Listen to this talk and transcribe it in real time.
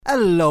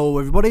Hello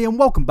everybody and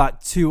welcome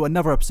back to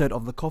another episode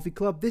of The Coffee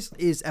Club. This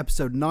is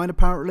episode 9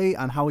 apparently,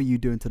 and how are you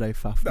doing today,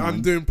 Faf?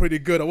 I'm doing pretty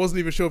good. I wasn't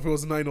even sure if it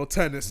was 9 or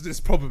 10.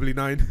 It's probably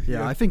 9.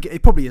 Yeah, I think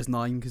it probably is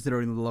 9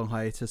 considering the long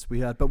hiatus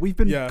we had, but we've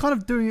been kind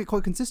of doing it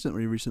quite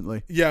consistently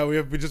recently. Yeah,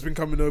 we've just been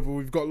coming over.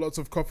 We've got lots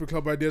of Coffee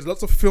Club ideas,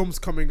 lots of films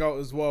coming out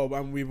as well,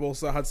 and we've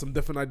also had some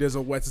different ideas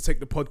on where to take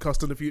the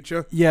podcast in the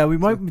future. Yeah, we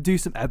might do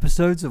some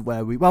episodes of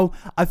where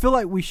I feel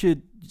like we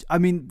should,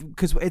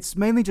 because it's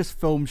mainly just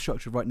film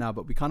structured right now,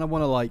 but we kind of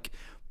want to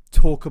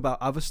talk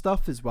about other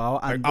stuff as well,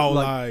 and our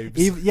lives.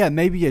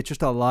 Maybe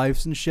just our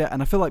lives and shit.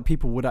 And I feel like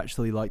people would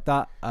actually like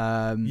that.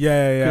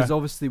 Because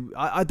obviously,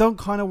 I don't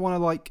kind of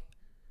want to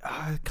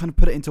kind of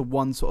put it into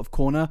one sort of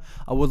corner.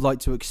 I would like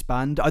to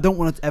expand. I don't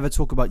want to ever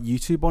talk about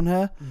YouTube on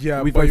here.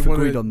 Yeah, we've both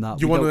agreed on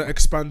that. You want to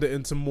expand it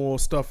into more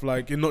stuff,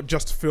 like not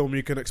just film.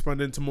 You can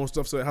expand it into more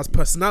stuff so it has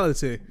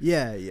personality.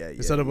 Yeah.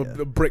 Instead of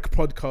a brick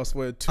podcast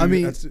where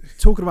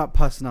talking about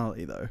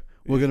personality though.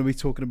 We're going to be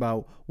talking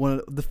about one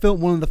of the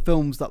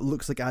films that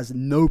looks like it has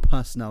no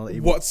personality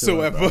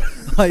whatsoever.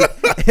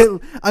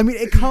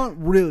 It can't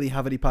really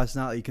have any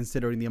personality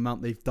considering the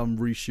amount they've done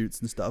reshoots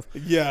and stuff.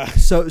 Yeah.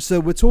 So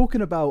we're talking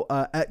about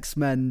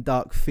X-Men: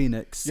 Dark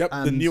Phoenix. Yep,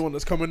 the new one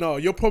that's coming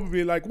out. You're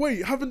probably like,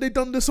 wait, haven't they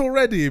done this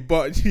already?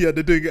 But yeah,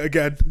 they're doing it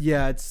again.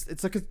 Yeah,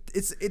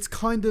 it's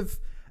kind of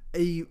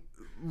a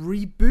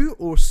reboot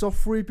or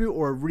soft reboot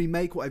or a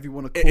remake, whatever you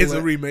want to call it. It is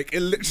a remake.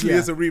 It literally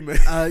is a remake.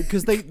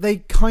 Because they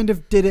kind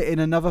of did it in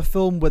another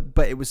film, but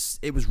it was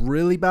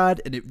really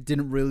bad and it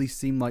didn't really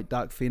seem like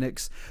Dark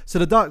Phoenix. So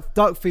the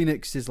Dark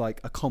Phoenix is like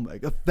a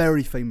comic, a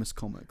very famous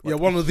comic.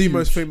 One of the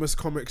most famous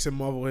comics in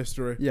Marvel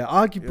history. Yeah,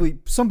 arguably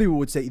some people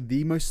would say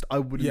the most. I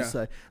wouldn't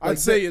say. I'd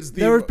say it's the.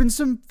 There have been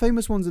some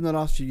famous ones in the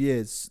last few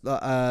years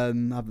that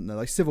haven't there?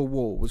 Like Civil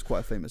War was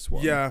quite a famous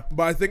one. Yeah,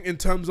 but I think in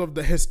terms of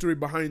the history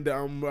behind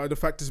it, the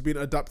fact it's been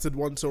adapted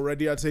once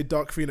already, I'd say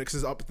Dark Phoenix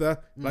is up there.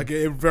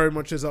 It very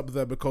much is up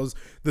there because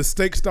the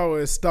stakes that were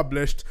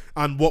established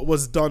and what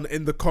was done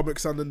in the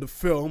comics and in the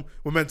film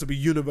were meant to be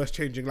universe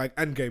changing, like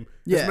Endgame.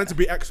 Yeah. It's meant to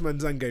be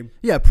X-Men's Endgame.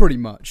 Yeah, pretty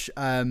much.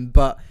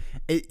 But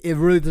it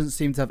really doesn't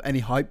seem to have any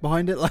hype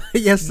behind it. Like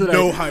yesterday,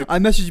 no hype. I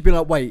messaged you being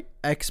like, wait,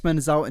 X-Men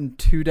is out in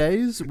 2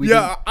 days?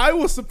 I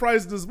was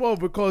surprised as well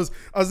because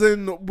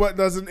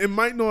it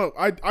might not,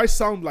 I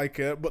sound like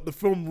it, but the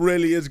film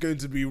really is going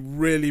to be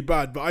really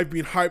bad. But I've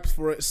been hyped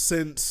for it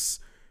since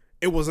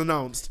it was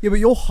announced. Yeah, but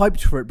you're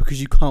hyped for it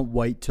because you can't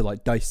wait to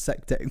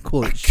dissect it and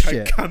call it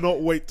shit. I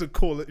cannot wait to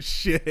call it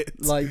shit.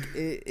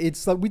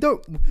 It's like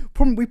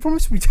we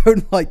promise we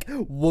don't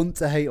want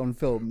to hate on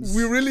films.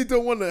 We really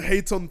don't want to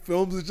hate on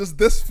films. It's just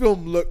this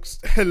film looks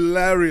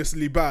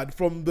hilariously bad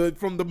from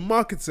the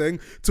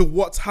marketing to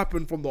what's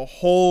happened from the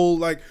whole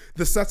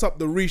the setup,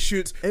 the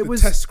reshoots,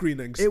 test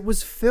screenings. It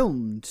was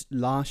filmed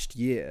last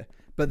year,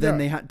 but then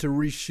they had to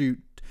reshoot.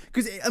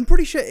 Because I'm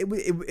pretty sure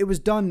it was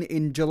done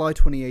in July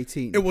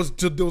 2018. It was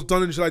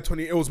done in July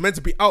 20. It was meant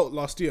to be out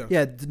last year.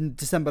 Yeah,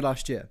 December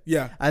last year.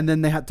 Yeah. And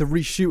then they had to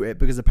reshoot it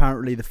because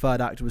apparently the third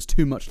act was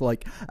too much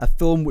like a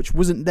film which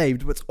wasn't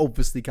named, but it's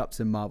obviously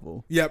Captain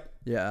Marvel. Yep.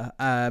 Yeah.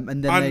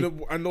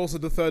 And also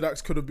the third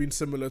act could have been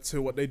similar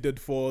to what they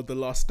did for The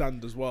Last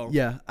Stand as well.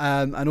 Yeah.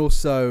 And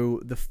also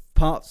the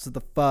parts of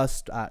the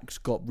first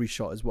act got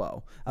reshot as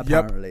well,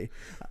 apparently.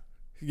 Yep.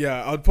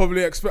 Yeah, I'd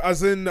probably expect,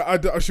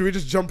 should we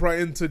just jump right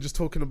into just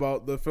talking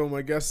about the film,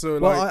 I guess?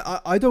 So,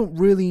 I don't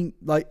really,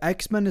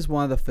 X-Men is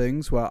one of the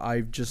things where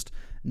I've just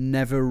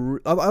never,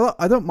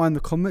 I don't mind the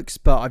comics,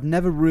 but I've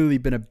never really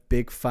been a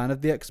big fan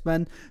of the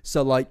X-Men.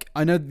 So,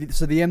 I know, the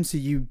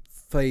MCU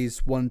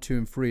phase 1, 2,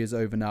 and 3 is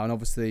over now, and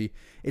obviously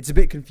it's a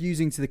bit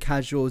confusing to the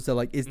casuals. They're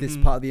like, is this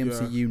part of the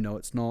MCU? Yeah. No,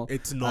 it's not.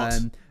 It's not.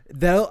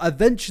 They'll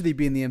eventually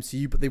be in the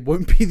MCU, but they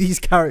won't be these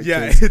characters.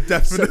 Yeah, it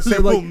definitely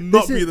will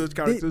not be those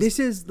characters. This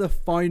is the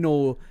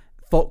final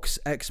Fox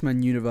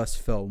X-Men universe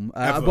film.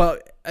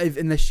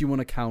 Unless you want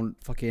to count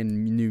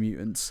fucking New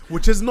Mutants.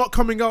 Which is not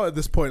coming out at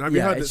this point. Have you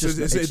heard this?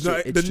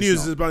 The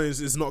news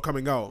is not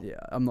coming out. Yeah,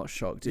 I'm not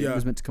shocked. It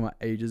was meant to come out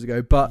ages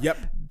ago. But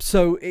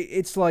so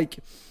it's like,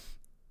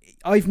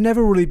 I've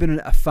never really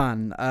been a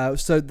fan.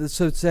 So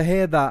to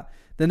hear that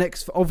the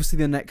next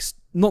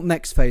not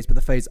next phase, but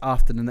the phase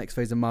after the next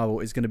phase of Marvel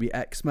is going to be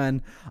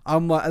X-Men,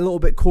 I'm a little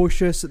bit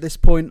cautious at this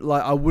point.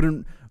 I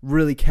wouldn't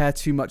really care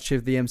too much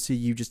if the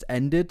MCU just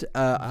ended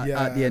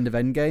at the end of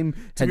Endgame.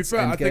 To be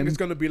fair, I think it's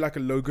going to be like a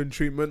Logan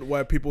treatment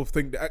where people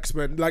think the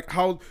X-Men,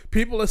 how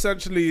people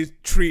essentially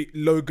treat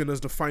Logan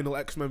as the final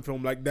X-Men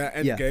film, like their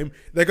Endgame. Yeah.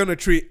 They're going to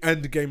treat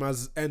Endgame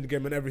as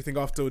Endgame, and everything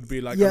after would be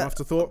an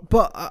afterthought.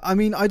 But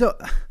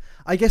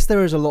I guess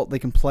there is a lot they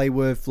can play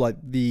with,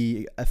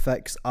 the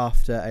effects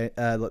after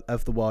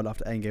of the world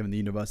after Endgame and the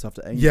universe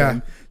after Endgame. Yeah.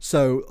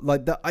 So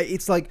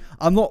it's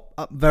I'm not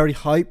very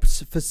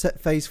hyped for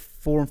phase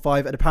 4 and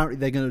 5, and apparently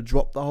they're going to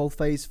drop the whole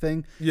phase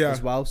thing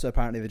as well. So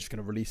apparently they're just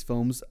going to release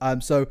films.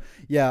 I've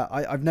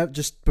never,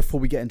 just before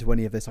we get into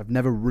any of this, I've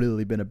never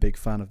really been a big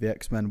fan of the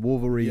X-Men.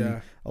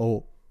 Wolverine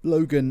or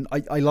Logan,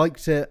 I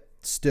liked it.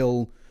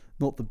 Still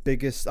not the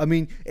biggest. I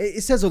mean,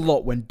 it says a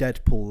lot when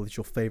Deadpool is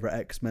your favorite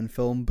X-Men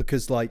film,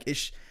 because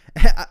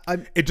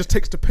it just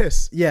takes the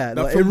piss. Yeah,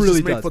 that like, it film's really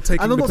just made does. for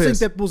taking And I'm the not saying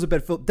piss. Deadpool's a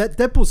bad film.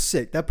 Deadpool's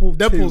sick.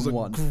 Deadpool's 2 a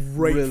 1,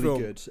 great really film.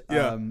 good.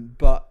 Yeah.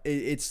 But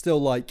it's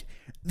still like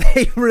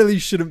they really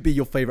shouldn't be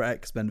your favorite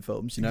X-Men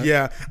films, you know?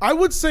 Yeah, I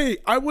would say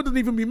I wouldn't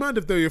even be mad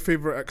if they're your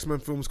favorite X-Men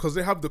films because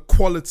they have the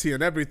quality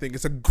and everything.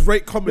 It's a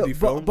great comedy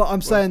film. But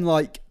I'm saying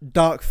like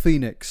Dark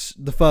Phoenix,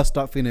 the first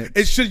Dark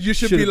Phoenix. You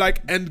should be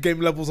like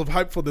Endgame levels of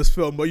hype for this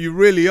film, but you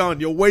really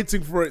aren't. You're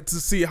waiting for it to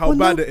see how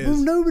bad it is. Well,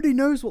 nobody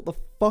knows what the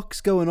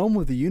fuck's going on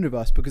with the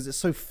universe because it's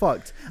so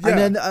fucked. Yeah.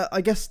 And then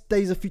I guess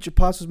Days of Future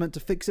Past was meant to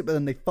fix it, but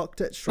then they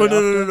fucked it straight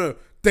after. No.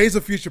 Days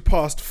of Future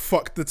Past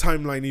fucked the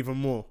timeline even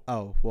more.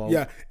 Oh, well.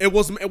 Yeah, it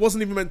wasn't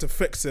even meant to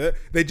fix it.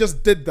 They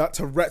just did that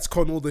to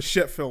retcon all the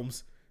shit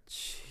films.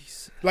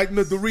 Jesus. Like,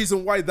 no, the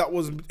reason why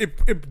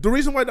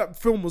that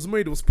film was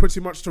made was pretty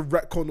much to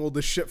retcon all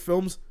the shit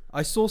films.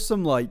 I saw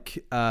some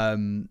like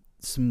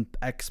some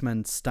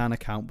X-Men stan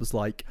account was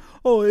like,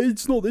 oh,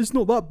 it's not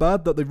that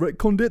bad that they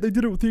retconned it. They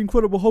did it with the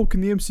Incredible Hulk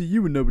in the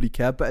MCU and nobody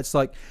cared. But it's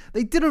like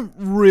they didn't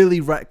really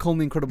retcon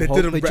the Incredible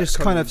Hulk. They just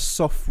kind of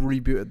soft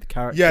rebooted the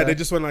character. Yeah, they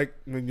just went like,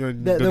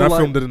 that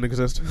film didn't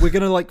exist. We're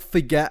gonna like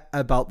forget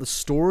about the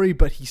story,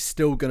 but he's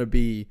still gonna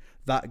be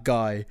that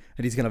guy,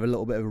 and he's gonna have a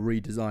little bit of a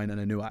redesign and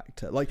a new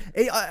actor. Like,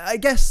 I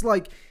guess,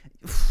 like,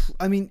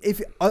 I mean, if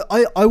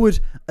I would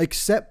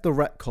accept the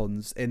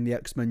retcons in the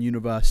X-Men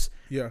universe,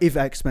 if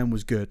X-Men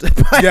was good.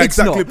 But yeah, it's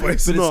exactly. not, but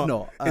it's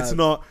not. It's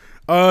not.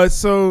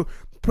 So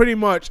pretty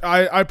much,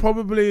 I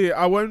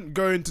won't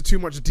go into too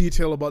much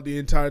detail about the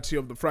entirety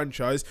of the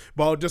franchise,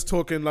 but I'll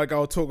talk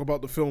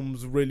about the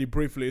films really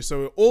briefly.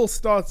 So it all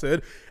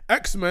started,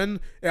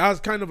 X-Men, it has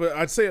kind of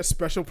I'd say a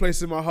special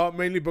place in my heart,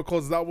 mainly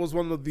because that was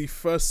one of the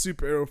first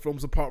superhero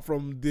films apart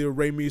from the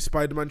Raimi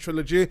Spider-Man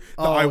trilogy that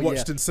I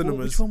watched in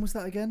cinemas. Which one was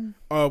that again?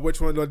 Which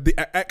one? There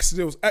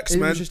was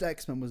X-Men. It was just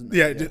X-Men, wasn't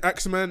it? Yeah,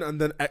 X-Men and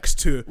then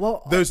X2.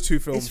 Well, those two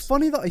films. It's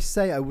funny that I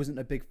say I wasn't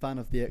a big fan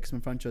of the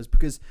X-Men franchise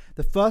because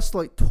the first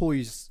like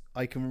toys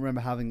I can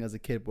remember having as a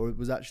kid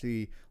was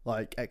actually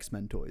like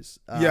X-Men toys.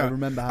 I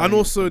remember having, and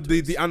also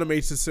the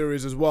animated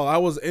series as well. I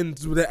was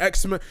into the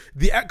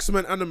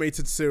X-Men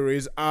animated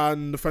series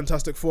and the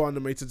Fantastic Four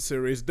animated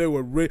series. They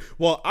were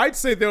I'd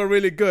say they were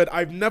really good.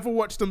 I've never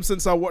watched them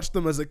since I watched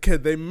them as a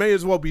kid. They may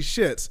as well be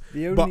shit,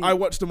 but I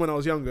watched them when I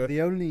was younger.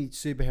 The only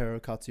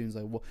superhero cartoons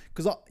I watched,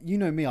 because you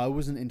know me, I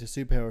wasn't into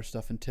superhero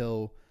stuff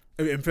until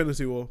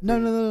Infinity War.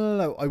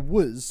 No. I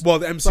was. Well,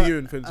 the MCU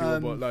Infinity War,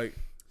 but like.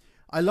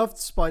 I loved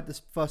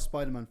the first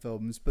Spider-Man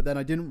films, but then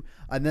I didn't.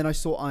 And then I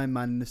saw Iron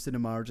Man in the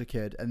cinema as a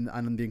kid, and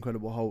the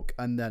Incredible Hulk.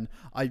 And then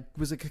I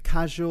was like a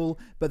casual,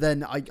 but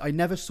then I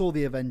never saw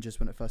the Avengers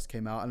when it first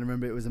came out. And I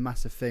remember it was a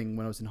massive thing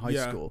when I was in high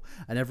school,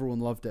 and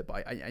everyone loved it,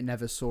 but I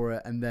never saw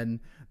it. And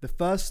then the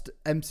first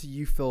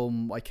MCU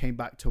film I came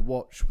back to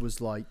watch was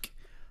like,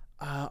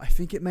 I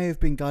think it may have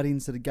been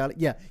Guardians of the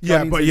Galaxy. Yeah,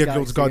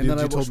 Guardians. And then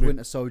I watched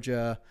Winter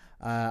Soldier.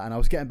 And I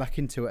was getting back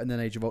into it, and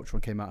then Age of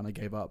Ultron came out, and I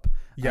gave up.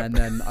 Yep. And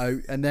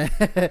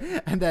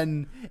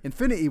then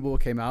Infinity War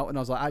came out, and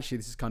I was like, actually,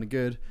 this is kind of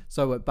good.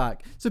 So I went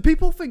back. So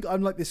people think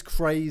I'm like this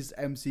crazed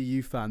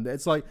MCU fan.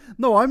 It's like,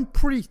 no, I'm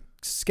pretty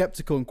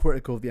skeptical and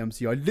critical of the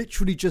MCU. I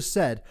literally just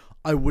said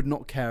I would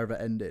not care if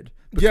it ended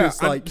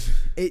because,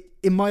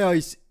 in my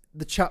eyes,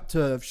 the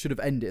chapter should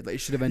have ended. Like, it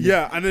should have ended.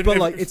 Yeah, and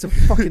it's a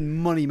fucking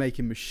money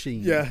making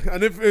machine. Yeah,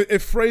 and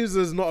if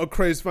Fraser's not a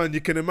crazed fan,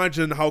 you can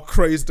imagine how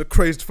crazed the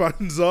crazed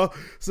fans are.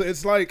 So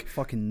it's like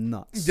fucking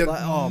nuts. Yeah,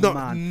 like,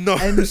 man,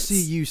 nuts.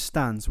 MCU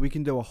stands. We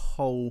can do a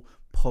whole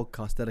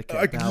podcast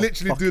dedicated. I to can how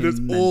literally do this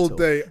mental. all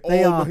day.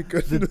 They oh are my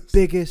goodness, the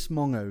biggest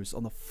mongos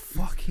on the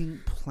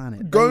fucking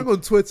planet. Going on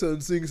Twitter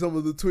and seeing some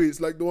of the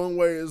tweets, like the one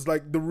where it's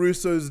like the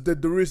Russos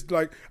did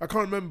like I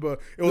can't remember.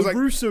 It was the like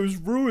Russos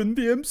ruined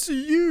the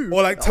MCU,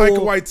 or like Taika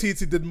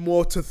Waititi did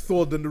more to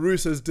Thor than the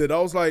Russos did. I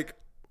was like,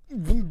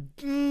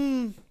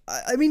 I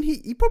mean,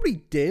 he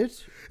probably did.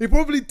 He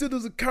probably did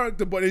as a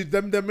character, but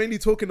they're mainly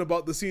talking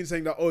about the scene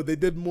saying that they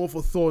did more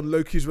for Thor and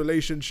Loki's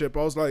relationship.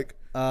 I was like,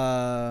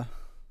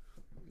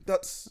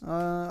 that's.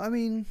 I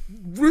mean,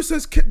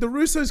 the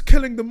Russos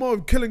killing the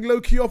mom, killing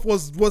Loki off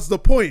was the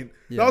point.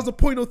 Yeah. That was the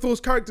point of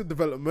Thor's character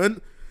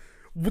development.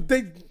 But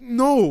they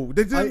didn't.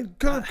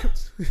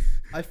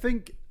 I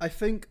think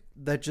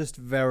they're just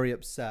very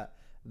upset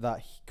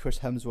that Chris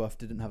Hemsworth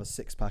didn't have a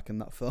six-pack in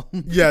that film.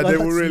 Yeah, like,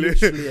 they were really.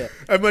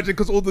 Imagine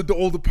because all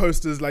the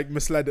posters like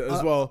misled it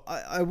as well.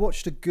 I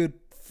watched a good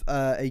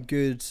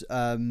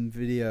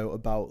video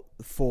about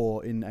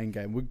Thor in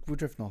Endgame. We're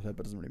drifting off it,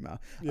 but it doesn't really matter.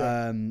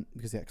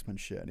 Because the X-Men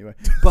shit anyway.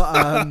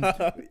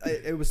 But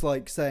it was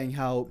like saying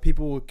how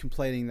people were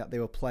complaining that they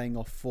were playing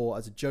off Thor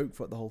as a joke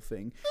for the whole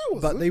thing,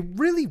 but they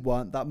really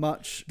weren't that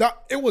much.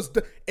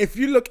 If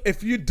you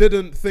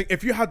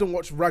hadn't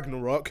watched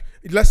Ragnarok,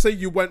 let's say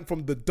you went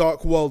from the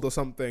Dark World or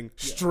something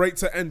straight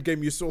to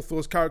Endgame, you saw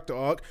Thor's character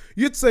arc,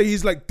 you'd say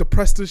he's like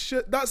depressed as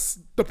shit. That's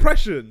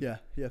depression. Yeah,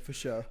 for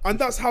sure. And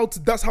that's how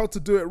to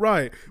do it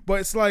right. But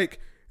it's like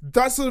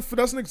that's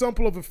an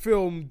example of a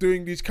film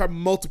doing these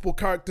multiple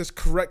characters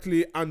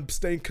correctly and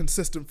staying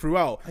consistent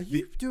throughout. Are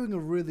you doing a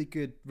really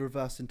good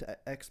reverse into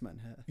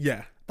X-Men here?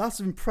 Yeah. That's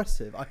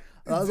impressive.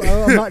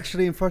 I'm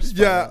actually impressed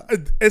by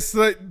that. It's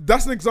like,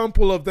 that's an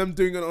example of them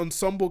doing an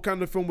ensemble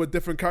kind of film with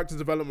different character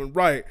development.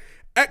 Right.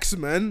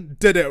 X-Men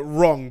did it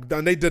wrong,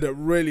 and they did it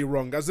really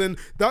wrong. As in,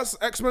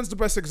 X-Men's the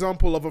best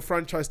example of a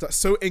franchise that's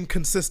so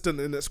inconsistent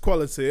in its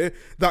quality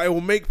that it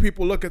will make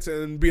people look at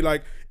it and be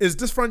like, is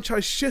this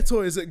franchise shit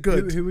or is it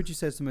good? Who would you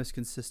say is the most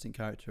consistent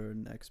character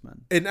in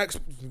X-Men?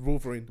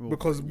 Wolverine,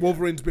 because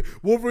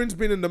Wolverine's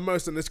been in the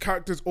most, and his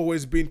character's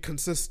always been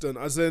consistent.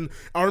 As in,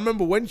 I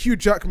remember when Hugh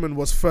Jackman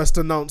was first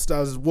announced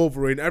as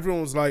Wolverine,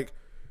 everyone was like,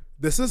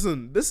 This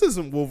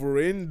isn't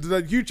Wolverine.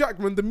 Like Hugh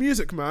Jackman, the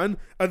Music Man,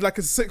 and like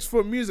a 6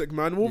 foot Music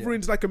Man.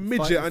 Wolverine's like a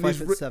midget, and he's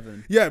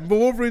 5'7". Yeah, but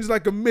Wolverine's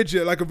like a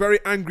midget, like a very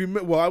angry.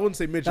 Well, I wouldn't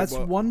say midget. That's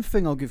one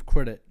thing I'll give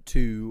credit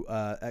to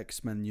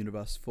X-Men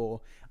universe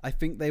for. I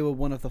think they were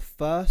one of the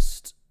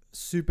first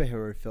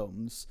superhero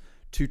films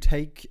to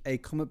take a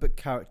comic book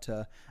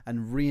character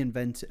and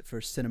reinvent it for a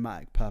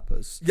cinematic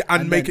purpose. Yeah,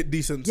 and make it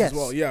decent as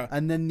well, yeah.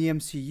 And then the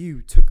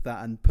MCU took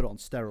that and put it on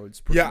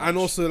steroids. Yeah, much. And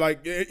also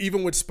like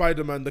even with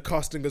Spider-Man, the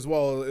casting as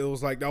well, it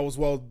was like that was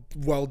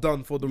well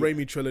done for the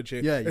Raimi trilogy.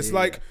 Yeah, it's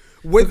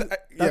with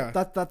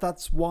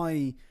that's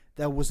why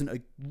there wasn't a.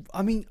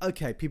 I mean,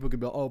 okay, people could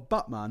be like, "Oh,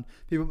 Batman."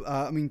 People,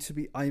 I've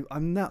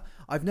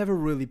never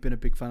really been a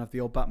big fan of the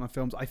old Batman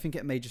films. I think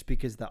it may just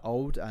because they're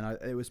old and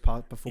it was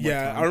before my time.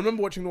 Yeah, I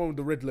remember watching the one with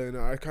the Riddler, and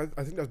I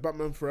think that's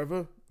Batman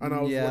Forever, and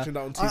I was watching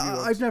that on TV.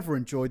 I've never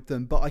enjoyed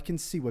them, but I can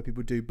see why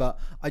people do. But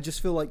I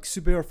just feel like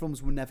superhero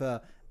films were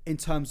never, in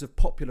terms of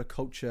popular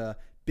culture,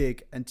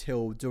 big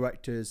until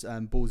directors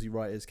and ballsy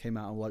writers came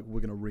out and like, we're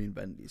gonna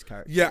reinvent these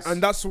characters. Yeah,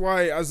 and that's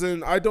why, as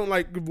in, I don't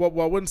like.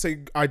 Well, I wouldn't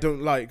say I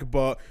don't like,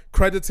 but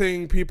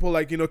crediting people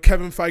like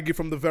Kevin Feige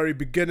from the very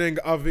beginning,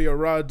 Avi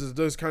Arad,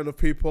 those kind of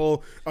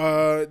people.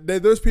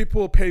 Those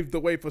people paved the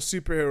way for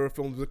superhero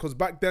films because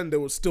back then they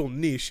were still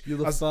niche. You're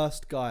the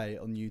first guy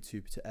on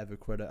YouTube to ever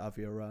credit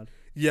Avi Arad.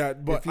 Yeah,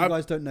 but if you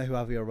guys don't know who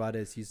Avi Arad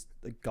is, he's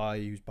the guy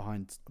who's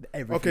behind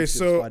everything. Okay,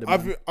 so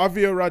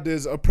Avi Arad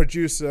is a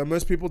producer.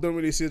 Most people don't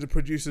really see it as a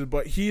producer,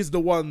 but he's the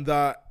one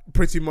that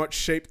pretty much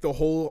shaped the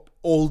whole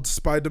old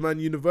Spider-Man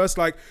universe.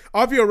 Like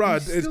Avi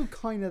Arad is still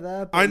kind of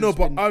there. I know,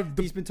 but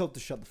he's been told to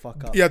shut the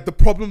fuck up. Yeah, the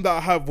problem that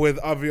I have with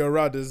Avi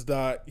Arad is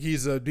that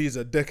he's a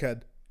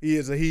dickhead. He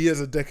is a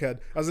dickhead.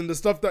 As in the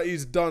stuff that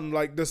he's done,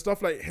 like the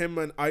stuff like him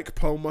and Ike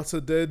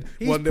Perlmutter did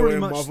when they were in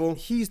Marvel.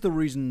 He's the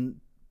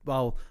reason.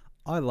 Well,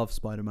 I love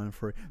Spider-Man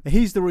 3.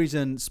 He's the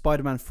reason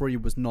Spider-Man 3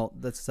 was not,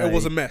 let's say, it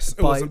was a mess.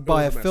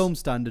 By a film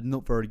standard,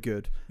 not very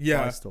good. Yeah,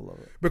 but I still love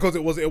it because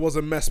it was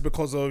a mess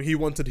because of he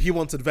wanted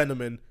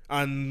Venom in,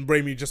 and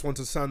Raimi just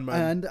wanted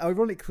Sandman. And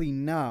ironically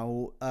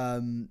now,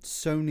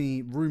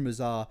 Sony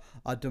rumors are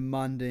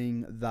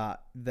demanding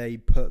that they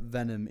put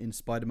Venom in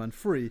Spider-Man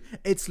 3.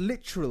 It's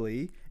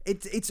literally.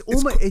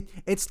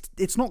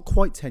 It's not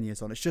quite 10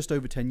 years on. It's just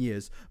over 10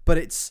 years, but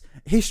it's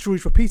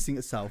history's repeating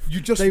itself.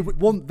 They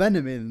want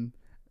Venom in.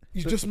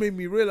 You just made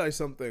me realize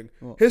something.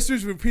 What?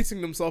 History's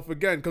repeating themselves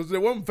again because they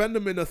want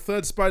Venom in a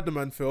third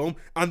Spider-Man film,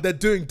 and they're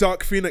doing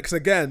Dark Phoenix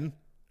again.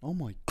 Oh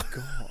my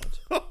god!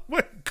 Oh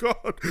my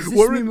god! Does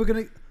this mean we're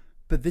gonna?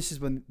 But this is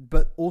when.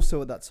 But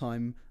also at that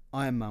time,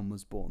 Iron Man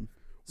was born.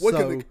 Is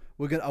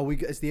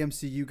the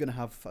MCU gonna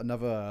have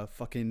another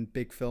fucking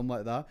big film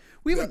like that?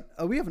 We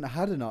haven't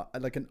had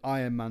an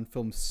Iron Man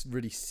film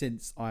really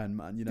since Iron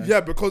Man, Yeah,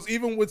 because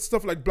even with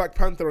stuff like Black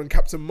Panther and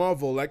Captain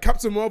Marvel, like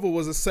Captain Marvel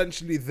was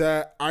essentially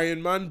their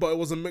Iron Man, but it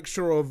was a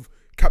mixture of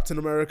Captain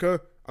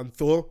America and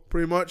Thor,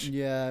 pretty much.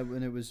 Yeah,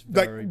 and it was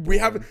very we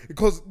haven't,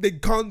 because they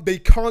can't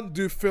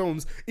do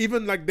films.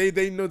 Even like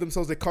they know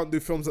themselves they can't do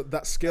films at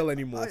that scale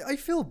anymore. I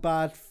feel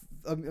bad.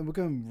 I mean, we're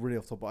going really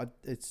off topic.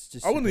 It's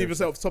just. I wouldn't even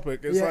say off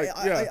topic. It's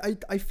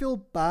I feel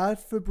bad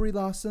for Brie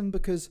Larson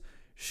because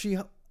she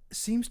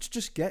seems to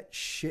just get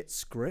shit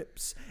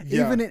scripts.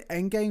 Yeah. Even in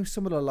Endgame,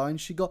 some of the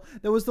lines she got.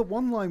 There was the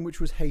one line which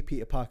was "Hey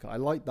Peter Parker." I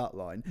like that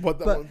line,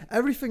 but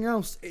everything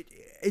else,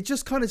 it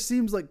just kind of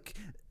seems like.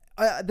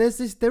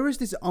 There is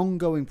this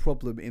ongoing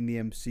problem in the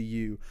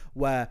MCU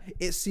where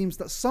it seems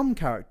that some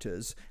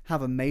characters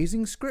have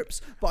amazing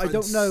scripts, but I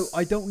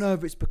don't know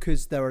if it's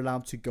because they're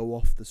allowed to go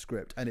off the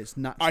script and it's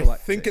natural. I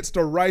think it's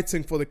the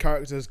writing for the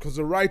characters, because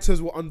the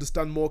writers will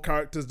understand more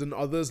characters than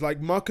others.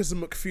 Like Marcus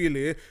and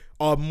McFeely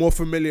are more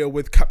familiar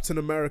with Captain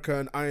America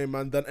and Iron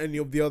Man than any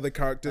of the other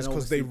characters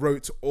because they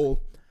wrote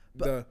all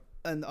the.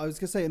 And I was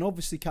going to say, and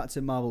obviously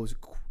Captain Marvel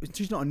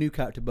she's not a new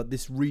character, but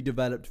this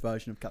redeveloped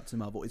version of Captain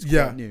Marvel is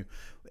quite new.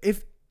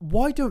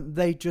 Why don't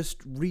they just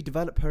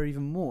redevelop her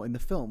even more in the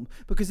film?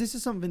 Because this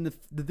is something now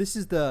the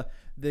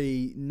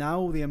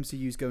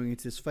MCU is going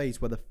into this phase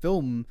where the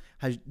film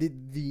has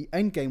the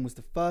Endgame was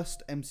the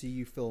first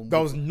MCU film that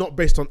was not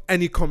based on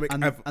any comic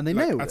ever, and they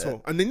nailed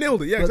it. And they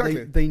nailed it. Yeah, but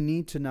exactly. They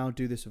need to now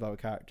do this with our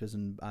characters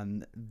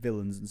and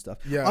villains and stuff.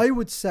 Yeah. I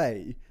would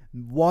say,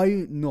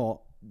 why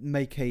not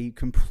make a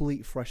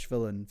complete fresh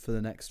villain for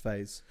the next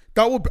phase?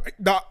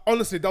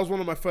 Honestly, that was one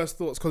of my first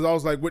thoughts, because I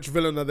was like, which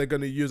villain are they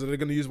going to use? Are they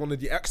going to use one of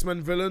the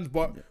X-Men villains?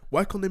 But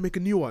why can't they make a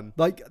new one?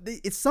 Like,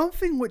 it's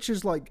something which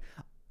is like,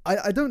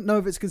 I don't know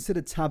if it's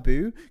considered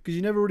taboo because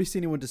you never really see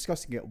anyone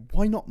discussing it.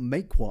 Why not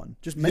make one?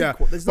 Just make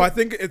one. But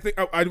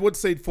I would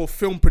say for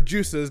film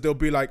producers, they'll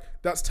be like,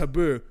 that's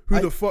taboo. Who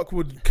the fuck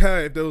would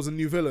care if there was a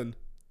new villain?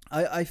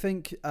 I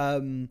think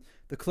the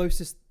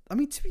closest. I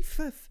mean, to be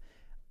fair,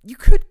 you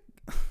could.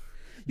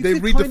 They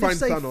could redefined kind of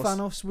say Thanos.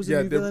 Thanos was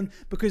a new villain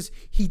because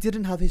he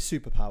didn't have his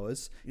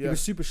superpowers. He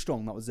was super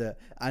strong. That was it.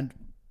 And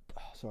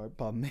sorry,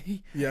 pardon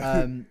me.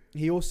 Yeah.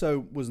 He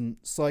also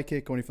wasn't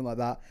psychic or anything like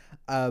that.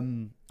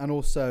 And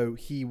also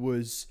he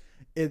was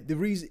the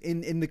reason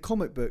in the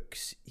comic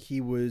books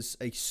he was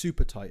a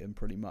super titan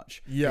pretty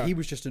much. Yeah. He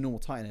was just a normal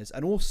titan,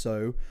 and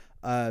also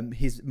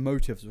his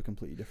motives were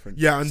completely different.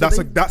 Yeah, and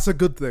so that's a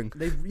good thing.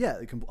 They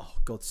oh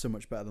god, so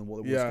much better than what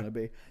it was going to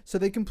be. So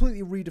they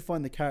completely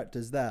redefined the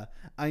characters there,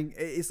 and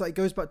it's like it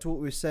goes back to what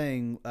we were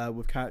saying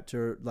with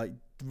character, like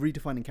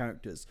redefining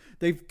characters.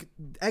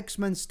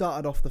 X-Men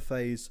started off the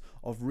phase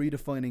of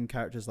redefining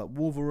characters like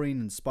Wolverine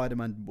and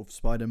Spider-Man with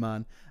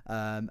Spider-Man,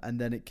 and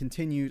then it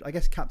continued. I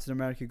guess Captain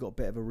America got a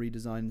bit of a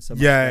redesign in some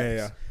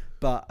aspects.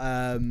 But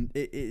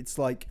it's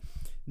like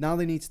now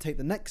they need to take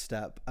the next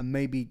step and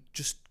maybe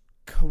just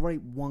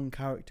create one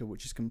character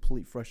which is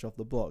complete fresh off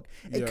the block.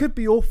 It could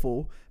be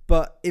awful,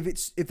 but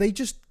if they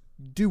just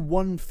do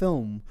one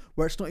film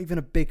where it's not even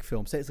a big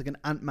film, say it's like an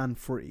Ant-Man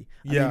 3,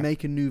 and they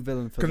make a new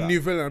villain for that.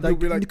 New villain, like,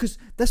 be like, because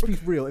let's be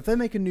real, if they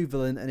make a new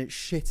villain and it's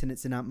shit and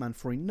it's in Ant-Man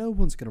 3, no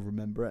one's going to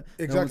remember it.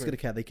 Exactly. No one's going to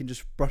care. They can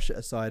just brush it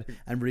aside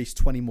and release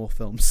 20 more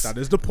films. That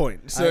is the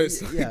point. So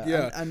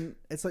and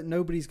it's like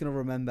nobody's going to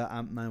remember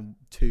Ant-Man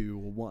 2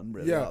 or 1,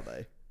 really, are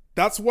they?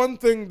 That's one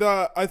thing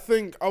that I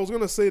think I was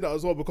going to say that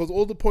as well, because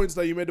all the points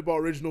that you made about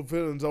original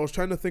villains, I was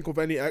trying to think of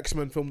any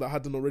X-Men film that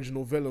had an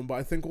original villain, but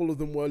I think all of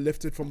them were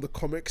lifted from the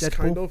comics,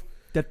 kind of.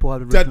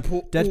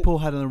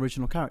 Deadpool had an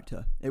original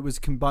character. It was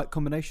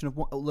combination of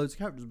loads of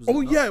characters.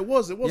 It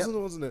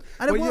wasn't it?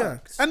 And it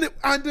works. And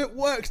it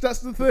works. That's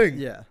the thing.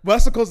 Yeah. But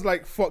that's because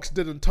like Fox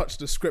didn't touch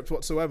the script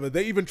whatsoever.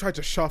 They even tried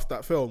to shaft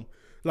that film.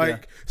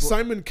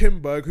 Simon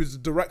Kinberg, who's the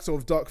director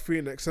of Dark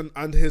Phoenix,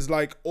 and his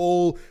like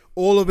all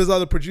of his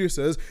other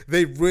producers,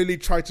 they really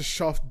tried to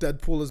shaft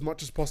Deadpool as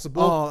much as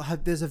possible. Oh,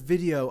 there's a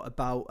video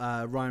about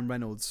Ryan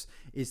Reynolds.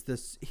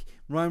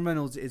 Ryan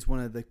Reynolds is one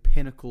of the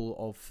pinnacle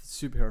of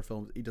superhero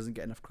films. He doesn't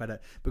get enough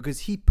credit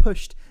because he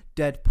pushed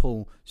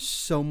Deadpool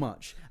so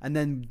much, and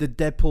then the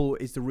Deadpool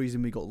is the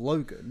reason we got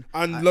Logan.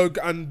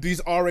 And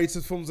these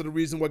R-rated films are the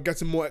reason we're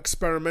getting more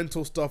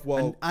experimental stuff.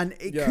 Well, and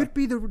it could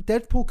be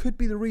Deadpool could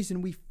be the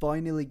reason we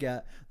finally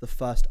get the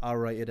first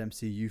R-rated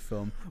MCU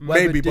film.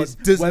 Maybe, but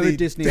Disney, whether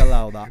Disney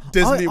allow that,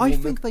 I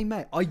think they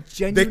may. I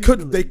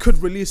genuinely they could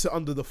release it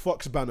under the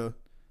Fox banner.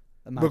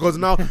 Because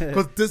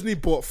Disney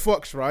bought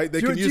Fox, right? Do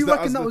you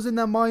reckon that was in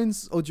their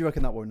minds, or do you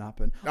reckon that won't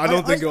happen? I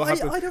don't think it'll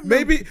happen. I don't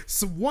Maybe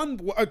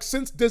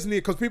since Disney,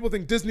 because people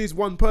think Disney's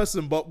one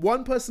person, but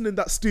one person in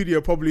that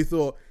studio probably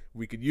thought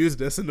we could use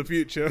this in the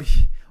future.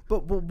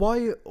 But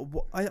why?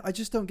 I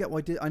just don't get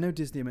why. I know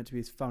Disney are meant to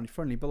be family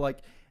friendly, but like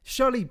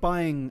surely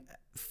buying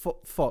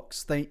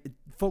Fox,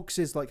 Fox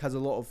is like has a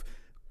lot of,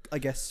 I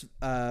guess.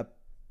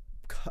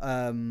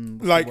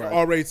 Like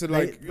R-rated,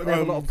 like they have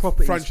a lot of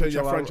properties,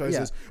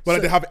 franchises. But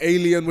like they have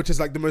Alien, which is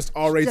like the most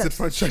R-rated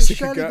franchise you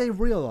can get. Surely they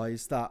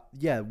realise that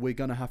we're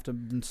gonna have to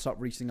start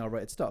releasing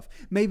R-rated stuff.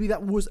 Maybe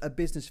that was a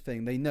business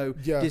thing. They know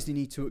Disney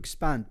need to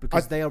expand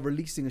because they are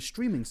releasing a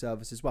streaming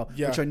service as well,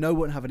 which I know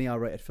won't have any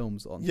R-rated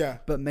films on. Yeah,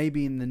 but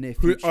maybe in the near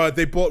future.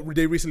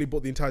 They recently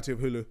bought the entirety of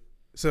Hulu.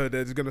 So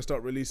they're going to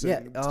start releasing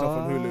stuff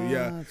on Hulu,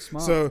 yeah.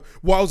 Smart. So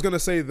what I was going to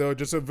say, though,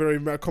 just a very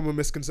common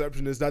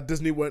misconception, is that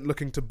Disney weren't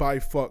looking to buy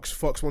Fox.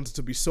 Fox wanted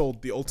to be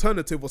sold. The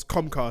alternative was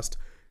Comcast.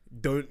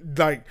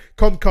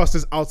 Comcast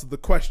is out of the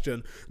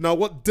question. Now,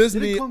 what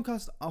Disney... Did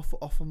Comcast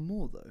offer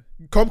more, though?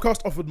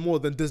 Comcast offered more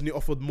than Disney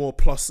offered more,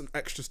 plus an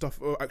extra stuff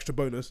or extra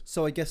bonus.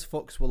 So I guess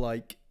Fox were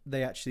like,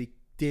 they actually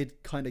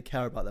did kind of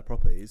care about their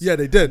properties. Yeah,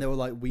 they did. And they were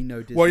like, we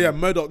know Disney. Well, yeah,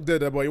 Murdoch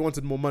did, but he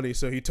wanted more money,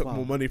 so he took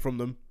more money from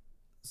them.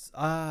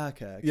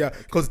 Okay. Yeah,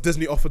 because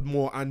Disney offered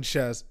more and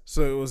shares,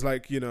 so it was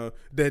like,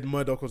 then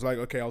Murdoch was like,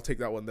 okay, I'll take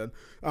that one then,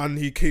 and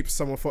he keeps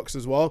some of Fox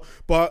as well.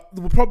 But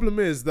the problem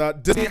is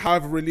that Disney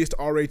have released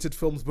R-rated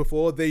films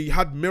before. They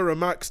had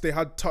Miramax, they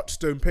had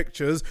Touchstone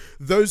Pictures.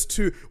 Those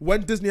two,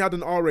 when Disney had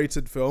an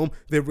R-rated film,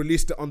 they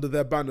released it under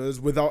their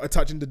banners without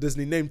attaching the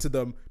Disney name to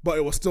them, but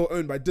it was still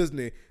owned by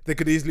Disney. They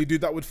could easily do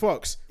that with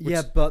Fox.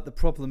 Yeah, but the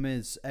problem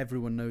is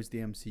everyone knows the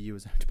MCU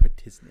is owned by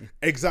Disney.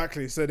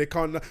 Exactly, so they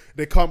can't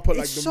put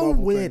like the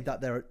Marvel weird thing.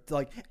 That they're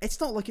like, it's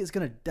not like it's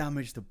going to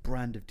damage the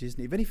brand of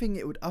Disney. If anything,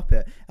 it would up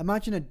it.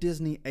 Imagine a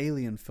Disney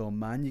Alien film,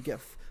 man. You get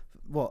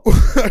what?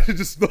 I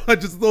just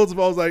thought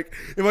about, I was like,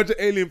 imagine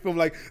Alien film,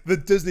 like the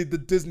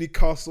Disney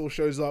castle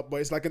shows up,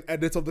 but it's like an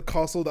edit of the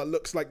castle that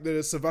looks like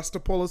the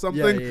Sevastopol or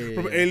something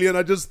from Alien.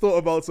 I just thought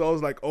about it, so I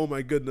was like, oh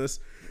my goodness.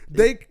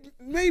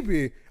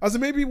 Maybe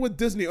with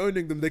Disney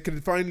owning them, they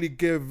could finally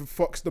give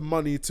Fox the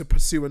money to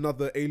pursue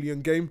another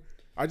Alien game.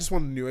 I just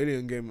want a new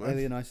Alien game, man.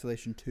 Alien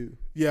Isolation 2.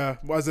 Yeah,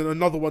 as in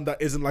another one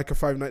that isn't like a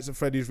Five Nights at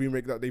Freddy's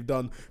remake that they've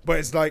done. But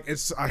it's like,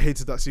 I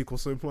hated that sequel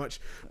so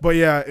much. But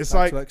yeah, it's Back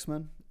like... to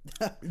X-Men?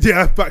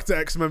 Yeah, back to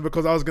X-Men,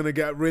 because I was going to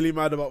get really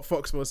mad about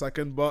Fox for a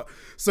second. But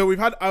so we've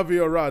had Avi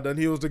Arad, and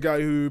he was the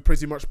guy who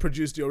pretty much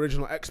produced the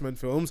original X-Men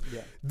films.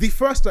 Yeah. The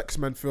first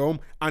X-Men film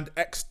and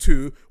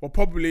X2 were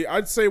probably,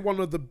 I'd say,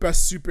 one of the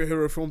best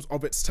superhero films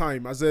of its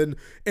time. As in,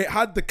 it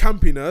had the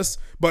campiness,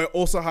 but it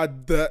also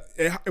had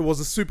it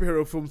was a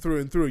superhero film through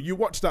and through. You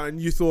watched that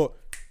and you thought,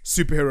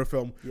 superhero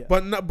film. Yeah.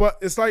 But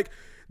it's like,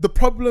 the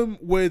problem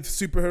with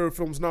superhero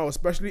films now,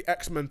 especially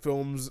X-Men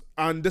films,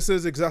 and this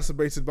is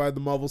exacerbated by the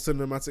Marvel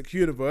Cinematic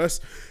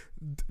Universe,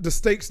 the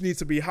stakes need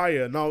to be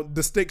higher. Now,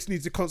 the stakes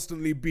need to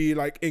constantly be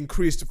like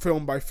increased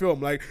film by film.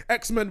 Like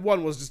X-Men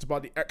 1 was just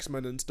about the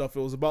X-Men and stuff.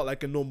 It was about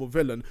like a normal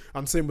villain.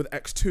 And same with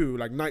X2,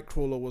 like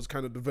Nightcrawler was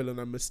kind of the villain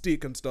and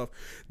Mystique and stuff.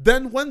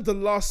 Then when The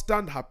Last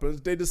Stand happens,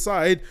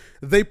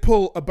 they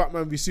pull a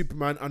Batman v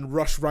Superman and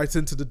rush right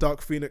into the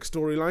Dark Phoenix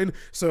storyline.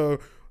 So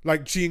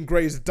like Jean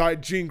Grey's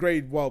died. Jean Grey,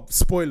 well,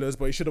 spoilers,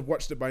 but you should have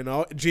watched it by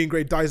now. Jean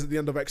Grey dies at the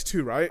end of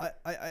X2, right?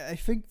 I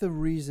think the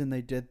reason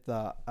they did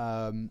that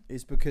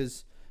is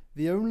because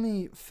the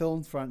only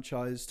film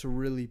franchise to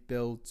really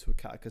build to a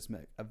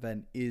cataclysmic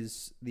event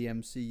is the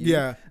MCU.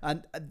 Yeah.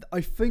 And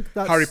I think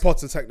that's... Harry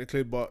Potter,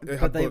 technically, but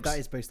that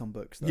is based on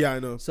books, though. Yeah, I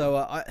know. So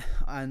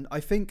I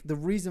think the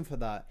reason for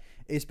that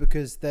is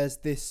because there's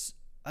this,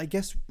 I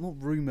guess, not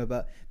rumor,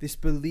 but this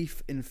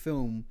belief in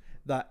film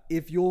that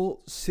if your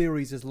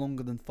series is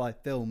longer than 5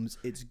 films,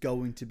 it's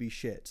going to be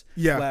shit.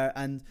 Yeah.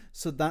 And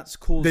so that's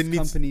caused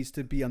companies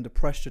to be under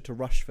pressure to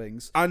rush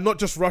things. And not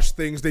just rush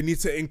things, they need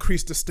to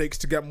increase the stakes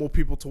to get more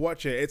people to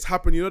watch it. It's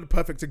happened, you know the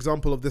perfect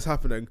example of this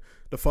happening?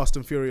 The Fast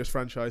and Furious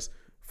franchise.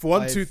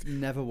 I've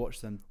never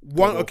watched them.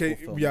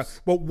 Yeah.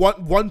 Well,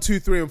 1, 2,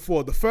 3, and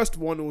 4. The first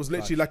one was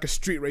literally like a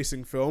street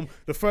racing film.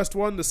 The first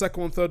one, the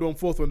second one, third one,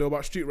 fourth one, they were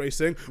about street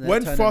racing.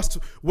 When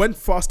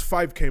Fast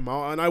 5 came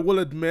out, and I will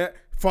admit,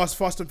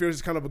 Fast and Furious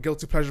is kind of a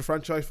guilty pleasure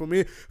franchise for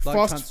me.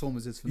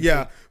 Transformers is for me.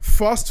 Yeah,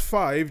 Fast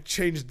 5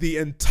 changed the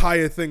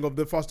entire thing of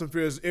the Fast and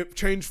Furious. It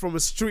changed from a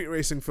street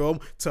racing film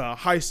to a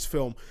heist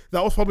film.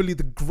 That was probably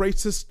the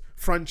greatest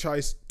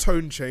franchise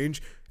tone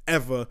change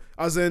ever.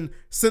 As in,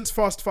 since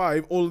Fast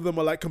 5, all of them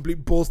are like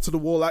complete balls to the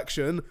wall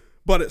action,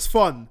 but it's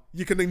fun.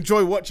 You can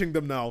enjoy watching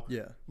them now.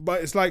 Yeah.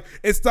 But it's like,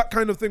 it's that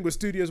kind of thing with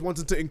studios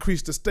wanting to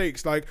increase the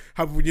stakes. Like,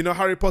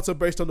 Harry Potter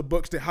based on the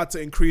books, they had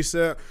to increase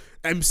it.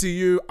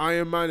 MCU,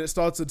 Iron Man, it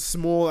started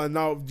small, and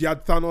now you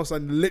had Thanos,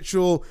 and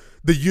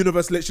the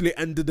universe literally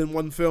ended in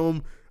one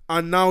film.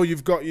 And now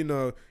you've got,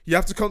 you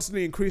have to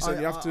constantly increase it.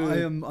 I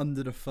am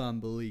under the firm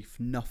belief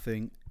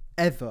nothing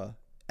ever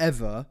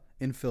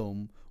in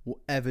film will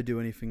ever do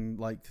anything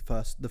like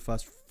the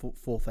first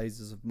four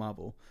phases of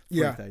Marvel.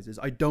 Phases.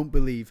 I don't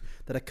believe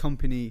that a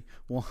company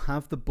will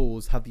have the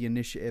balls, have the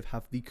initiative,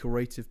 have the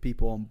creative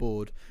people on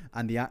board,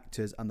 and the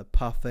actors, and the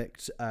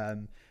perfect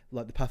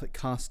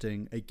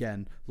casting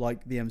again,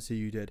 like the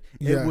MCU did.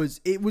 Yeah.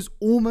 It was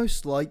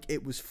almost like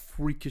it was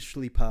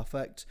freakishly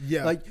perfect.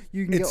 Yeah, like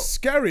it's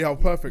scary how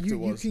perfect it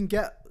was. You can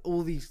get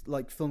all these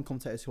like film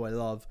commentators who I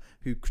love,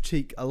 who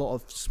critique a lot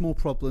of small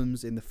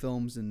problems in the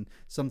films, and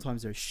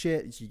sometimes they're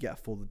shit. You get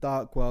For the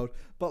Dark World,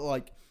 but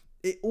like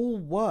it all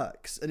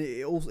works, and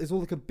it's all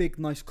like a big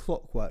nice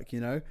clockwork,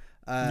 Some of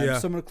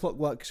the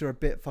clockworks are a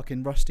bit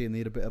fucking rusty and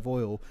need a bit of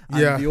oil.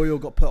 And the oil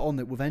got put on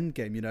it with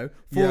Endgame,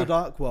 For the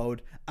Dark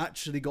World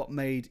actually got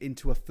made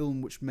into a film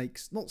which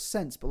makes not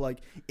sense, but like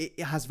it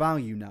has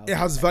value now. It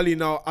has value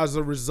now as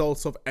a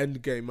result of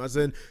Endgame. As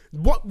in,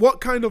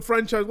 what kind of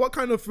franchise, what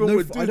kind of film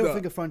would do that? I don't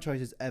think a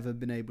franchise has ever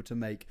been able to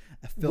make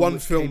a film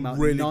came out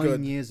really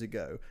 9 years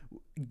ago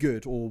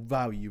good or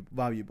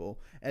valuable.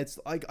 It's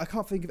I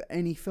can't think of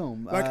any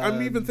film. Like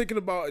I'm even thinking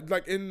about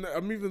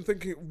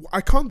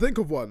I can't think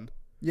of one.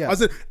 Yeah,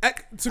 as in,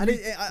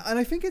 and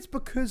I think it's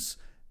because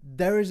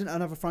there isn't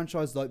another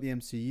franchise like the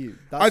MCU.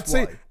 I'd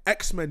say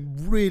X-Men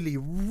really,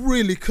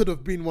 really could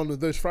have been one of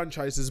those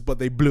franchises, but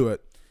they blew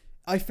it.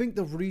 I think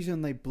the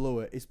reason they blew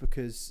it is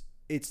because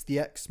it's the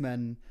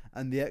X-Men,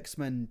 and the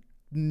X-Men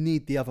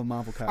need the other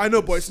Marvel characters. I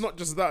know, but it's not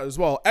just that as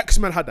well.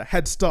 X-Men had a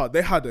head start.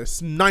 They had a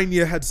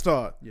 9-year head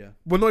start. Yeah.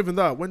 Well, not even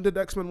that. When did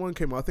X-Men 1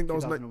 came out? I think that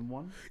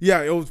 2001? was...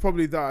 Yeah, it was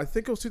probably that. I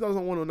think it was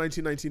 2001 or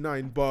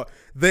 1999, but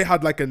they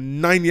had like a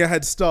 9-year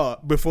head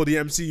start before the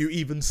MCU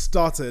even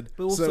started.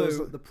 But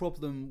also, the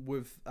problem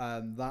with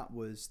that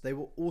was they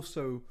were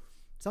also...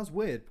 Sounds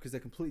weird because they're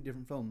completely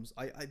different films.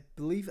 I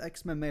believe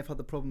X-Men may have had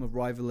the problem of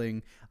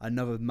rivaling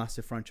another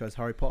massive franchise,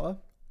 Harry Potter.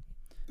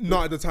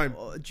 Not at the time.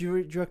 Do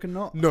you reckon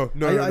not? No.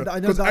 I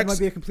know that might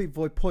be a complete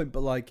void point,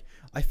 but like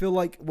I feel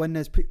like when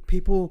there's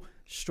people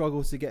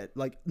struggle to get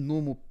like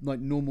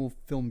normal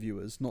film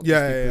viewers, not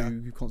just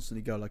people who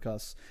constantly go like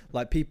us.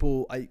 Like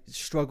people, I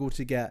struggle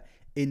to get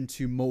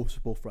into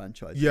multiple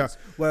franchises. Yeah.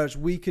 Whereas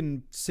we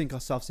can sink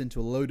ourselves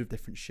into a load of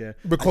different shit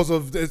because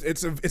of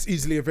it's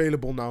easily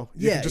available now.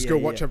 You can just go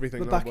watch everything.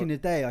 But now, back in the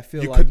day, I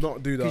feel you like could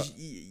not do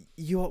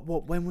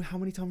that. How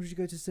many times did you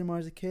go to cinema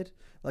as a kid?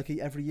 Like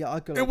every year,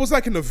 I'd go. It was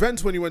like an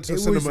event when you went to the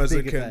cinema as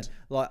a kid. Event.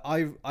 Like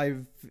I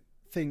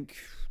think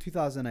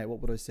 2008.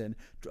 What would I say?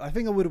 I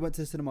think I would have went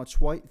to the cinema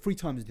 3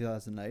 times in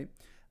 2008.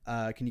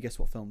 Can you guess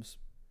what films?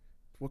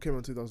 What came out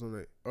in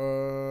 2008?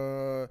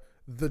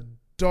 The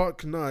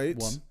Dark Knight.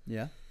 One,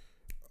 yeah.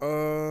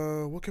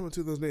 What came out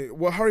in 2008?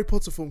 Well, Harry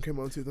Potter film came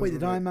out in 2008. Wait,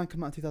 did Iron Man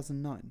come out in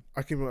 2009?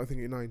 I came out, I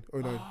think, 09.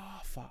 Oh,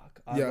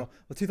 fuck. Yeah.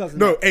 Well, 2009.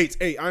 No, 8.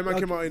 Iron Man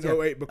came out in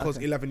 08 because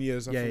 11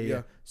 years. I think,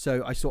 yeah.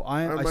 So I saw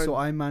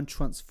Iron Man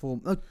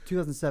transform. Oh,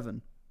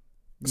 2007.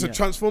 So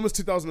Transformers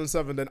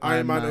 2007, then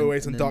Iron Man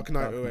 08 and Dark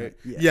Knight 08.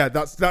 Yeah,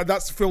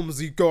 that's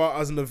films you go out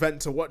as an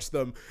event to watch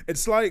them.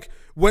 It's like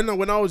when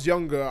I was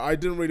younger, I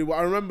didn't really.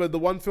 I remember the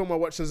one film I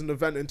watched as an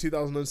event in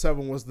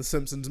 2007 was the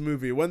Simpsons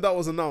movie. When that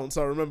was announced,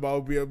 I remember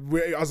we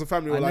as a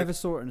family. I never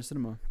saw it in the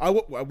cinema. I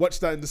watched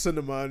that in the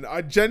cinema, and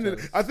I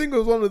think it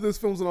was one of those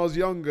films when I was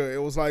younger.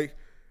 It was like,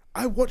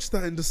 I watched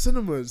that in the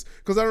cinemas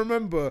because I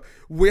remember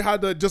we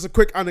had just a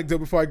quick anecdote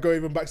before I go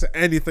even back to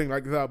anything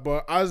like that.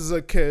 But as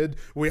a kid,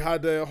 we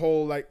had a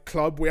whole like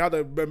club. We had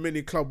a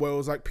mini club where it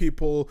was like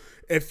people,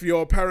 if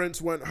your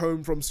parents went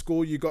home from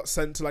school, you got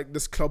sent to like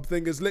this club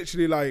thing. It's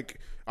literally like,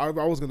 I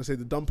was going to say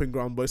the dumping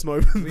ground, but it's not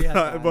even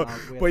that.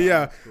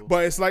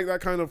 But it's like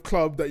that kind of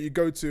club that you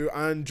go to.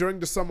 And during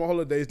the summer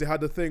holidays, they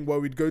had a thing where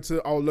we'd go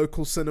to our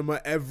local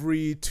cinema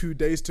every 2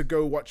 days to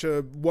go watch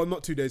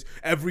not 2 days,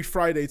 every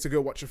Friday to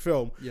go watch a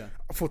film. Yeah.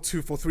 For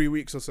 3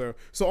 weeks or so.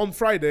 So on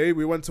Friday,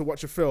 we went to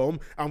watch a film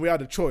and we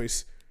had a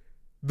choice.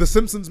 The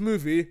Simpsons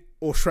movie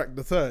or Shrek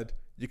the Third.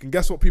 You can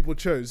guess what people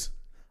chose.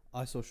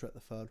 I saw Shrek the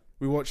Third.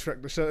 We watched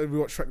Shrek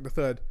the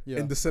Third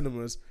in the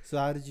cinemas. So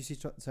how did you see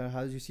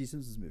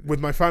Simpsons movie? With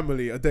my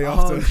family a day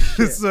after.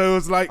 So it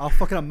was like, oh,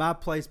 fucking a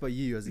mad place by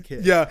you as a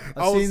kid. Yeah,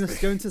 I was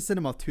going to the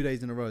cinema 2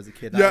 days in a row as a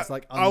kid.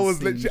 I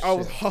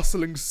was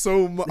hustling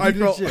so much. I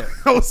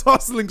was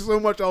hustling so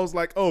much. I was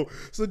like, oh,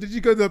 so did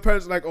you go to the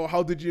parents like, oh,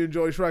 how did you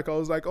enjoy Shrek? I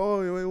was like,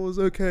 oh, it was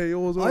okay. It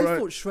was alright. I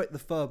thought Shrek the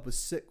Third was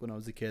sick when I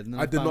was a kid. And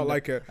then I did not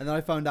like it. And then I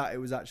found out it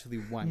was actually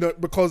wank. No,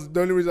 because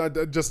the only reason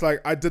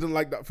I didn't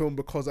like that film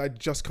because I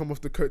just come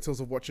off the coattails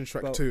of watching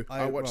Shrek 2.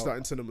 I watched that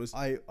in cinemas.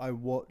 I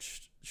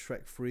watched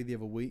Shrek 3 the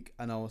other week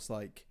and I was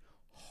like,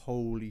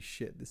 holy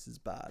shit, this is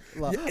bad.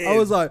 Like, I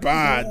was like,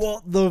 bad.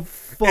 What the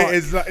fuck? It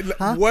is like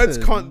words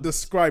can't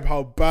describe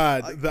how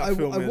bad that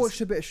film is. I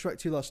watched a bit of Shrek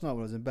 2 last night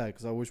when I was in bed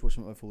because I always watch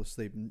it when I fall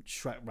asleep and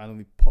Shrek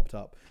randomly popped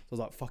up. So I was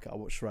like, fuck it, I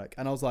watched Shrek.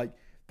 And I was like,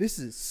 this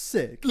is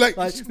sick. Like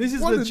this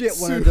is legit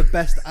one of the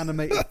best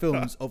animated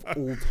films of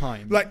all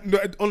time. Like, no,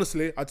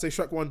 honestly, I'd say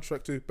Shrek 1,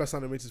 Shrek 2, best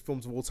animated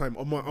films of all time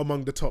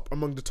among the top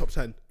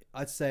 10.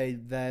 I'd say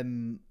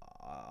them,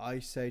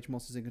 Ice Age,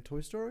 Monsters Inc. and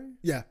Toy Story.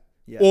 Yeah.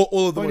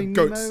 All of them are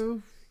goats.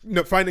 Nemo.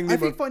 No, Finding Nemo. I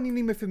think Finding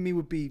Nemo for me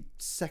would be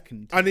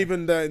second. And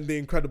even the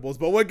Incredibles.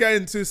 But we're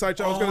getting to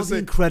sidetrack. I was going to say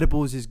The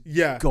Incredibles is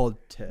god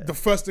tier. The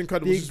first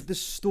Incredibles. The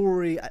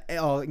story.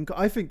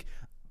 I think.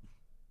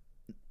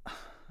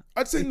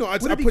 I'd say no.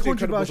 Would it be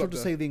controversial to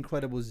say The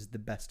Incredibles is the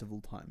best of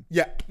all time?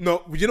 Yeah,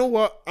 no. You know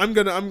what? I'm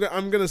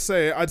gonna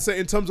say. I'd say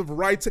in terms of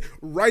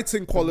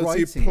writing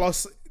quality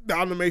plus the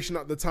animation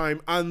at the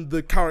time and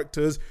the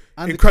characters,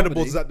 and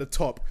Incredibles is at the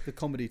top. The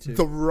comedy too.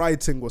 The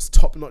writing was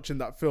top notch in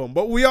that film.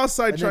 But we are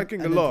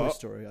sidetracking a lot. Toy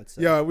Story, I'd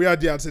say. Yeah,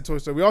 I'd say Toy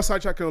Story. We are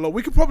sidetracking a lot.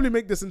 We could probably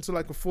make this into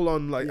like a full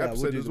on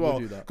episode as well,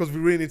 because we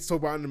really need to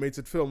talk about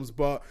animated films.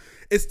 But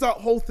it's that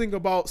whole thing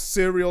about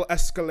serial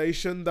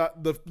escalation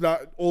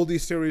that all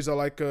these series are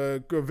like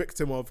a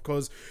victim of,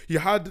 because you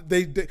had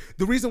the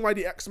reason why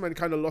the X-Men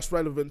kind of lost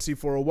relevancy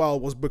for a while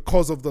was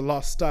because of The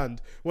Last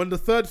Stand. When the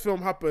third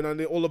film happened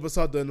and all of a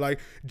sudden like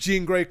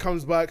Jean Grey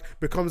comes back,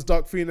 becomes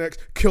Dark Phoenix,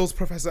 kills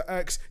Professor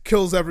X,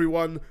 kills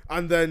everyone,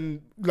 and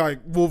then like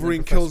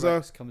Wolverine kills her.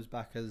 X comes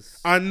back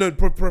as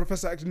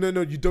Professor X.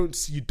 No, you don't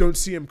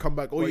see him come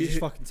back. He just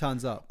fucking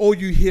turns up. All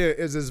you hear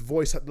is his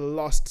voice at the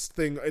last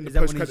thing in the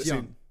post-credit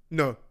scene.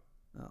 No.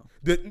 Oh.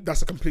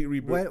 That's a complete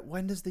reboot.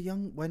 When does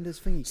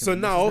Thingy come so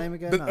in? now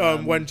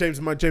when James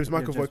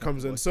McAvoy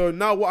comes in. So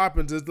now what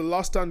happens is The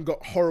Last Stand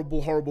got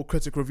horrible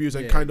critic reviews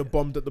and kind of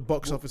bombed at the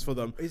box office for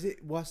them. Is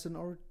it worse than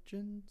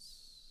Origins?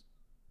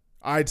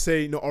 I'd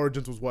say no,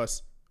 Origins was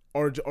worse.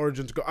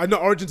 Origins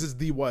is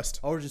the worst.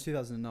 Origins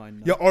 2009.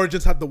 No. Yeah,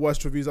 Origins had the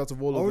worst reviews out of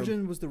all of them.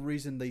 Origins was the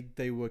reason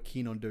they were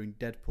keen on doing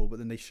Deadpool, but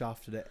then they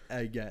shafted it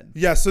again.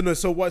 Yeah, so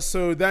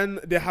then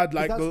they had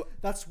like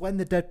that's when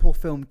the Deadpool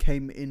film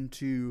came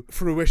into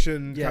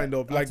fruition, kind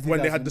of like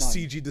when they had the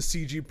CG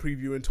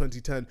preview in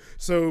 2010.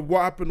 So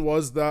what happened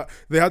was that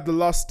they had The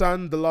Last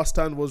Stand. The Last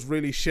Stand was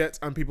really shit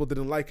and people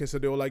didn't like it, so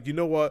they were like, you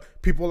know what,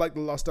 people like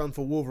The Last Stand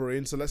for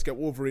Wolverine, so let's get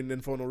Wolverine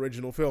in for an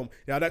original film.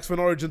 Yeah, X-Men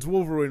Origins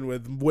Wolverine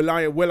with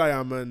Will.i.am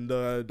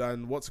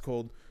and what's it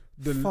called?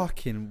 The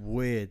fucking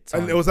weird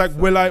time. And it was like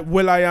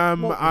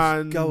Will.i.am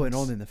and going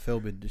on in the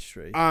film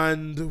industry.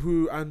 And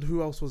who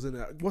else was in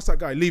it? What's that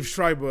guy? Liev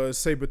Schreiber,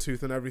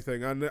 Sabretooth and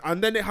everything. And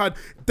then it had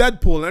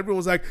Deadpool and everyone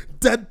was like,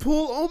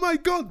 Deadpool? Oh my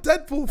god,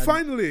 Deadpool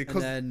finally.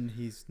 And then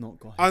he's not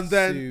got his and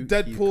then suit,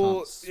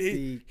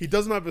 Deadpool he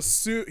doesn't have a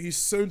suit, he's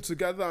sewn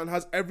together and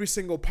has every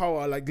single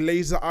power, like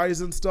laser eyes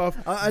and stuff.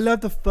 I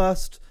love the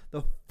first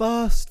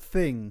first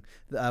thing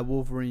that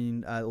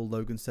Wolverine or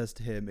Logan says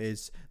to him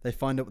is they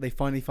finally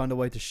found a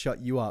way to shut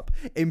you up,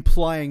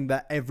 implying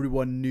that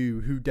everyone knew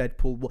who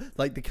Deadpool was.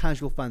 Like the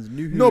casual fans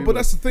knew who. No, but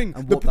that's the thing.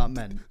 And what that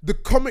meant. The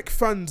comic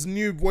fans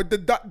knew what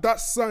that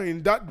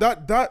sign,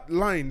 that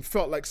line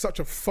felt like such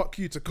a fuck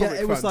you to comic fans.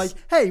 Yeah, it was like,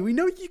 hey, we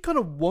know you kind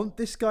of want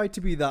this guy to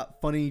be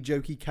that funny,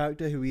 jokey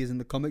character who he is in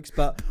the comics,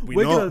 but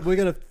we're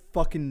gonna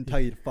fucking tell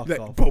you to fuck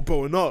off. But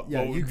we're not.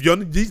 Yeah,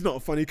 he's not a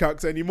funny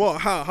character anymore.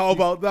 How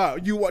about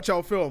that? You watch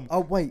our film.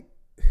 Oh wait,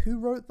 who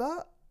wrote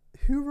that?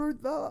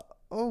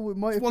 Oh, it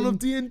might have been one of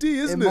D&D,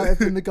 isn't it? It might have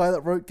been the guy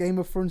that wrote Game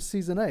of Thrones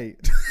season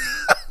 8.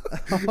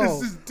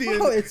 This is D&D.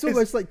 It's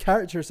almost like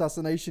character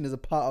assassination is a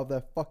part of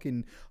their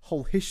fucking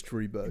whole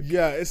history book.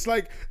 Yeah, it's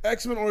like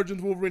X-Men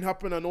Origins Wolverine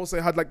happened and also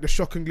had like the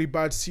shockingly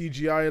bad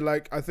CGI.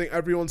 Like I think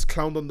everyone's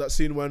clowned on that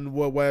scene when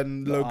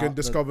Logan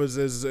discovers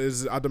his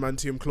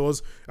adamantium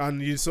claws,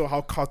 and you saw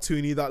how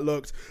cartoony that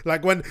looked.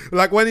 Like when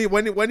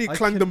he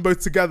clanged them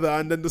both together,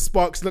 and then the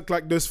sparks looked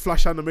like those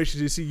flash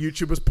animations you see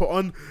YouTubers put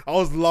on. I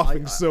was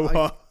laughing so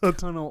hard. I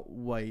cannot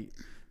wait.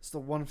 It's the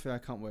one thing I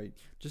can't wait,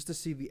 just to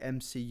see the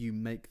MCU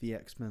make the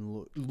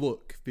X-Men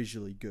look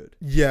visually good.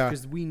 Yeah,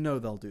 because we know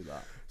they'll do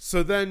that.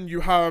 So then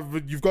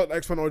you've got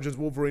X-Men Origins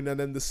Wolverine, and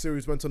then the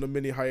series went on a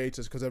mini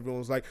hiatus because everyone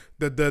was like,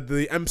 the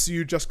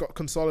MCU just got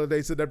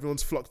consolidated.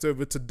 Everyone's flocked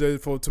over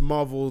to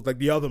Marvel, like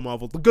the other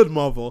Marvel, the good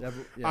Marvel,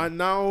 yeah. And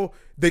now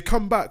they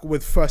come back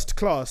with First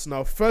Class.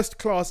 Now First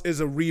Class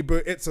is a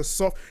reboot. It's a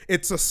soft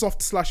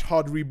 /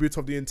 hard reboot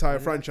of the entire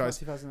franchise.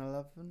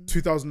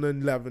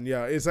 2011,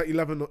 yeah. Is that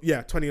 11?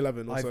 Yeah,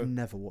 2011 or so. I've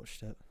never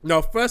watched it.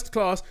 Now First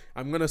Class,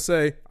 I'm gonna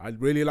say I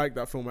really like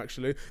that film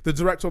actually. The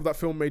director of that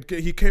film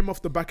he came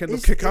off the back end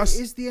of Kick-Ass.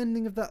 Is the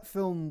ending of that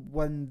film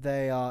when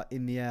they are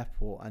in the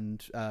airport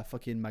and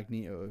fucking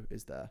Magneto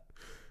is there?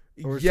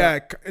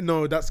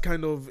 It's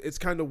kind of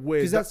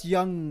weird. Because that's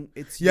young.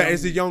 It's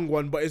a young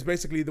one, but it's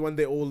basically the one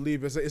they all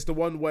leave. It's the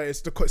one where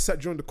it's set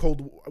during the Cold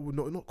War.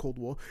 No, not Cold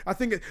War. I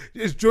think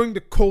it's during the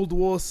Cold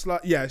War. It's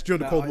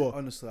during the Cold War.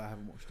 Honestly, I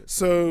haven't watched it.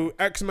 So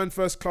X-Men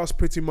First Class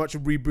pretty much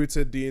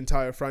rebooted the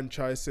entire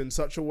franchise in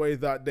such a way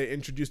that they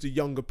introduced the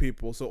younger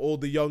people. So all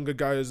the younger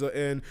guys are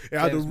in.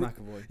 James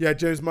McAvoy. Yeah,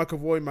 James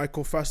McAvoy,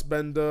 Michael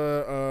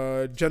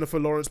Fassbender, Jennifer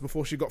Lawrence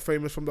before she got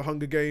famous from the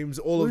Hunger Games.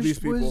 Of these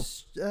people.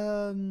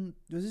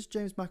 Was this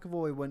James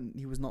McAvoy when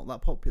he was not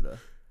that popular?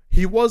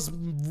 He was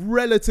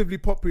relatively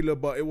popular,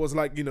 but it was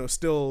like,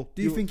 still.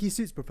 Do you think he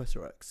suits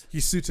Professor X?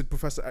 He suited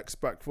Professor X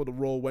back for the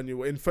role when you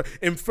were in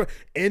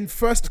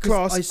First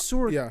Class. I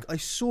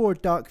saw a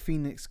Dark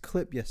Phoenix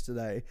clip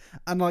yesterday,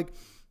 and like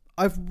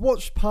I've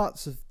watched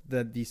parts of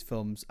these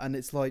films, and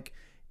it's like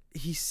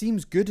he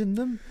seems good in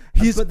them.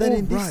 But then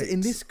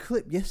in this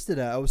clip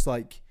yesterday, I was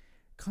like,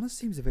 kind of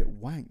seems a bit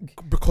wank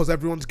because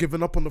everyone's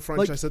given up on the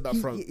franchise at that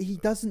front. He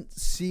doesn't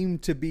seem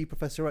to be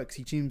Professor X.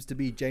 He seems to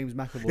be James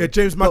McAvoy. Yeah,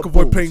 James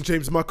McAvoy playing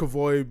James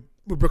McAvoy.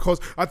 Because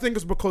I think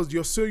it's because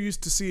you're so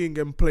used to seeing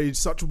him play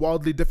such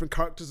wildly different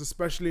characters,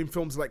 especially in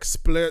films like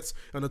Split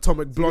and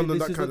Atomic Blonde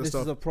and that kind of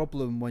stuff. This is a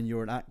problem when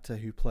you're an actor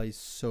who plays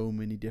so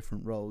many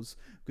different roles,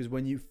 because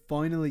when you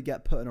finally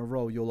get put in a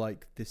role, you're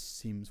like, this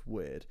seems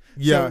weird.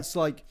 Yeah, so it's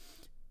like,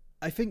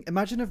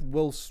 imagine if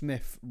Will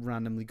Smith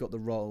randomly got the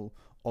role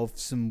of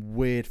some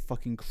weird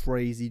fucking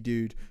crazy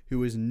dude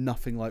who is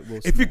nothing like Will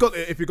Smith. If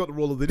you got the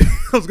role of the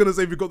I was gonna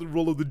say if you got the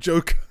role of the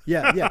Joker.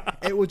 Yeah,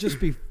 it would just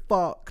be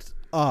fucked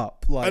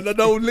up. Like, and then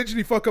that would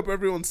literally fuck up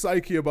everyone's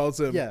psyche about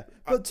him. Yeah,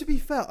 but to be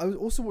fair, I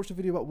also watched a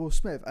video about Will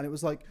Smith, and it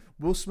was like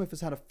Will Smith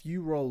has had a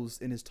few roles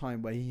in his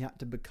time where he had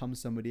to become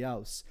somebody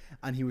else,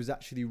 and he was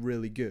actually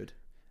really good.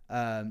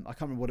 I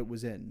can't remember what it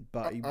was in,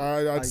 but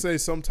I'd say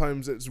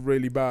sometimes it's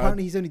really bad.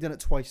 Apparently he's only done it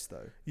twice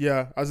though.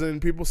 Yeah, as in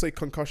people say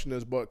Concussion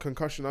is, but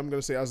Concussion, I'm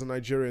gonna say as a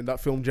Nigerian,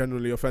 that film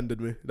generally offended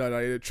me.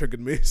 It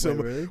triggered me. So,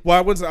 wait, really? Well,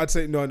 I wouldn't. I'd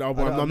say no.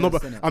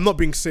 I'm not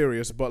being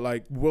serious, but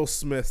like Will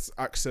Smith's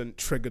accent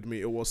triggered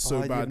me. It was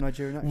so bad.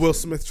 Will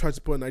Smith tried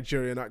to put a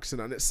Nigerian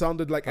accent, and it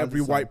sounded like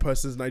every white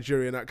person's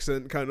Nigerian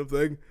accent kind of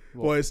thing.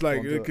 Where it's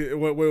like, where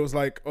it was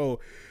like, oh.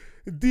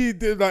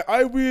 Like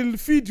I will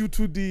feed you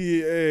to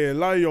the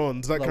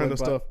lions, that kind of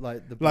stuff.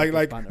 Like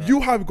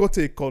you have got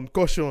a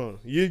concussion.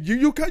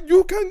 You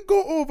can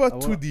go over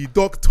to the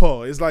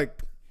doctor. It's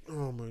like,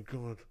 oh my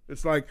god.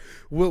 It's like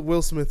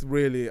Will Smith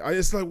really.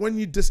 It's like when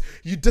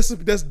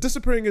there's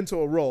disappearing into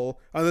a role,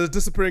 and there's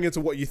disappearing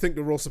into what you think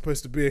the role's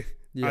supposed to be,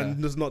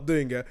 and just not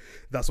doing it.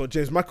 That's what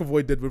James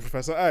McAvoy did with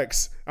Professor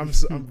X. I'm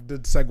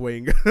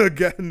segueing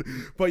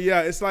again, but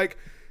yeah, it's like.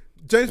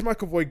 James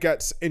McAvoy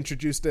gets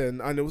introduced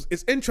in, and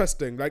it's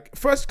interesting. Like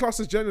First Class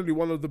is generally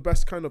one of the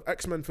best kind of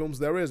X-Men films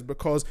there is,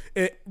 because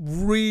it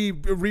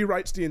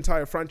rewrites the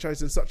entire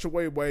franchise in such a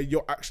way where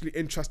you're actually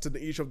interested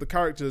in each of the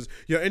characters.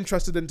 You're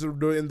interested in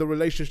the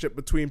relationship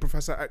between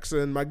Professor X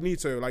and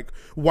Magneto, like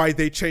why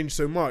they change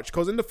so much.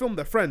 Because in the film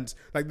they're friends,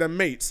 like they're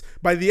mates.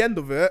 By the end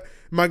of it,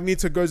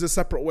 Magneto goes their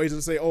separate ways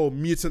and say, "Oh,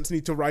 mutants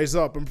need to rise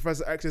up," and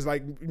Professor X is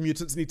like,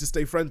 "Mutants need to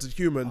stay friends with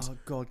humans." Oh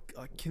god,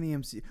 can the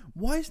MCU?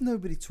 Why has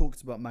nobody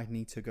talked about Magneto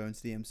Magneto go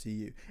into the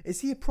MCU? Is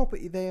he a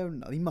property they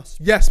own? He must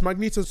be. Yes,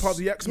 Magneto's part of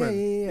the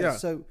X-Men. Yeah.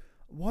 So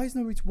why is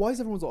everyone's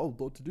like, oh,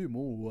 Doctor Doom,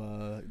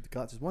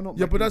 Galactus? Why not?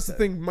 Yeah, but that's the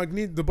thing.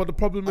 Magneto. But the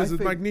problem is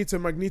with Magneto.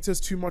 Magneto's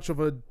too much of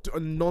a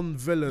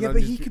non-villain. Yeah,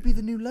 but he could be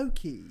the new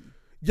Loki.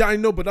 Yeah, I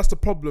know, but that's the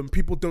problem.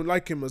 People don't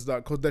like him as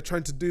that because they're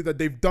trying to do that.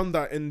 They've done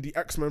that in the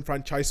X-Men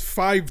franchise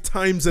 5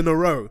 times in a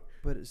row.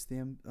 But it's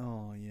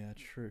oh yeah,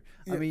 true.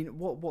 Yeah. I mean,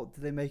 what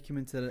do they make him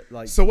into,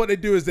 like? So what they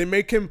do is they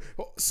make him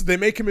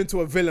into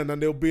a villain, and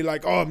they'll be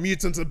like, "Oh,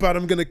 mutants are bad.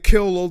 I'm gonna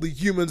kill all the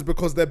humans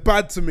because they're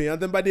bad to me." And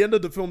then by the end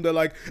of the film, they're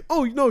like,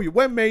 "Oh, no,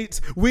 we're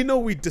mates. We know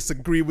we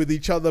disagree with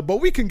each other,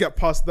 but we can get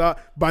past that."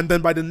 And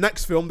then by the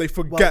next film, they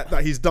forget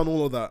that he's done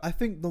all of that. I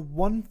think the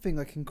one thing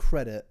I can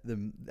credit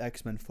the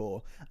X-Men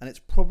for, and it's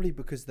probably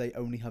because they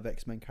only have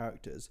X-Men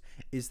characters,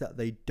 is that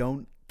they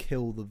don't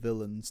kill the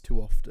villains too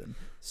often.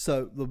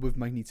 So with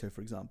Magneto,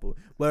 for example,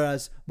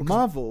 whereas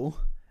Marvel,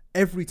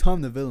 every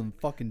time the villain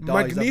fucking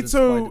dies,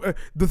 Magneto.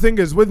 The thing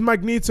is, with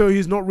Magneto,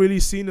 he's not really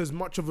seen as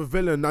much of a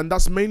villain, and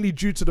that's mainly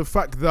due to the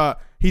fact that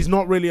he's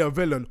not really a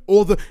villain.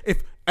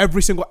 If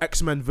every single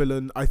X-Men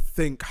villain, I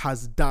think,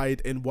 has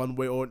died in one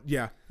way or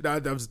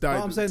that has died.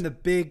 I'm saying the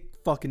big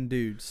fucking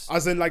dudes,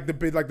 as in like the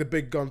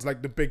big guns,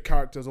 like the big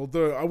characters.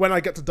 Although when I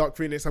get to Dark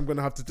Phoenix, I'm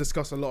gonna have to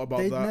discuss a lot about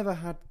that. They never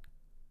had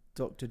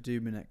Doctor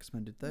Doom in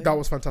X-Men, did they? That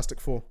was Fantastic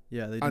Four.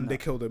 Yeah, they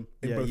killed him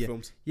in both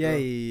films.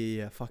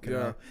 Yeah. Fucking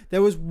hell.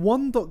 There was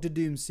one Doctor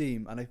Doom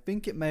scene, and I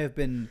think it may have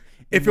been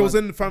if it was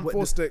in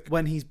Fantastic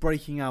when he's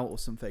breaking out or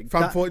something.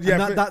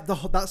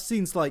 That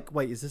scene's like,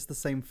 wait, is this the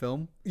same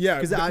film? Yeah,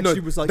 because it actually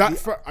was like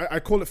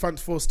I call it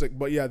Fantastic,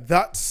 but yeah,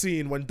 that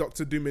scene when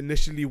Doctor Doom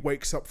initially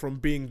wakes up from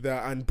being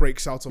there and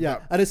breaks out of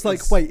that, and it's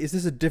like, wait, is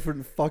this a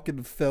different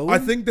fucking film? I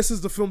think this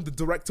is the film the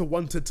director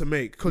wanted to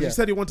make, because he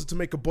said he wanted to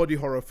make a body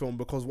horror film,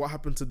 because what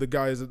happened to the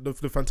guys at the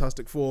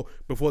Fantastic Four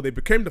before they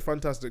became the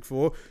Fantastic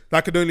Four,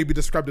 that could only be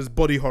described as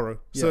body horror.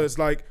 So it's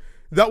like,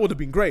 that would have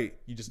been great.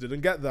 You just didn't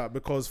get that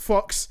because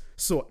Fox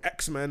saw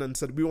X-Men and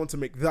said, we want to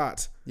make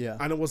that. Yeah.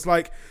 And it was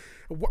like,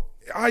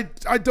 I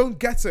don't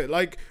get it.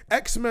 Like,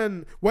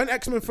 X-Men, when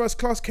X-Men First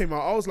Class came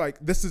out, I was like,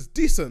 this is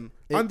decent.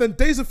 And then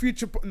Days of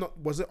Future,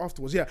 was it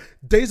afterwards? Yeah.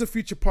 Days of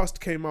Future Past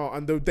came out,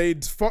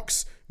 and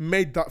Fox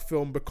made that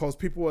film because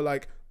people were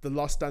like, The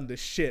Last Stand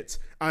is shit.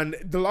 And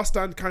The Last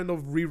Stand kind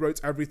of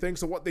rewrote everything.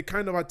 So what they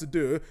kind of had to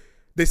do,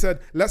 they said,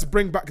 let's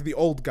bring back the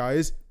old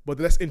guys, but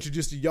let's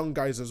introduce the young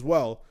guys as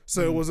well.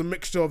 So it was a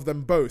mixture of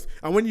them both.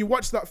 And when you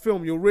watch that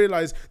film, you'll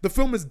realize the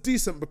film is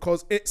decent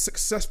because it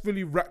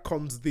successfully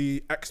retcons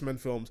the X-Men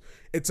films.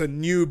 It's a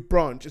new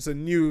branch. It's a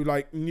new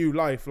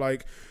life.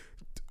 Like,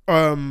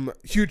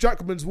 Hugh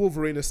Jackman's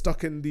Wolverine is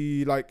stuck in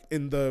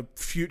the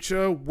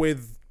future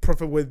with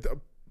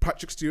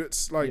Patrick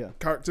Stewart's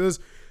characters.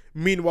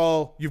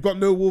 Meanwhile, you've got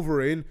no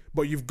Wolverine,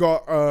 but you've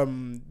got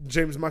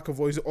James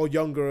McAvoy's or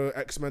younger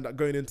X-Men that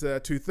going into their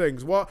two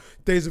things. What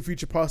Days of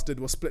Future Past did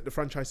was split the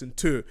franchise in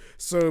two.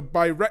 So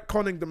by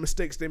retconning the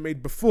mistakes they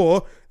made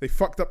before, they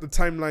fucked up the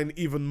timeline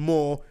even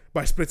more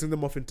by splitting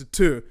them off into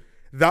two.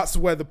 That's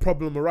where the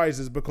problem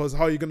arises, because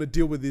how are you going to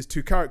deal with these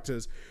two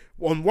characters?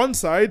 On one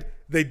side,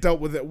 they dealt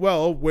with it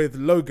well with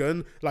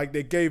Logan. Like,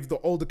 they gave the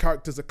older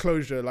characters a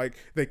closure. Like,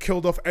 they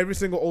killed off every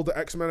single older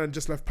X-Men and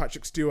just left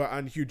Patrick Stewart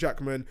and Hugh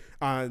Jackman,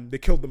 and they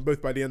killed them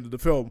both by the end of the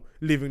film,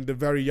 leaving the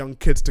very young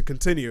kids to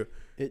continue.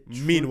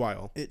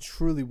 Meanwhile, it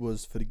truly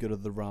was for the good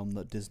of the realm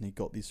that Disney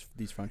got these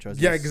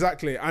franchises. Yeah,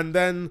 exactly. And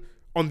then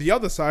on the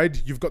other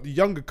side, you've got the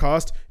younger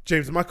cast,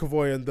 James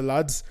McAvoy and the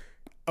lads.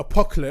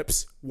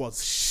 Apocalypse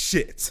was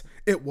shit.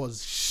 It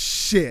was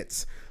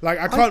shit. Like,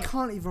 I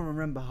can't even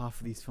remember half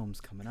of these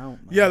films coming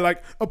out, man. Yeah,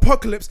 like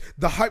Apocalypse,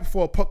 the hype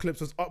for Apocalypse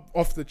was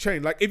off the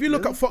chain. Like, if you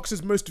look at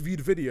Fox's most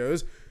viewed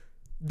videos,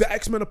 the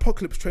X-Men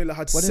Apocalypse trailer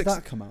had When did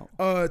that come out?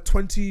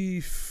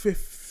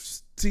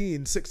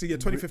 2015,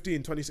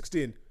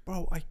 2016.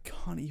 Bro, I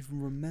can't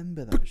even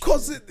remember that.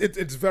 Because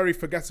it's very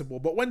forgettable.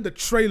 But when the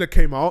trailer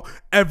came out,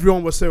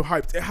 everyone was so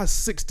hyped. It has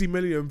 60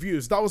 million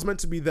views. That was meant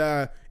to be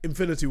their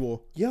Infinity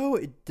War. Yo,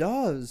 it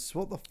does.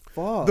 What the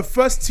fuck? The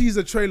first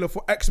teaser trailer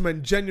for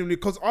X-Men, genuinely,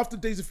 because after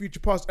Days of Future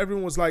Past,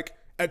 everyone was like,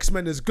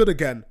 X-Men is good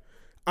again.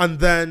 And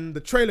then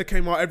the trailer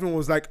came out, everyone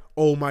was like,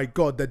 oh my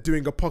God, they're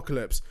doing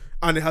Apocalypse.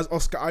 And it has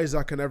Oscar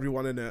Isaac and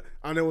everyone in it.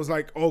 And it was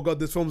like, oh God,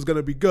 this film's going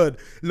to be good.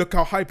 Look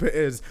how hype it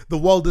is. The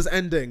world is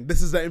ending.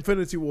 This is the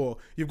Infinity War.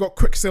 You've got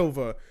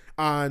Quicksilver.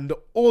 And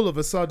all of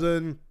a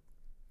sudden,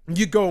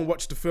 you go and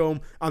watch the film,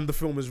 and the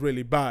film is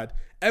really bad.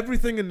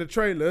 Everything in the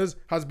trailers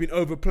has been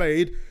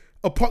overplayed.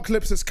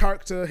 Apocalypse's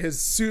character,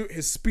 his suit,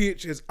 his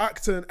speech, his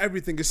actor, and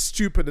everything is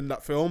stupid in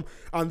that film.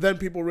 And then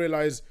people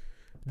realize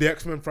the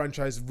X-Men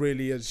franchise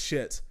really is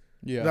shit.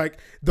 Yeah. Like,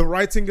 the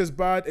writing is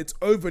bad, it's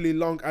overly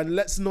long, and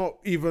let's not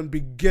even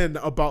begin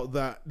about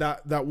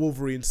that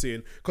Wolverine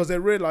scene, because they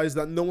realize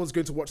that no one's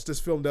going to watch this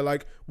film. They're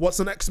like,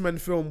 what's an X-Men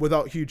film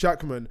without Hugh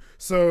Jackman?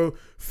 So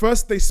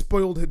first they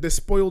spoiled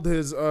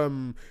his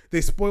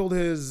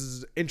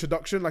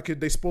introduction, like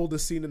they spoiled the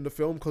scene in the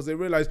film, because they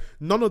realized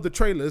none of the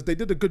trailers, they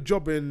did a good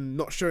job in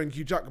not showing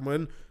Hugh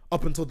Jackman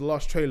up until the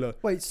last trailer.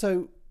 Wait,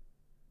 so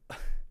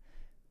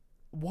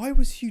why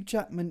was Hugh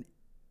Jackman?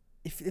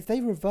 If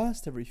they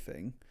reversed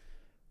everything,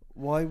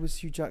 why was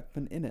Hugh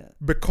Jackman in it?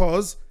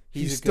 Because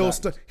he's still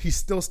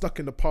stuck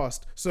in the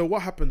past. So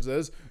what happens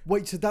is,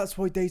 wait, so that's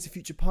why Days of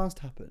Future Past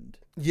happened?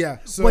 Yeah.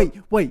 So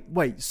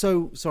wait.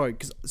 So sorry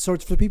for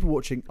the people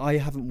watching, I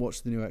haven't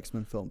watched the new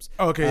X-Men films.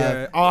 Okay,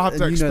 yeah. I'll have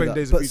to explain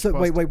Days of Future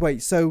Past.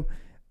 Wait. So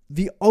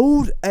the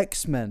old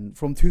X-Men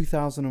from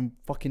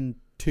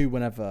 2002,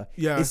 whenever,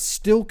 is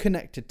still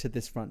connected to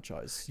this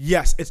franchise.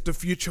 Yes, it's the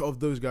future of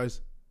those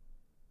guys.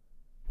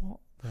 What?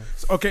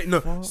 Okay,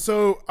 no. Fuck?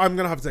 So I'm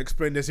gonna have to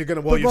explain this.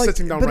 You're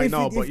sitting down right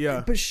now, but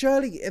yeah. But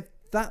surely, if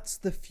that's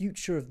the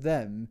future of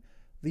them,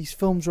 these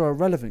films are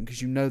irrelevant because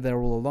they're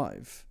all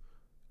alive.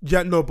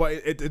 Yeah, no, but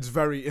it's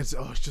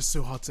just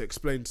so hard to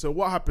explain. So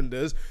what happened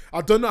is,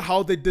 I don't know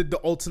how they did the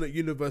alternate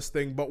universe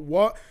thing, but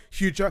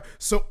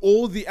so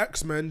all the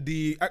X-Men,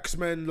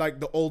 like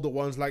the older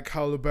ones, like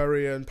Halle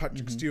Berry and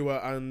Patrick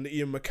Stewart and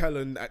Ian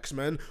McKellen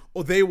X-Men,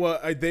 or they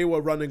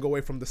were running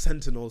away from the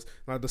Sentinels.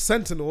 Now the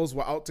Sentinels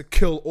were out to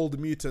kill all the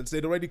mutants.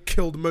 They'd already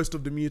killed most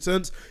of the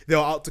mutants. They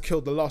were out to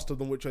kill the last of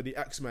them, which are the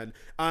X-Men.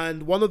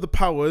 And one of the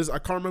powers, I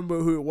can't remember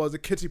who it was, a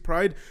Kitty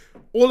Pryde.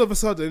 All of a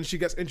sudden, she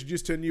gets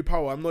introduced to a new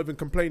power. I'm not even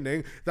complaining.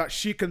 That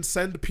she can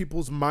send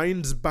people's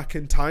minds back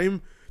in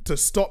time to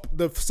stop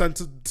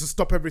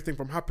everything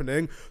from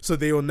happening, so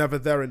they were never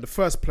there in the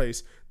first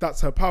place.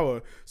 That's her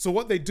power. So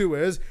what they do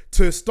is,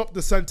 to stop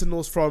the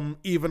Sentinels from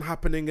even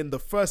happening in the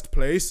first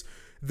place,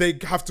 they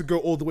have to go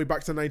all the way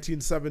back to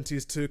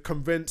 1970s to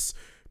convince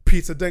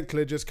Peter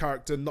Dinklage's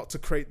character not to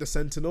create the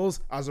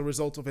Sentinels as a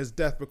result of his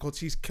death, because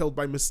he's killed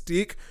by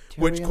Mystique.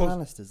 Tyrion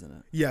Lannister's in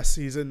it. Yes,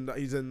 he's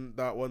in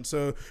that one.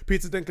 So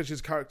Peter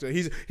Dinklage's character,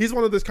 he's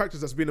one of those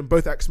characters that's been in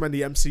both X-Men,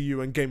 the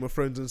MCU, and Game of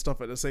Thrones and stuff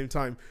at the same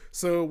time.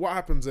 So what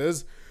happens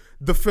is,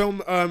 the film,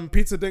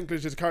 Peter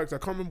Dinklage's character, I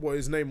can't remember what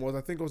his name was.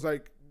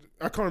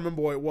 I can't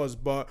remember what it was,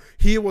 but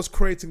he was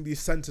creating these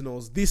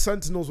Sentinels. These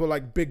Sentinels were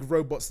like big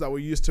robots that were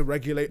used to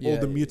regulate all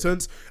the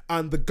mutants,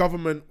 and the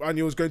government, and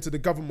he was going to the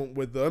government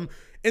with them.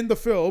 In the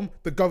film,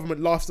 the government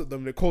laughs at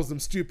them. It calls them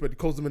stupid,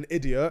 calls them an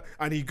idiot,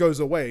 and he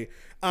goes away.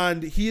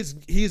 And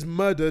he's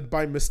murdered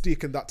by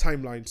Mystique in that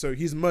timeline. So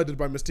he's murdered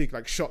by Mystique,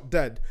 like shot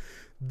dead.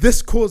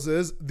 This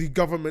causes the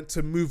government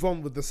to move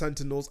on with the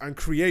Sentinels and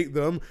create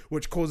them,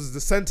 which causes the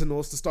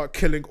Sentinels to start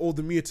killing all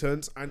the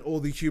mutants and all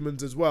the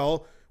humans as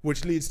well,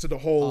 which leads to the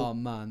whole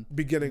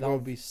beginning that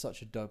would be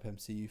such a dope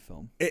MCU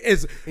film. It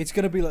is. It's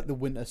going to be like the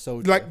Winter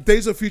Soldier. Like,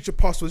 Days of Future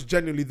Past was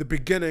genuinely, the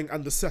beginning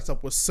and the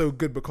setup was so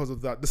good because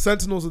of that. The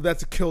Sentinels are there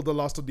to kill the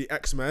last of the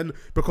X-Men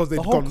because they've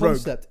gone rogue. The whole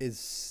concept is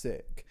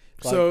sick.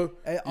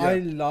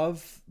 I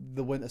love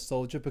the Winter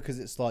Soldier because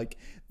it's like,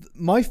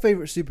 my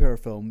favorite superhero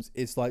films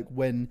is like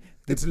when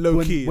it's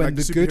low key, when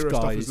the good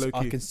guys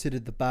are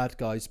considered the bad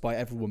guys by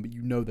everyone,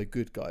 but they're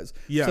good guys.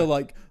 Yeah. So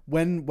like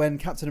when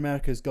Captain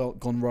America's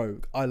gone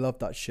rogue, I love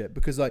that shit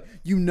because like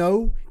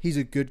he's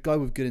a good guy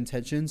with good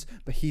intentions,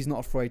 but he's not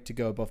afraid to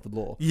go above the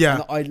law. Yeah.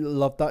 And I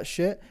love that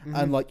shit,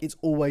 and like it's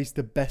always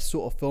the best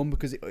sort of film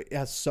because it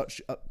has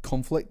such a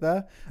conflict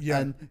there. Yeah.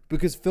 And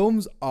because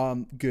films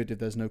aren't good if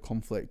there's no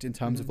conflict in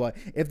terms of like,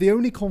 if the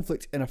only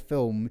conflict in a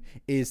film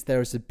is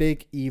there's a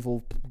big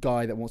evil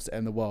guy that wants to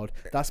end the world,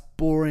 that's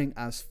boring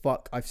as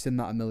fuck. I've seen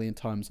that a million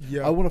times.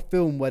 Yeah. I want a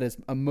film where there's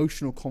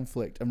emotional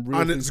conflict and real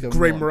things going on. And it's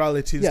grey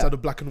morality instead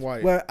of black and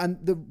white.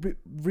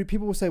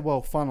 People will say,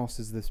 well, Thanos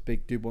is this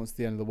big dude wants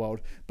the end of the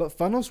world, but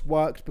Thanos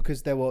worked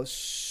because there were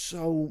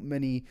so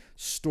many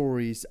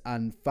stories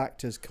and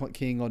factors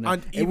keying on it.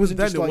 And even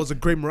then, it was a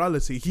grey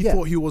morality. He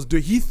thought he was the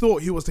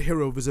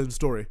hero of his own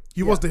story.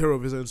 He was the hero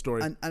of his own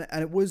story. And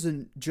it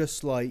wasn't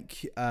just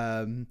like,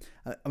 I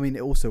mean,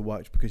 it also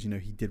worked because he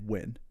did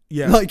win.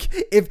 Yeah. Like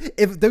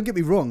if don't get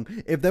me wrong,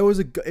 if there was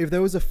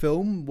a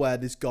film where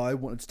this guy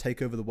wanted to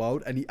take over the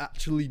world and he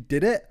actually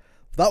did it,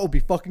 that would be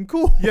fucking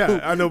cool. Yeah,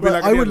 and it'll be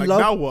like,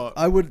 now what?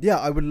 I would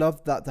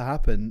love that to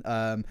happen.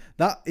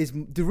 That is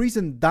the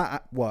reason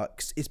that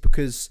works is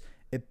because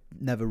it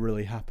never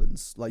really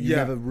happens. Like you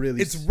never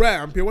really. It's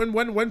rare.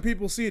 When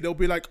people see it, they'll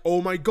be like,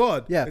 "Oh my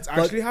god, it's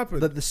actually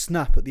happened." The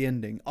snap at the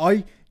ending,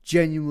 I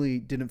genuinely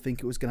didn't think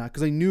it was gonna happen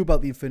because I knew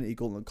about the Infinity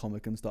Gauntlet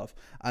comic and stuff,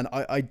 and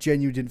I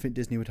genuinely didn't think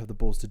Disney would have the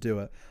balls to do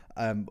it.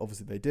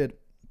 Obviously they did.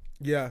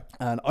 Yeah.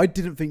 And I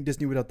didn't think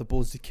Disney would have the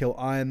balls to kill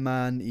Iron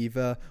Man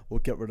either or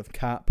get rid of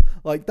Cap.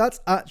 Like,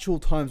 that's actual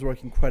times where I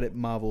can credit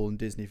Marvel and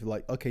Disney for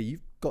like, okay,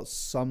 you've got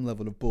some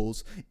level of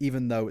balls,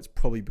 even though it's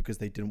probably because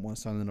they didn't want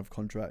to sign enough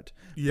contract.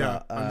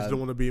 Yeah, and just don't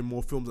want to be in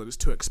more films that it's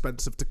too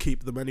expensive to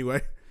keep them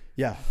anyway.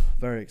 Yeah,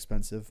 very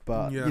expensive,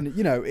 but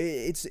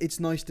it's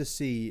nice to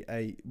see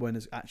when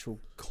there's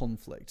actual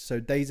conflict. So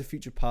Days of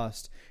Future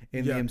Past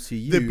in the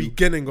MCU, the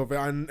beginning of it,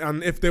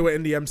 and if they were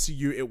in the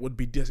MCU, it would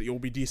be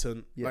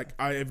decent. Yeah. Like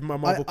if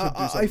Marvel could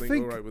do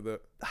something alright with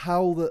it.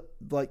 How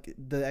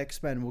the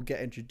X-Men will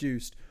get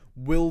introduced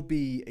will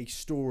be a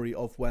story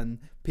of when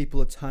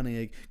people are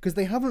turning, because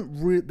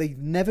they've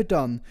never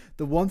done.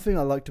 The one thing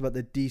I liked about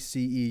the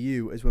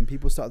DCEU is when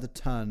people started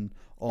to turn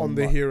on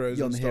the heroes.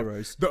 Yeah, on the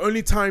heroes. The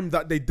only time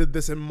that they did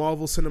this in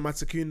Marvel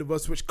Cinematic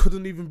Universe, which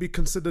couldn't even be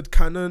considered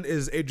canon,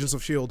 is Agents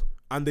of S.H.I.E.L.D.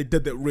 And they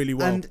did it really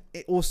well. And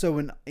it also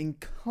in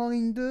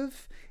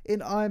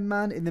Iron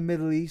Man in the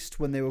Middle East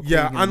when they were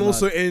and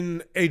also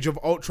in Age of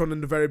Ultron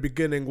in the very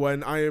beginning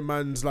when Iron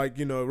Man's like,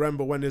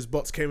 remember when his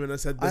bots came in and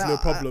said there's no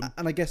problem.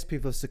 And I guess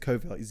people are sick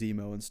of like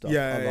Zemo and stuff.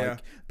 Yeah.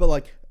 But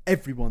like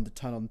everyone to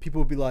turn on, people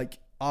would be like,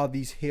 are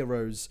these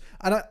heroes?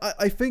 And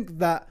I think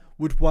that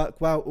would work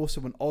well also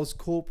when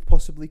Oscorp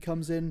possibly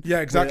comes in.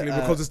 Yeah, exactly,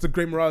 because it's the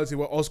gray morality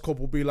where Oscorp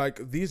will be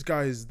like, these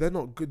guys, they're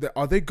not good.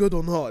 Are they good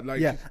or not?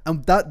 Like, yeah,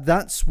 and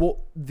that's what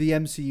the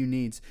MCU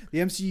needs. The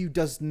MCU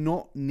does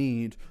not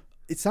need...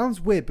 It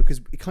sounds weird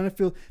because it kind of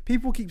feels...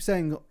 People keep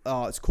saying,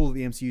 it's cool that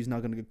the MCU is now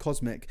going to go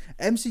cosmic.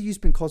 MCU's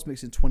been cosmic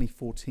since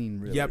 2014,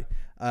 really. Yep.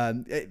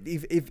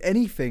 If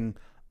anything...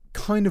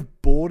 kind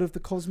of bored of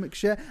the cosmic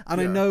shit, and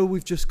I know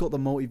we've just got the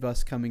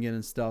multiverse coming in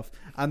and stuff,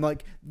 and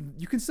like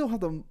you can still have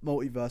the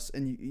multiverse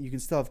and you can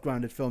still have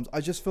grounded films.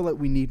 I just feel like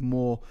we need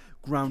more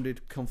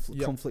grounded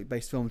conflict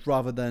based films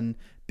rather than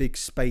big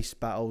space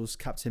battles,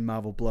 Captain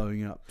Marvel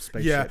blowing up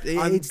spaceship.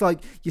 It's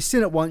like you've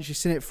seen it once, you've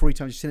seen it 3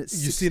 times,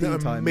 you've seen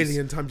it a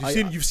million times.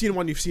 You've seen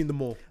one, you've seen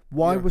them all.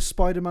 Why was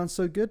Spider-Man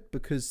so good?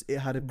 Because it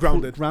had a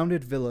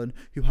grounded villain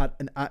who had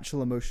an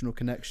actual emotional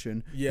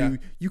connection. Yeah, who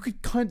you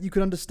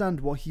could understand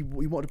what he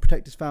wanted to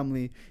protect his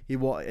family.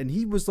 And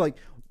he was like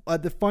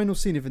the final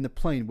scene of in the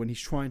plane when he's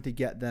trying to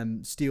get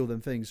them, steal them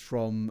things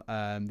from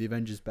the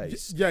Avengers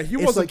base. Yeah, he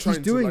wasn't trying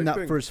he's doing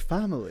that for his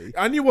family,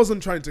 and he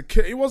wasn't trying to.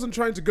 He wasn't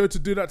trying to go to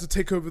do that to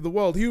take over the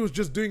world. He was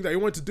just doing that. He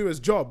wanted to do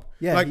his job.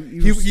 Yeah, like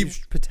he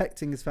was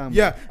protecting his family.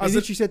 Yeah, and he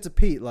literally said to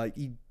Pete, like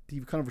he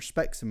kind of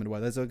respects him in a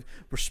way. There's a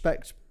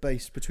respect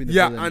base between the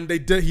villain. And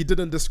he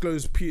didn't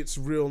disclose Pete's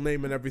real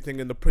name and everything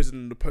in the prison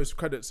in the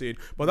post-credit scene.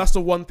 But that's the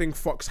one thing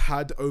Fox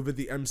had over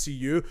the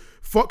MCU.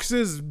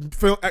 Fox's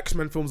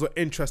X-Men films are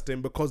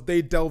interesting because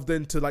they delved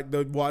into like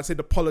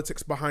the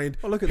politics behind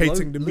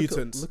hating the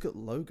mutants. Look at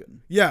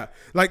Logan. Yeah,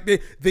 like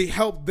they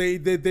helped. They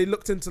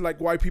looked into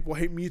like why people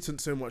hate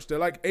mutants so much. They're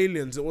like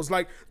aliens. It was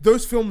like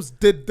those films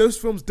did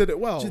it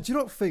well. Do you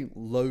not think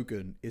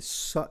Logan is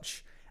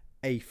such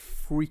a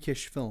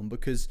freakish film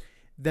because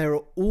there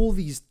are all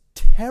these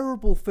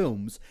terrible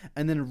films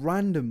and then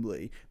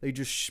randomly they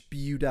just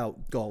spewed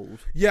out gold?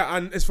 Yeah,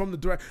 and it's from the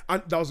direct.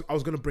 And I was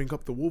going to bring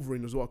up the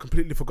Wolverine as well. I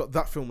completely forgot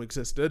that film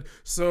existed.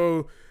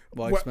 So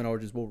X-Men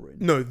Origins Wolverine.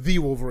 No, the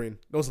Wolverine.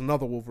 There was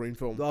another Wolverine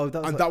film.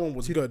 That one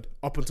was good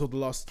up until the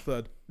last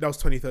third. That was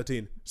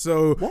 2013.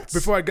 So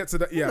before I get to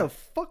that, when the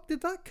fuck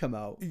did that come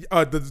out?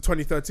 The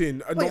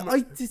 2013. I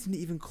didn't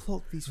even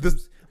clock these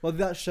films. Well,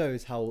 that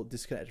shows how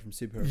disconnected from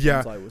superhero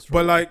films I was.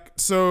 But like,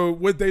 so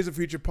with Days of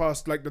Future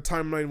Past, like the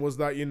timeline was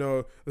that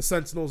the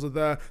Sentinels are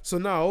there. So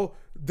now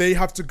they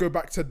have to go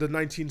back to the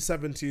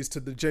 1970s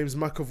to the James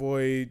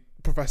McAvoy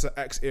Professor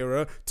X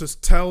era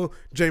to tell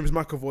James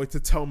McAvoy to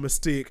tell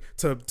Mystique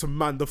to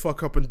man the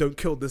fuck up and don't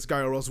kill this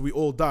guy or else we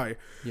all die.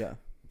 Yeah.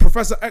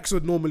 Professor X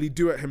would normally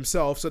do it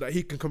himself so that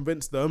he can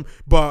convince them,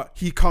 but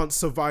he can't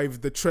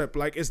survive the trip.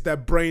 Like, it's their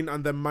brain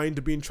and their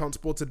mind being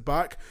transported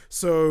back.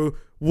 So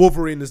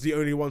Wolverine is the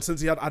only one,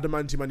 since he had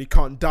adamantium and he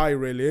can't die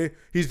really,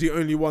 he's the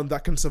only one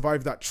that can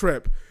survive that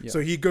trip. Yeah.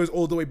 So he goes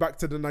all the way back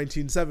to the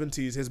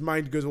 1970s. His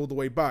mind goes all the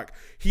way back.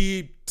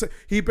 He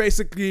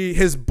basically,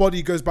 his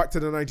body goes back to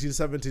the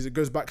 1970s. It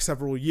goes back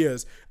several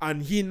years.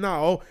 And he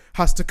now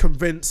has to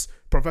convince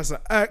Professor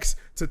X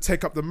to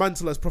take up the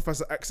mantle as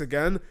Professor X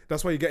again.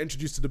 That's why you get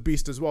introduced to the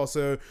Beast as well.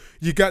 So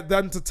you get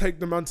them to take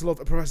the mantle of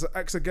Professor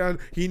X again.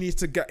 He needs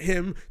to get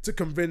him to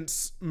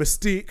convince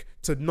Mystique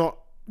to not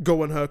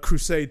go on her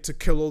crusade to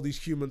kill all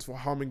these humans for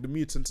harming the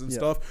mutants and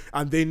stuff,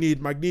 and they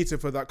need Magneto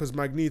for that because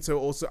Magneto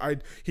also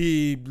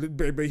he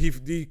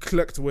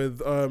clicked with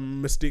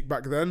Mystique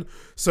back then.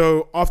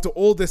 So after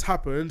all this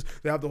happened,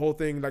 they have the whole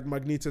thing like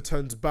Magneto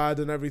turns bad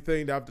and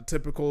everything. They have the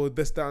typical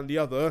this, that, and the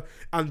other,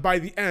 and by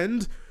the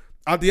end.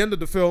 At the end of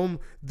the film,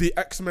 the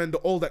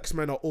old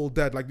X-Men are all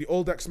dead. Like, the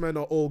old X-Men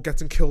are all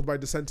getting killed by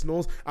the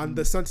Sentinels, and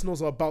the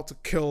Sentinels are about to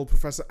kill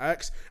Professor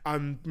X,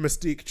 and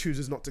Mystique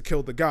chooses not to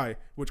kill the guy,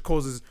 which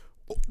causes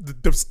the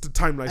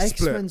timeline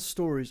split. X-Men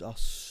stories are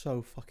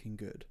so fucking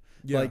good.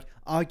 Yeah. Like,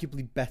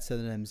 arguably better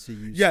than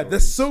MCU Yeah, stories. they're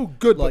so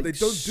good, like, but they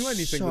don't do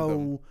anything with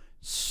them.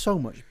 So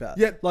much better.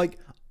 Yeah. Like,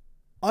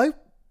 I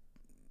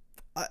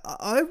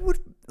would,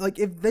 like,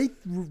 if they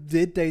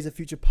did Days of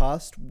Future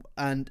Past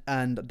and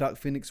Dark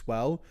Phoenix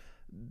well,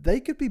 they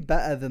could be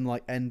better than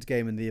like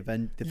Endgame and the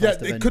past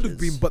they Avengers. could have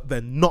been, but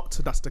they're not.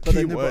 That's the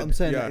key word. But I'm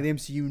saying, like, in the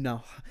MCU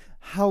now,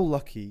 how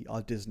lucky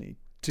are Disney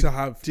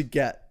to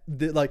get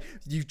like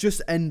you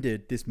just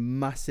ended this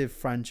massive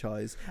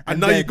franchise, and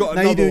now you got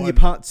now another you're doing one. your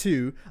part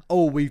 2.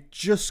 Oh, we've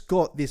just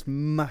got this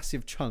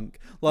massive chunk.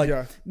 Like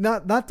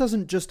that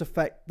doesn't just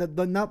affect that.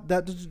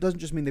 That doesn't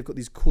just mean they've got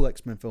these cool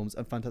X-Men films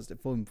and Fantastic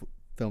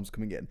films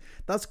coming in.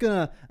 That's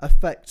gonna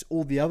affect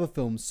all the other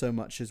films so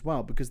much as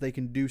well, because they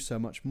can do so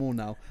much more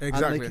now.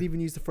 Exactly. And they can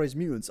even use the phrase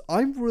mutants.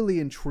 I'm really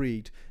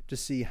intrigued to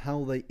see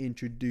how they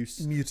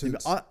introduce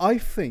mutants. I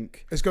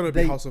think it's gonna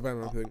be House of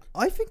M.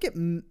 I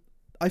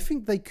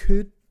think they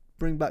could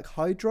bring back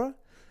Hydra.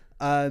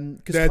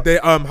 Because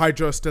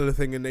Hydra is still a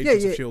thing in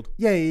Agents of S.H.I.E.L.D.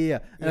 Yeah.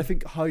 And I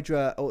think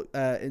Hydra,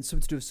 in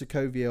something to do with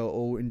Sokovia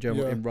or in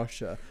general in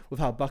Russia, with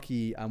how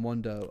Bucky and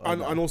Wanda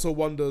and also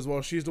Wanda as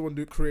well. She's the one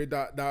who created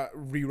that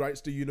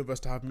rewrites the universe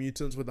to have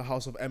mutants with the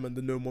House of M and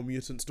the No More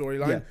Mutant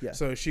storyline. Yeah.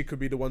 So she could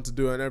be the one to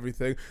do it and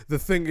everything. The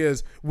thing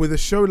is, with a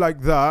show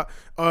like that,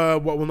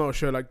 not a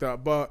show like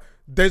that, but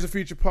Days of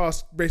Future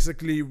Past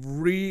basically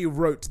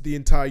rewrote the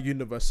entire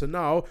universe. So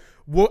now,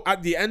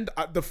 at the end,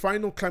 at the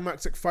final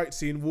climactic fight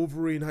scene,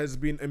 Wolverine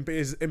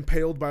is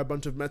impaled by a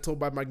bunch of metal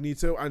by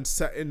Magneto and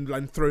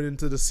thrown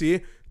into the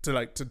sea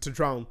to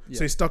drown. Yeah.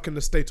 So he's stuck in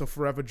the state of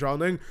forever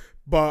drowning.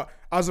 But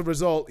as a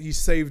result, he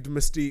saved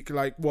Mystique.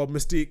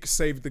 Mystique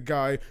saved the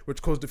guy,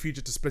 which caused the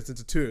future to split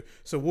into 2.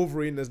 So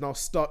Wolverine is now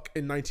stuck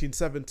in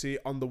 1970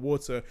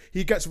 underwater.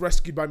 He gets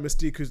rescued by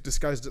Mystique, who's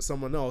disguised as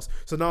someone else.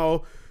 So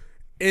now,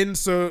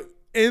 this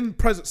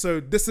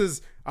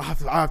is I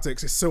have to.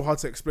 It's so hard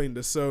to explain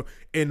this. So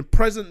in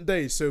present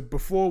day, so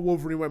before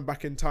Wolverine went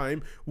back in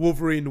time,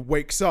 Wolverine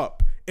wakes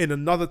up in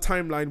another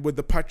timeline with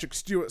the Patrick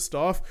Stewart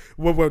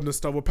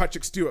with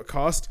Patrick Stewart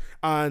cast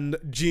and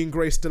Jean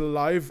Grey still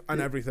alive and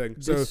everything.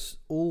 So this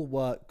all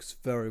works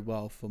very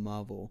well for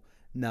Marvel.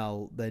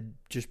 Now they're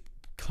just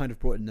kind of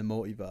brought in the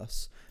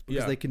multiverse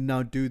because they can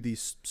now do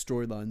these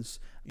storylines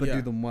but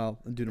do them well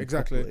and do them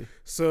properly.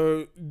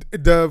 So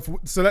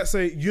let's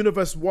say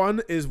Universe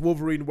 1 is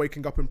Wolverine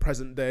waking up in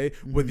present day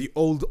with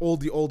all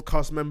the old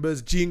cast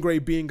members, Jean Grey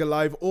being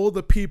alive, all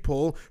the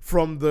people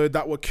from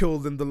that were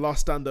killed in The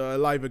Last Stand are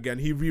alive again.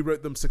 He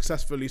rewrote them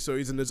successfully, so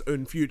he's in his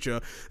own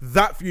future.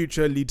 That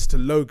future leads to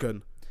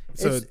Logan.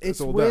 So it's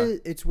all weird. there.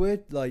 It's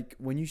weird, like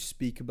when you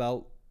speak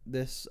about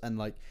this and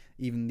like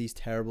even these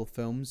terrible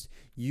films,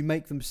 you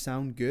make them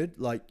sound good.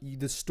 Like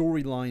the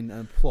storyline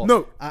and plot.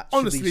 No,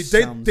 honestly,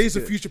 Days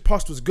of Future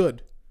Past was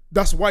good.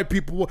 That's why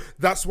people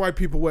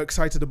were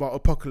excited about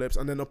Apocalypse,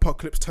 and then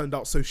Apocalypse turned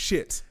out so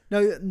shit.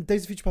 No,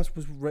 Days of Future Past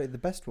was rated the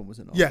best one, was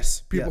it not?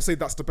 Yes, people say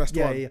that's the best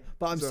one. Yeah.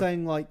 But I'm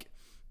saying like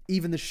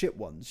even the shit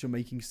ones you're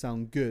making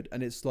sound good,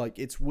 and it's like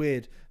it's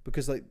weird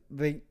because like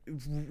they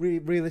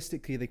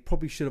realistically they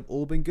probably should have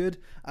all been good,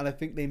 and I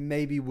think they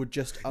maybe were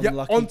just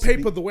unlucky. On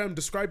paper, the way I'm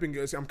describing it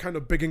is I'm kind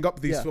of bigging up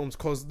these films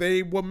because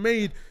they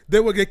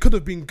could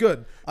have been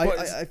good.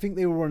 I think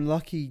they were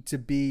unlucky to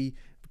be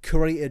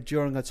created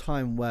during a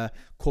time where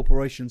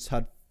corporations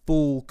had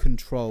full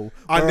control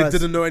and they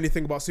didn't know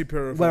anything about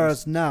superhero films.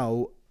 Whereas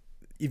now,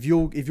 if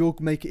you're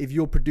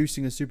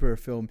producing a superhero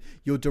film,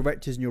 your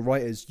directors and your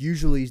writers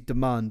usually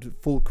demand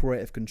full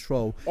creative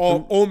control,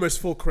 or almost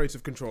full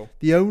creative control.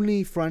 The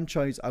only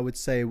franchise I would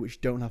say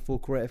which don't have full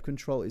creative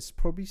control is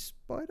probably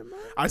Spider-Man.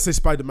 I say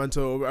Spider-Man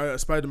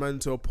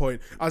to a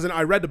point. As in,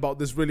 I read about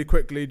this really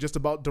quickly, just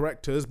about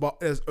directors,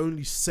 but there's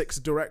only 6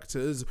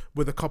 directors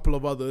with a couple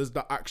of others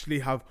that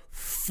actually have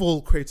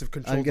full creative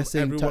control of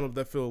every one of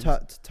their films.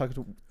 And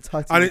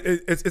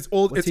it's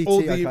all I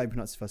can't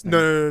pronounce his first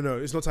name. No,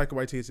 it's not Taika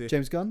Waititi.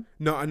 James Gunn?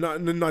 No, I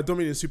don't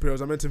mean in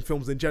superheroes. I meant in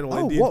films in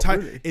general.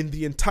 Really? In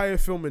the entire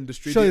film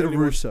industry. Show the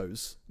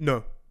Russos.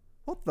 No.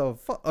 What the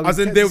fuck? As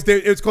in,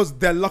 it's because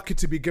they're lucky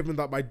to be given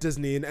that by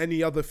Disney. In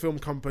any other film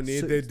company,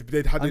 they'd still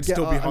be hard pressed.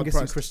 I'm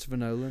guessing Christopher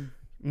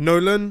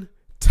Nolan,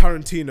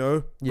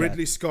 Tarantino,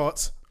 Ridley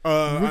Scott,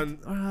 and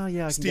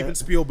Steven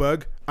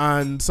Spielberg,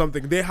 and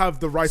something. They have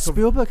the right of...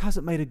 Spielberg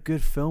hasn't made a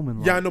good film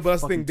in but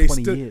that's the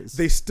thing.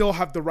 They still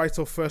have the right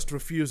of first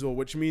refusal,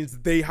 which means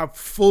they have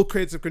full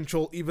creative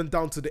control, even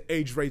down to the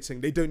age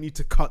rating. They don't need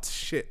to cut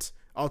shit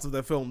out of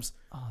their films.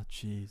 Oh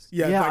jeez.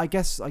 I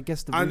guess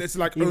it's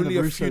like only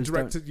a few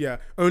directors.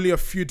 Only a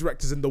few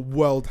directors in the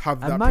world have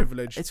that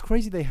privilege. It's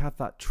crazy they have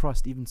that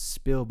trust. Even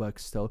Spielberg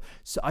still.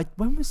 So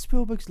when was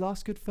Spielberg's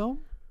last good film?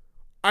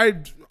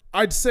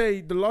 I'd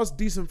say the last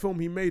decent film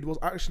he made was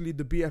actually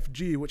the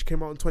BFG, which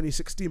came out in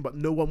 2016, but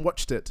no one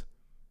watched it.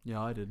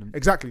 Yeah, I didn't.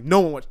 Exactly. No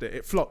one watched it.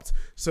 It flopped.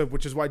 So,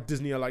 which is why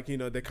Disney are like,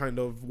 they're kind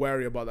of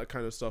wary about that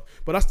kind of stuff.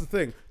 But that's the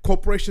thing.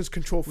 Corporations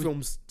control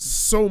films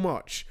so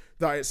much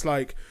that it's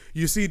like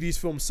you see these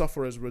films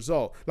suffer as a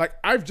result. Like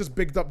I've just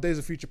bigged up Days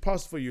of Future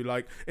Past for you.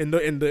 Like in the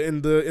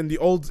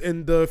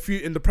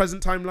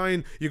present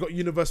timeline, you got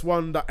Universe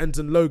 1 that ends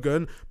in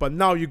Logan, but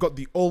now you got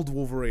the old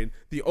Wolverine.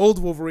 The old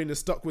Wolverine is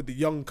stuck with the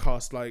young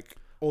cast, like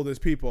all those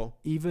people.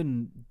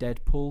 Even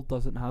Deadpool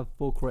doesn't have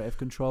full creative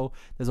control.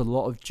 There's a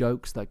lot of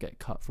jokes that get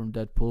cut from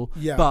Deadpool.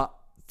 Yeah. But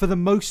for the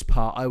most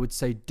part, I would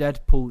say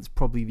Deadpool is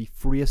probably the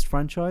freest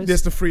franchise.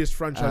 It's the freest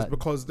franchise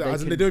because they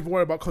don't even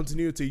worry about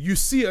continuity. You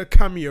see a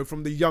cameo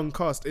from the young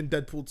cast in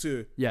Deadpool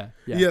 2. Yeah.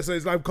 So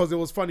it's like, because it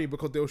was funny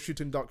because they were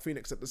shooting Dark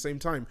Phoenix at the same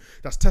time.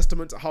 That's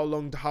testament to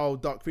how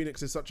Dark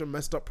Phoenix is such a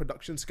messed up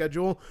production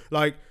schedule.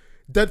 Like,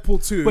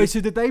 Deadpool 2. Wait, so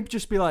did they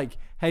just be like,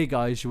 hey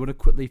guys, you want to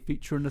quickly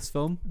feature in this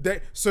film? They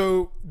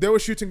were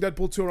shooting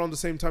Deadpool 2 around the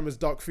same time as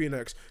Dark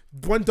Phoenix.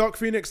 When Dark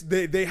Phoenix,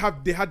 they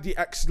had the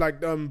X,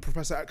 like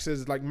Professor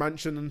X's like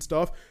mansion and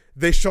stuff.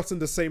 They shot in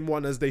the same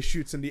one as they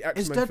shoot in the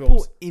X-Men films. Is Deadpool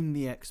films. In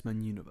the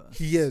X-Men universe?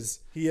 He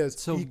is.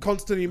 So he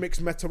constantly makes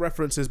meta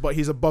references, but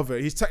he's above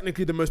it. He's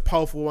technically the most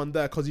powerful one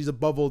there because he's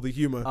above all the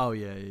humor. Oh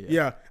yeah.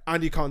 Yeah,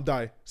 and he can't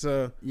die.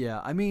 So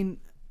yeah, I mean,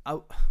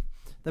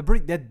 they're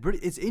pretty.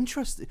 It's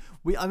interesting.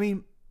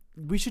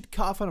 We should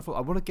cut off on a film.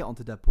 I want to get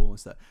onto Deadpool and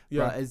stuff.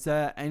 Yeah. But is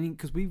there any?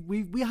 Because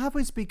we have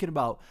been speaking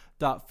about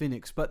Dark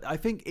Phoenix, but I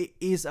think it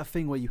is a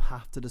thing where you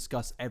have to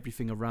discuss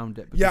everything around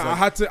it. Yeah, I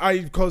had to.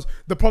 Because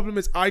the problem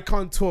is I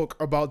can't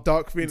talk about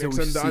Dark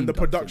Phoenix and the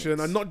production,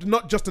 and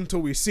not just until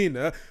we've seen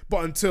it,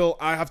 but until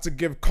I have to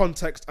give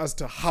context as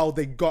to how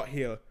they got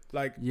here.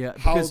 Like, yeah,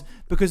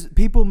 because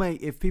people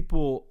if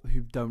people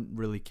who don't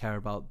really care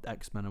about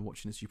X-Men are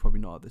watching this, you probably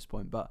not at this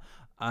point, but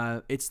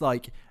it's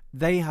like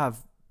they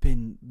have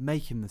been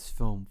making this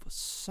film for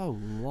so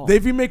long.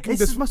 They've been making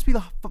this must be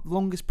the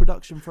longest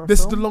production for a film. This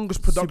is the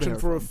longest production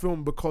for a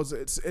film because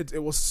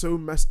it was so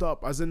messed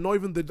up. As in, not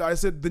even I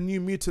said the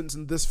New Mutants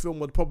in this film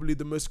were probably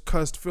the most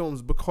cursed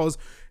films because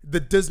the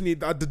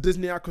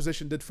Disney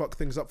acquisition did fuck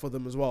things up for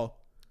them as well.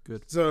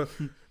 Good. So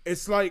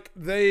it's like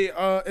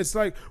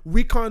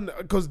we can't,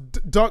 because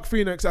Dark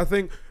Phoenix, I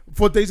think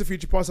for Days of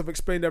Future Past I've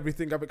explained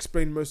everything. I've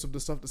explained most of the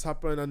stuff that's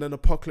happened, and then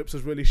Apocalypse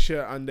was really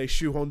shit and they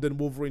shoehorned in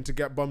Wolverine to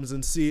get bums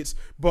and seats.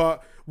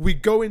 But we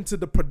go into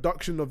the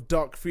production of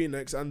Dark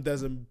Phoenix and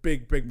there's a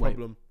big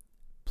problem.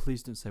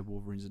 Please don't say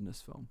Wolverine's in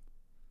this film.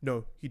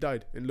 No, he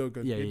died in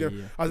Logan. Yeah.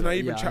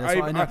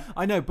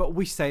 I know, but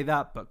we say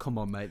that, but come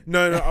on, mate.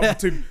 No.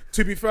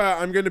 To be fair,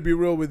 I'm going to be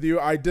real with you.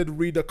 I did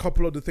read a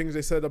couple of the things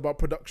they said about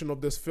production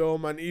of this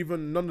film, and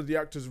even none of the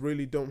actors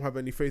really don't have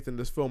any faith in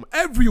this film.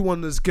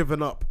 Everyone has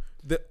given up.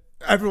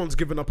 Everyone's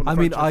given up on the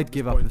franchise. I'd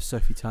give up if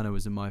Sophie Turner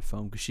was in my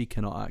film because she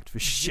cannot act for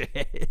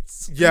shit.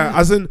 Yeah,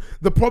 as in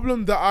the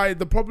problem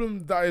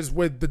that is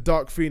with the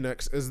Dark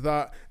Phoenix is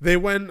that they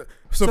went.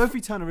 So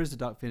Sophie Turner is the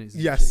Dark Phoenix.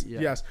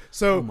 Yes.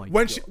 So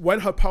when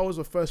her powers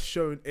were first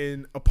shown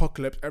in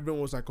Apocalypse,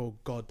 everyone was like, "Oh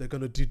God, they're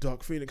gonna do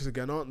Dark Phoenix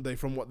again, aren't they?"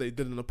 From what they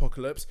did in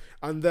Apocalypse,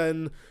 and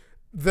then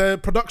the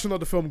production of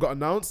the film got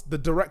announced. The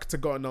director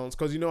got announced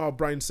because you know how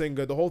Bryan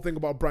Singer, the whole thing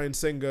about Bryan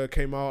Singer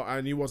came out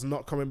and he was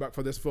not coming back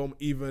for this film,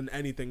 even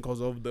anything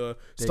because of the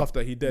stuff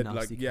that he did.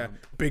 Like, yeah,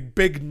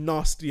 big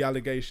nasty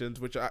allegations,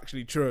 which are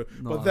actually true.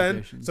 But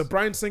then, so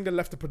Bryan Singer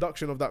left the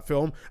production of that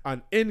film,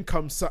 and in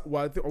comes, I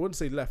wouldn't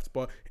say left,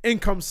 but in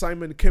comes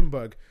Simon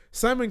Kinberg.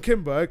 Simon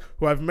Kinberg,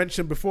 who I've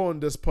mentioned before on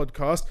this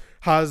podcast,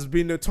 has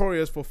been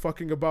notorious for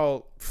fucking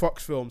about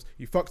Fox films.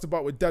 He fucked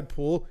about with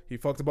Deadpool. He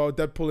fucked about with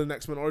Deadpool in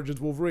X-Men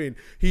Origins Wolverine.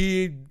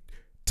 He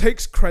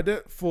takes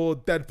credit for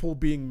Deadpool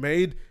being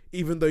made,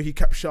 even though he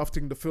kept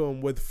shafting the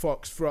film with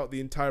Fox throughout the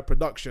entire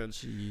production.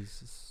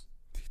 Jesus.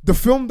 The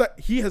film that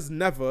he has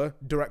never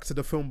directed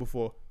a film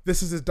before.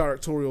 This is his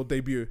directorial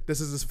debut.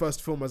 This is his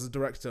first film as a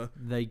director.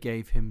 They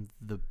gave him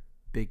the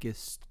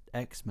biggest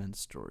X-Men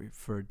story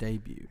for a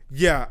debut.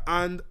 Yeah,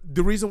 and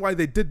the reason why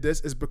they did this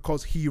is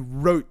because he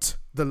wrote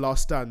The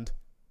Last Stand.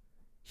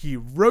 He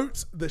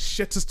wrote the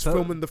shittest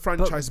film in the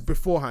franchise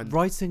beforehand.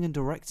 Writing and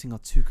directing are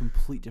two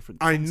complete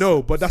different concepts. I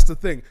know, but that's the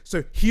thing.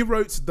 So he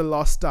wrote The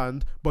Last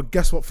Stand, but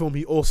guess what film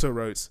he also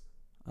wrote?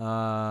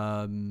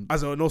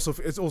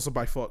 It's also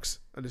by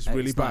Fox, and it's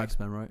really bad.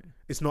 X-Men, right?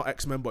 It's not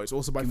X-Men, but it's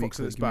also by Fox,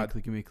 and it's bad.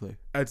 Give me a clue.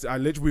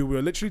 We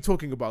were literally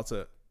talking about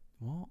it.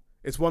 What?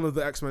 It's one of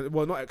the X-Men.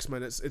 Well, not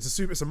X-Men.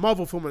 It's a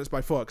Marvel film, and it's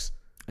by Fox.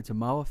 It's a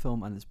Marvel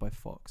film, and it's by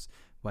Fox.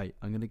 Wait,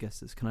 I'm gonna guess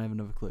this. Can I have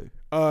another clue?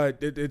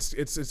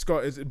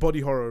 It's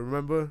body horror.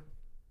 Remember?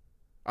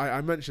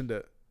 I mentioned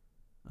it.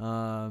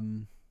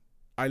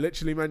 I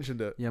literally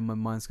mentioned it. Yeah, my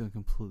mind's gone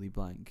completely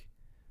blank.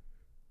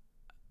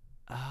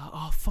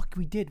 Fuck,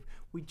 we did.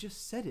 We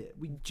just said it.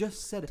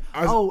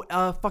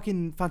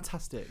 Fucking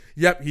Fantastic.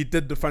 Yep, he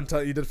did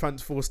Fantastic. He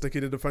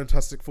did the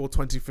Fantastic Four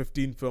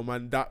 2015 film,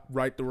 and the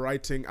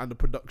writing and the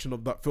production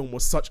of that film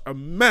was such a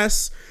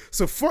mess.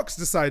 So Fox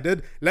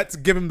decided, let's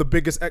give him the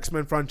biggest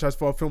X-Men franchise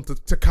for our film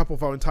to cap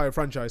off our entire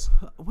franchise.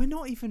 We're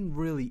not even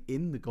really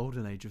in the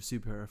golden age of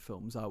superhero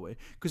films, are we?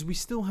 Because we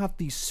still have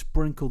these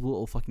sprinkled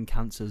little fucking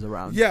cancers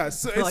around. Yeah,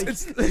 so like,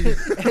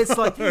 it's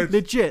like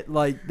legit.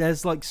 Like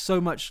there's like so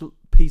much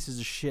pieces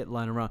of shit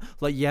lying around.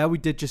 Like, yeah, we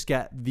did just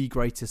get the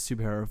greatest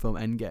superhero film,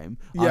 Endgame,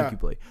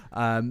 arguably.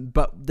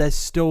 But there's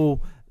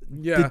still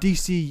the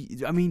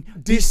DC. I mean,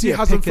 DC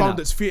hasn't found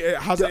its feet.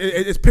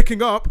 It's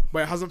picking up,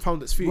 but it hasn't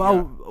found its feet.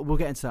 Well, we'll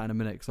get into that in a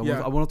minute because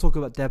I want to talk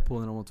about Deadpool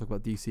and I want to talk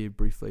about DC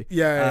briefly.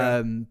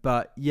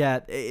 But yeah,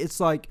 it's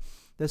like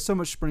there's so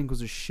much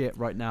sprinkles of shit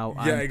right now.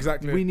 Yeah,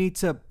 exactly. We need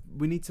to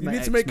we need to You make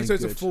need to make it so X-Men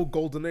it's a good. full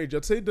golden age.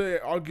 I'd say the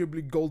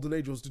arguably golden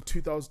age was the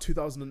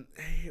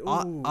 2008.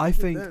 Ooh, I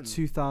even think then.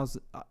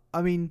 2000.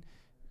 I mean,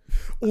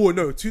 Oh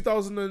no,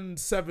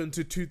 2007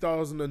 to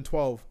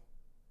 2012.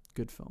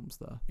 good films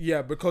there.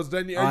 Yeah, because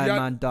then you Iron had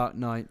Man, Dark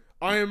Knight.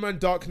 Iron Man,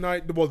 Dark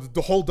Knight, well,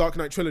 the whole Dark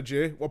Knight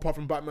trilogy, apart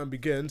from Batman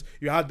Begins.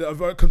 You had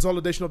the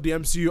consolidation of the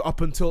MCU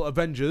up until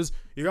Avengers.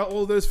 You got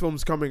all those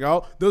films coming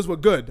out. Those were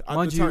good at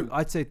Mind the you, time.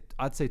 I'd say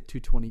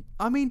 220.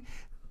 I mean,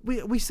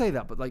 we say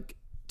that, but like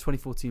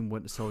 2014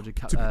 Winter Soldier,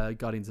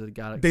 Guardians of the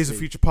Galaxy, Days of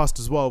Future Past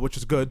as well, which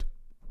is good.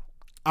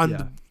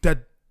 And Yeah.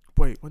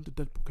 Wait, when did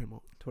Deadpool came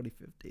out?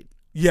 2015.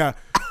 Yeah.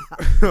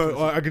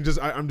 I'm just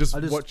I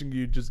just- watching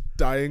you just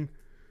dying.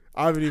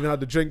 I haven't even had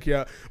the drink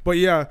yet. But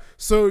yeah,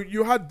 so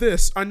you had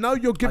this, and now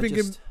you're giving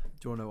him. Do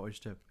you want to know what I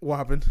just did? What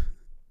happened?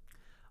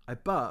 I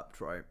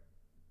burped, right?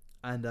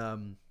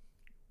 And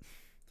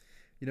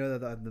you know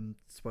that I had them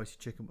spicy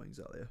chicken wings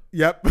earlier.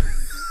 Yep.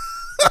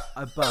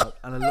 I burped,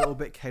 and a little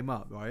bit came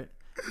up, right?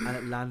 And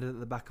it landed at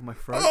the back of my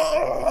throat.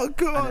 Oh And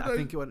god. I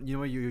think it went. You know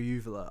where your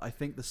uvula? I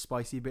think the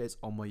spicy bits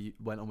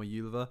went on my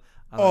uvula.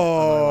 And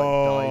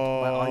Oh. I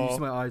died. I used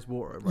my eyes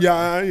water. Right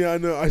Yeah, I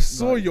know. I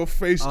saw Like, your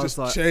face I was just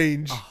like,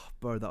 change. Oh,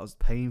 bro, that was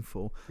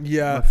painful. My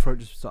Yeah. throat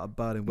just started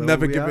burning. Where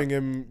Never were we at?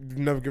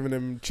 giving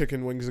him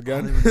chicken wings Oh,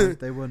 again.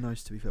 they were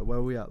nice, to be fair. Where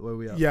are we at?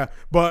 Yeah,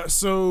 but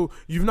so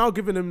you've now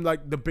given him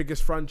like the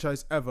biggest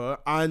franchise ever,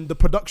 and the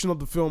production of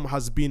the film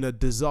has been a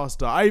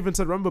disaster. I even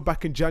said, remember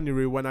back in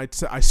January when I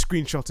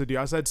screenshotted you,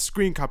 I said,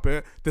 screen cap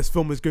it, this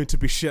film is going to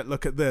be shit,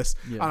 look at this.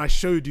 Yeah. And I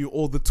showed you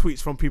all the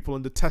tweets from people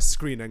in the test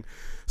screening.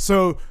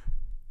 So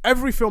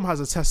every film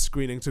has a test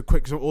screening to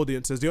quick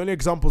audiences. The only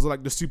examples are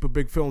like the super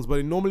big films, but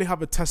they normally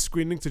have a test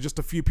screening to just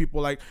a few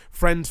people, like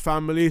friends,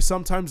 family,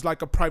 sometimes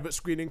like a private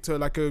screening to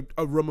like a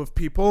room of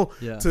people.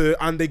 Yeah.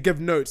 And they give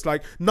notes.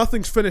 Like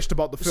nothing's finished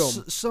about the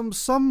film.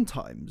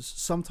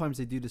 Sometimes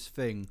they do this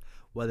thing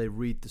where they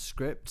read the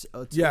script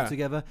Yeah.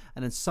 together,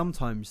 and then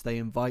sometimes they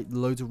invite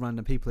loads of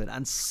random people in,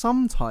 and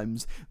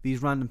sometimes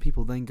these random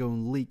people then go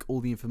and leak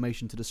all the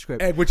information to the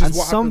script. Which is and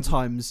what happens.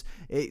 sometimes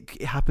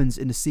it happens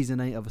in the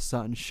season 8 of a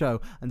certain show,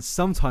 and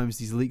sometimes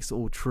these leaks are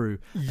all true.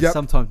 And Yep.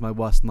 sometimes my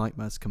worst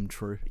nightmares come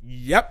true.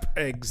 Yep,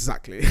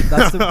 exactly.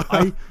 That's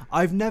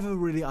I've never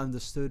really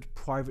understood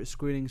private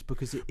screenings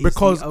because it is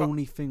Because, the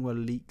only thing where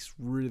leaks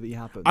really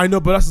happen. I know,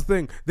 but that's the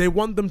thing. They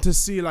want them to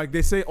see, like,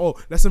 they say, oh,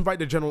 let's invite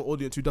the general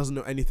audience who doesn't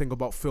know anything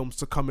about films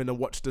to come in and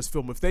watch this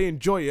film. If they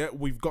enjoy it,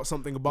 we've got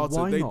something about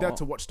Why it. They're not there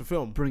to watch the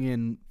film. Bring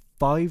in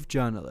 5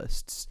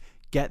 journalists,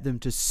 get them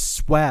to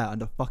swear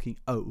under fucking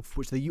oath,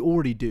 which they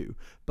already do,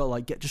 but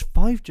like get just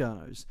 5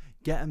 journos,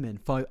 get them in,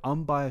 5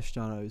 unbiased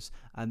journos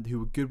and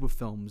who are good with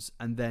films,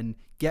 and then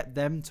get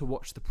them to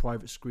watch the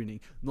private screening,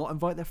 not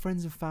invite their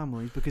friends and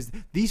family, because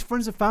these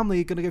friends and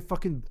family are gonna go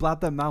fucking blab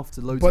their mouth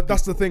to loads of But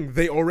that's people. the thing.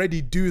 They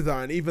already do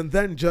that. And even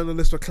then,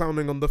 journalists were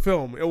clowning on the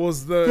film. It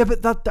was the... Yeah,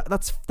 but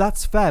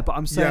that's fair. But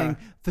I'm saying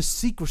Yeah. for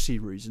secrecy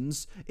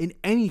reasons, in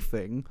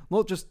anything,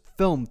 not just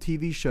film,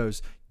 TV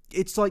shows,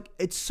 it's like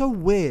it's so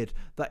weird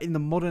that in the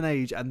modern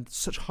age and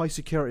such high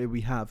security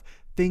we have,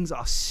 things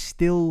are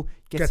still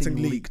getting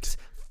leaked.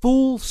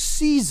 Full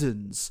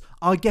seasons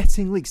are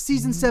getting leaked.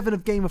 Season 7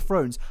 of Game of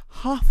Thrones,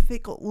 half of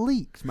it got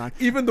leaked, man.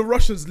 Even the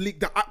Russians leaked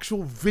the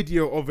actual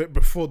video of it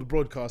before the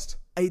broadcast.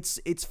 It's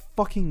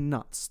fucking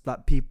nuts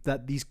that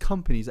that these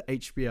companies at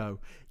HBO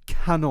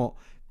cannot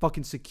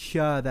fucking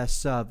secure their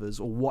servers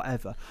or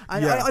whatever.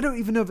 And Yeah. I don't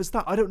even know if it's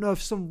that. I don't know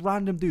if some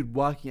random dude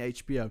working at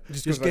HBO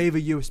Just just goes gave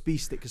a USB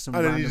stick to some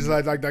And then random... he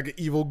just like an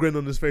evil grin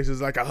on his face. It's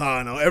like,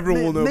 aha, now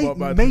everyone will know about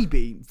that.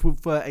 Maybe for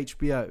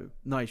HBO,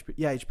 not HBO,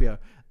 yeah, HBO,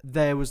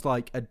 there was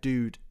like a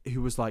dude who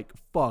was like,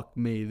 fuck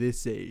me,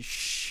 this is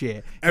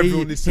shit.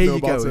 Everyone needs to know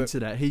about Here you go, it.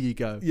 internet, here you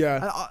go.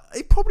 Yeah. And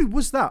it probably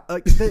was that.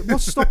 Like,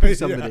 what's stopping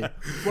somebody? Yeah.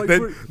 Like,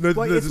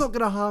 No, it's not going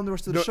to harm the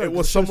rest of the show. It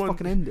was the show's someone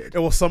fucking ended. It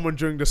was someone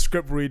during the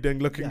script reading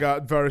looking Yeah.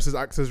 at various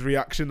actors'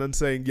 reaction and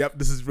saying, yep,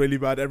 this is really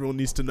bad. Everyone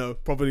needs to know.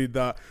 Probably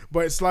that.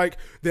 But it's like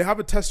they have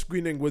a test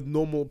screening with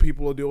normal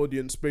people of the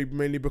audience,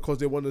 mainly because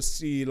they want to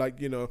see,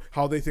 like, you know,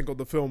 how they think of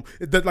the film.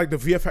 That like the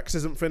VFX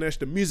isn't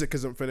finished, the music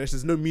isn't finished.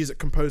 There's no music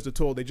composed at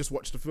all. They just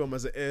watch the film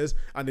as it is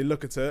and they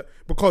look at it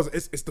because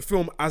it's the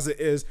film as it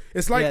is.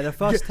 It's like The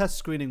first test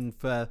screening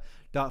for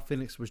Dark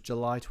Phoenix was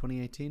July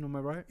 2018, am I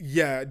right?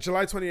 Yeah,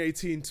 July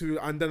 2018 too,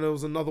 and then there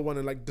was another one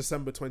in like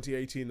December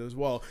 2018 as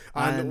well.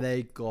 And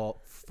they got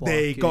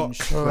they got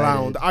shredded.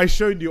 clowned. I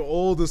showed you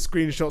all the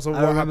screenshots of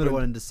I what remember happened. the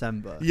one in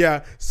December.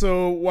 Yeah,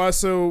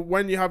 so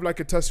when you have like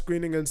a test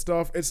screening and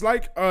stuff, it's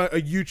like a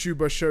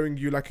YouTuber showing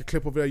you like a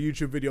clip of their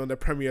YouTube video on their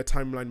Premiere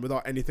timeline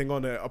without anything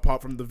on it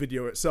apart from the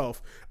video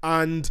itself.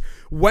 And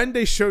when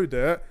they showed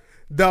it,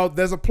 now,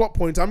 there's a plot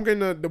point.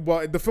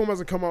 The film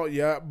hasn't come out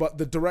yet, but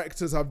the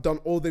directors have done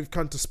all they've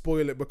can to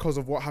spoil it because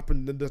of what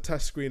happened in the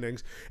test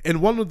screenings.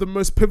 In one of the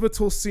most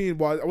pivotal scenes,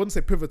 well, I wouldn't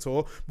say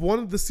pivotal, but one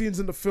of the scenes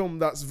in the film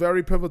that's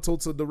very pivotal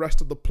to the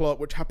rest of the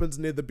plot, which happens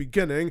near the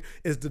beginning,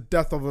 is the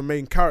death of a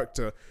main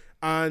character.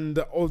 and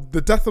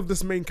the death of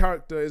this main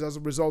character is as a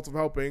result of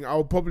helping.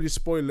 I'll probably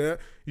spoil it.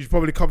 You should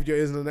probably cover your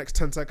ears in the next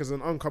 10 seconds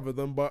and uncover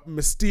them. But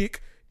Mystique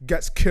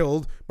gets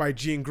killed by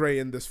Jean Grey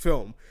in this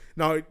film.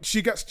 Now,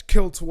 she gets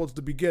killed towards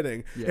the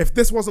beginning. Yeah. If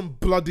this wasn't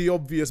bloody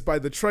obvious by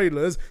the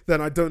trailers,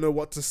 then I don't know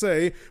what to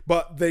say.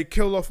 But they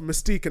kill off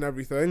Mystique and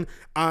everything,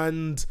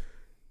 and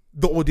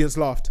the audience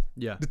laughed.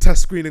 Yeah. The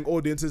test screening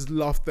audiences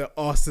laughed their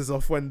asses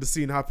off when the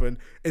scene happened.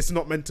 It's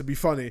not meant to be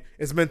funny.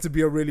 It's meant to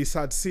be a really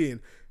sad scene.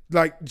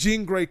 Like,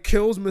 Jean Grey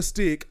kills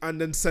Mystique and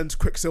then sends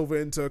Quicksilver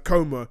into a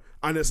coma.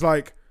 And it's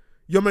like,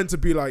 you're meant to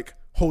be like,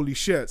 holy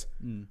shit.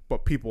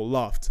 But people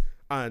laughed.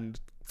 And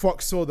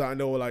Fox saw that and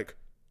they were like,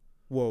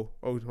 whoa,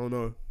 oh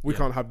no, we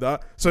can't have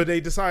that. So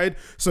they decide,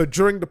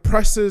 during the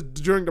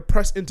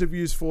press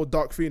interviews for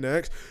Dark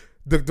Phoenix,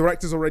 the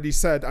directors already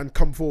said and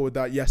come forward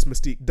that yes,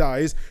 Mystique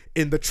dies.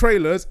 In the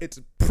trailers, it's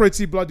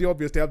pretty bloody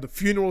obvious. They have the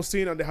funeral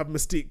scene and they have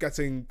Mystique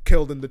getting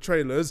killed in the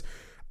trailers.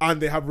 And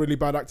they have really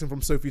bad acting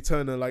from Sophie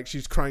Turner. Like,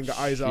 she's crying her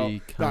eyes out.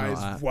 That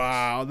is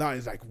wow. That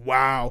is like,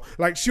 wow.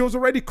 Like, she was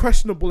already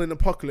questionable in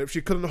Apocalypse.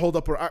 She couldn't hold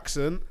up her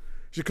accent.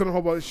 She couldn't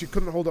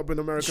hold up an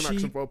American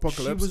accent for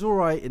Apocalypse. She was all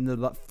right in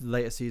the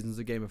later seasons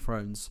of Game of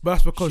Thrones. But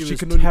that's because she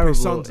can only play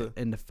Sansa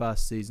in the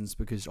first seasons,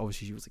 because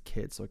obviously she was a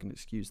kid, so I can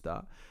excuse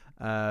that.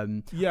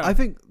 Yeah. I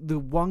think the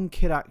one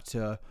kid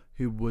actor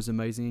who was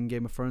amazing in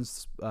Game of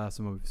Thrones,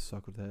 someone we've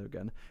circled there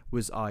again,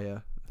 was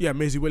Arya. Yeah,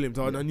 Maisie Williams.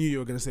 I knew you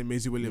were going to say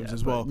Maisie Williams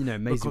as well. You know,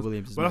 Maisie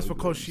Williams. But that's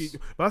because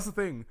But that's the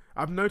thing.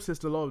 I've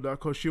noticed a lot of that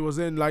because she was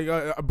in, like,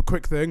 a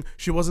quick thing.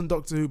 She was in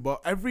Doctor Who,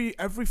 but every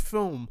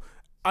film,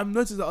 I've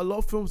noticed that a lot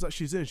of films that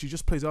she's in, she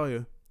just plays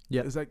Arya.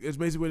 Yeah, it's like it's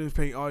Maisie Williams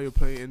playing Arya,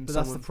 playing. But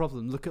that's the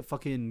problem. Look at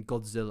fucking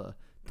Godzilla.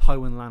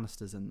 Tywin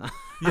Lannister's in that.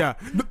 Yeah,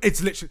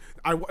 it's literally.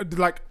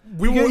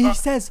 He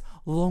says,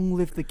 "Long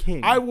live the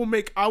king." I'm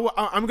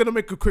gonna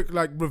make a quick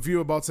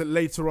review about it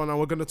later on, and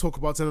we're gonna talk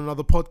about it in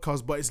another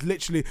podcast. But it's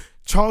literally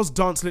Charles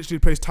Dance literally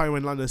plays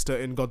Tywin Lannister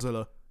in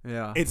Godzilla.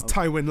 Yeah, it's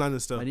Tywin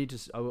Lannister.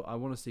 I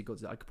want to see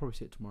Godzilla. I could probably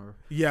see it tomorrow.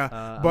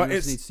 Yeah, but I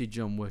need to see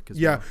John Wick as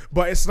well. Yeah,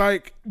 but it's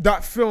like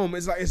that film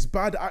is like, it's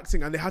bad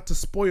acting, and they had to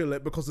spoil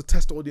it because the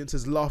test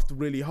audiences laughed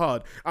really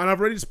hard. And I've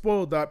already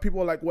spoiled that.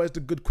 People are like, "Where's the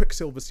good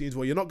Quicksilver scenes?"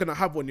 Well, you're not gonna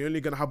have one. You're only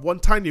gonna have one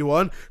tiny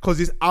one because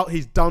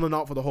he's down and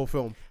out for the whole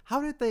film.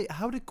 How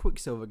did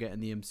Quicksilver get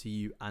in the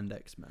MCU and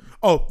X-Men?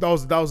 Oh, that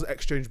was an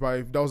exchange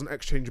by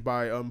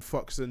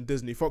Fox and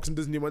Disney. Fox and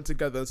Disney went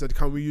together and said,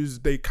 "Can we use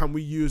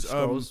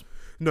Skrulls?"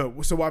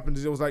 No, so what happened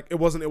is it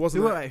wasn't.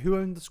 Who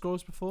owned the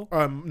Skrulls before?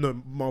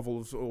 No,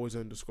 Marvel's always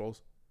owned the Skrulls.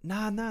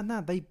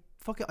 Nah. They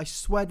fuck it. I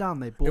swear down.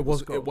 They bought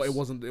the Skrulls. It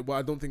wasn't.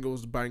 I don't think it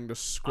was buying the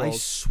Skrulls. I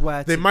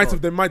swear. They might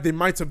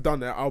have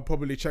done it. I'll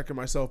probably check it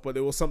myself. But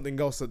it was something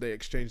else that they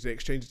exchanged. They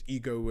exchanged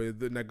Ego with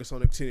the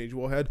Negasonic Teenage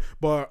Warhead.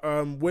 But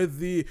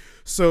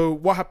so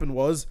what happened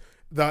was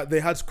that they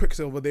had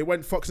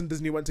Quicksilver. Fox and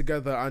Disney went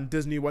together, and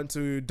Disney went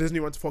to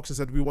Fox and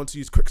said, "We want to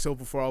use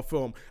Quicksilver for our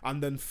film."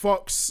 And then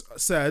Fox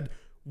said,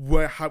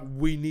 we're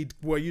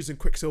using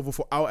Quicksilver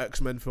for our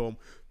X-Men film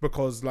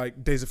because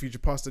Days of Future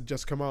Past had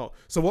just come out.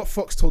 So what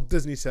Fox told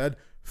Disney said,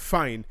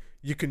 fine,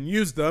 you can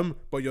use them,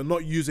 but you're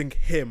not using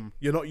him.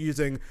 You're not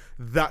using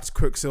that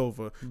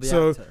Quicksilver.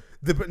 But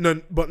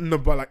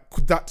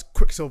that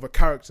Quicksilver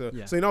character.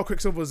 Yeah. So now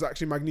Quicksilver is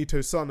actually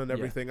Magneto's son and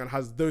everything, and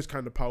has those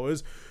kind of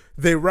powers.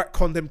 They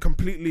retconned him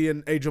completely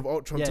in Age of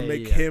Ultron to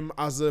make him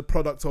as a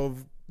product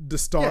of the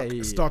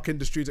Stark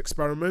Industries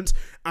experiment,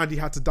 and he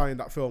had to die in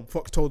that film.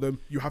 Fox told him,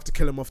 you have to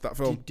kill him off that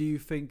film. Do you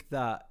think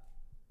that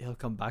he'll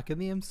come back in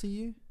the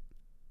MCU?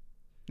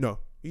 No,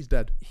 he's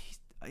dead.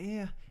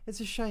 It's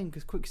a shame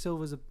because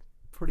Quicksilver's a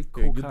pretty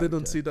cool character. You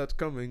didn't see that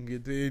coming.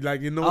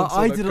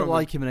 I didn't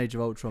like him in Age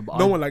of Ultron, but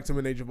no one liked him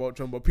in Age of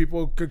Ultron, but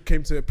people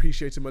came to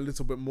appreciate him a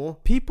little bit more.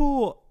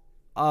 People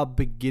are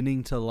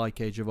beginning to like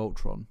Age of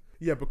Ultron.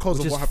 Yeah, because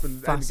of what happened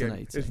in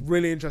Endgame. It's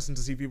really interesting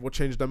to see people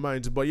change their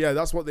minds. But yeah,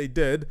 that's what they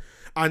did.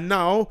 And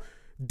now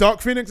Dark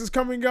Phoenix is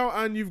coming out,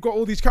 and you've got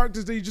all these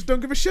characters that you just don't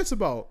give a shit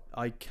about.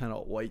 I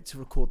cannot wait to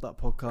record that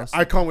podcast.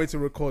 I can't wait to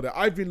record it.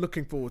 I've been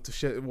looking forward to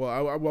shit.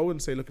 Well, I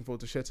wouldn't say looking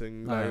forward to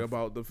shitting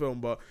about the film,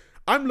 but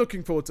I'm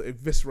looking forward to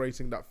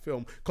eviscerating that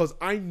film because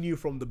I knew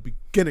from the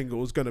beginning it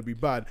was going to be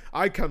bad.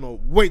 I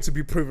cannot wait to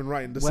be proven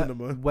right in the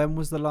cinema. When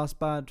was the last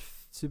bad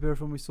superhero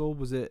film we saw?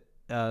 Was it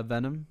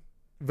Venom?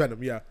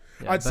 Venom, yeah.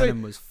 I'd say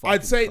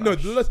no.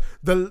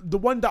 The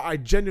one that I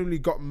genuinely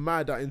got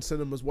mad at in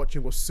cinemas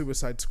watching was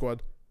Suicide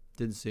Squad.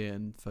 Didn't see it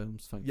in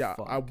films.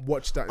 I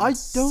watched that. I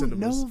don't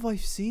know if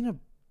I've seen a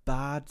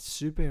bad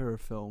superhero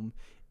film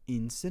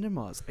in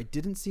cinemas. I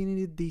didn't see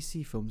any of the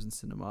DC films in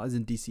cinema, as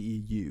in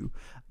DCEU.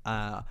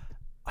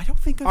 I don't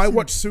think I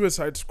watched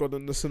Suicide Squad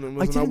in the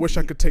cinemas, and I wish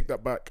I could take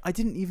that back. I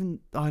didn't even.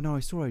 I know I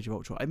saw Age of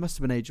Ultron. It must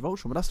have been Age of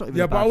Ultron, but that's not even.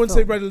 Yeah, but I wouldn't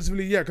say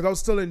relatively. Yeah, because I was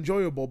still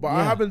enjoyable. But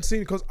I haven't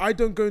seen, because I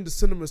don't go into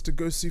cinemas to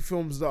go see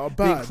films that are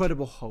bad. The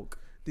Incredible Hulk.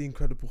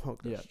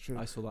 That's true.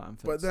 I saw that in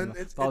films. But then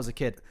I was a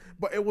kid.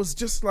 But it was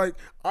just like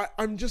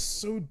I'm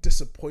just so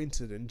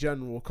disappointed in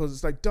general because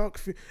it's like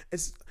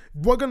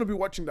we're gonna be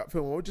watching that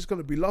film. We're just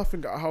gonna be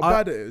laughing at how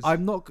bad it is.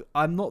 I'm not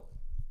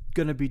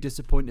gonna be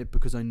disappointed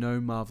because I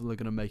know Marvel are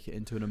gonna make it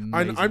into an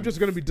amazing. I'm just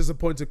gonna be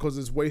disappointed because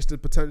it's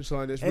wasted potential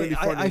and it's really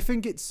funny. I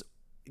think it's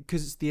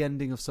because it's the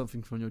ending of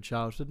something from your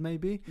childhood,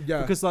 maybe.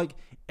 Yeah. Because like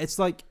it's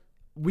like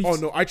we. Oh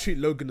no, I treat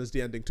Logan as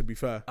the ending. To be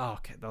fair. Oh,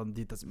 okay, then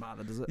it doesn't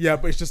matter, does it? Yeah,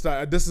 but it's just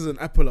that this is an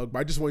epilogue. But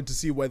I just wanted to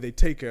see where they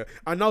take it.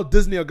 And now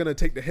Disney are gonna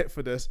take the hit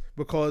for this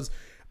because.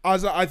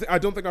 As I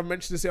don't think I've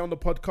mentioned this yet on the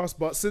podcast,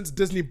 but since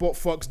Disney bought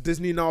Fox,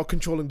 Disney now are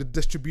controlling the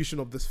distribution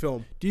of this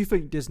film. Do you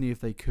think Disney,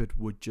 if they could,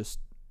 would just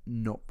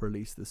not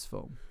release this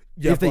film?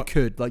 Yeah, if they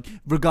could, like,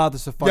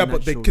 regardless of financial...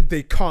 Yeah, but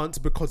they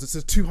can't because it's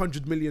a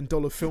 $200 million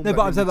film. No,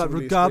 but I'm saying that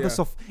regardless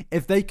of...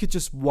 If they could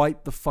just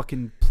wipe the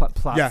fucking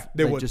platform... Yeah,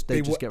 they would. Just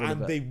they get rid of it.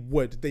 And they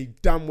would. They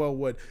damn well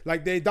would.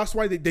 Like, that's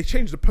why they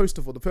changed the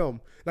poster for the film.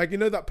 Like, you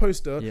know that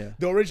poster? Yeah.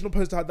 The original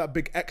poster had that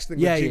big X thing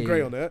with Jean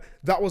Grey on it.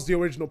 That was the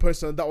original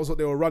poster and that was what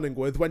they were running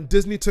with. When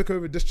Disney took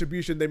over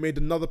distribution, they made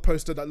another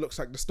poster that looks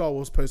like the Star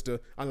Wars poster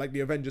and like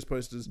the Avengers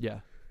posters. Yeah.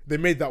 They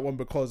made that one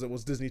because it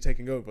was Disney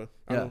taking over.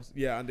 And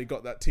and they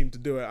got that team to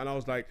do it. And I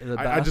was like,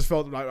 I just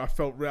felt like I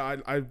felt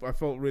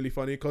really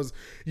funny because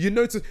you'll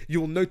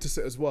notice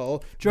it as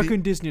well. Do you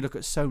reckon Disney look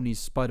at Sony's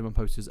Spider-Man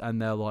posters and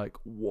they're like,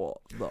 what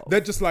the They're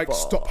just like, fuck?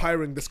 Stop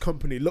hiring this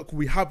company. Look,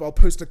 we have our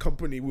poster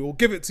company. We will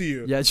give it to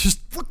you. Yeah,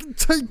 just fucking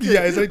take it.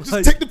 Yeah, it's like,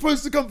 just take the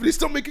poster company.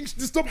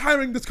 Stop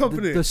hiring this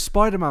company. The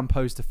Spider-Man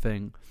poster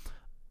thing,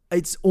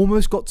 it's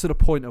almost got to the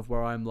point of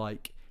where I'm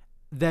like,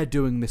 they're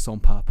doing this on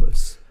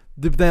purpose.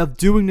 They're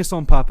doing this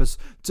on purpose.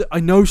 I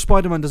know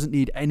Spider-Man doesn't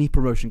need any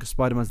promotion because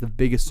Spider-Man's the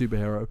biggest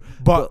superhero.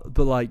 But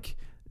like,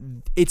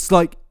 it's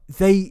like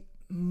they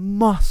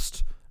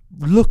must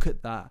look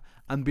at that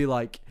and be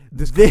like,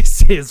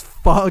 this is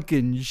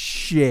fucking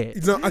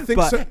shit. No, I think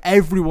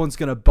everyone's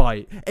gonna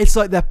bite. It's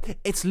like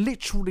it's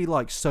literally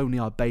like Sony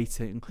are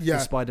baiting the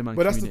Spider-Man.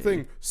 But community. that's the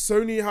thing.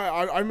 Sony,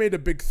 I made a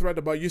big thread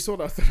about. You saw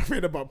that thread I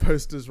made about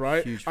posters,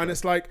 right? Huge and thread.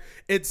 it's like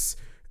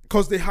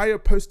because they hire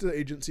poster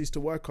agencies to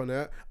work on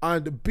it,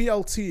 and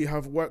BLT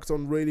have worked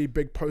on really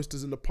big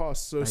posters in the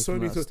past. So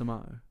Sony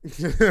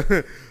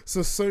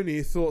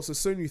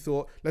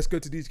thought, let's go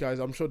to these guys.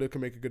 I'm sure they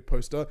can make a good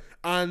poster.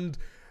 And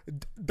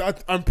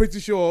that I'm pretty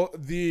sure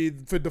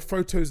for the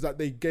photos that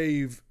they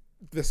gave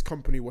this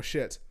company were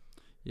shit.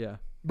 Yeah.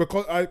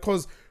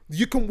 Because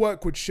you can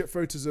work with shit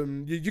photos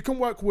and you can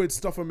work with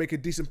stuff and make a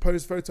decent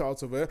photo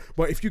out of it.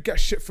 But if you get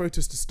shit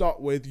photos to start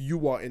with,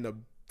 you are in a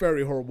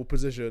very horrible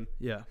position.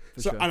 Yeah.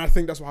 Sure. And I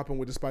think that's what happened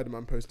with the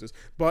Spider-Man posters.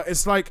 But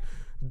it's like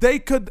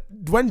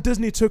when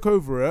Disney took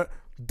over it,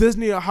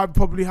 Disney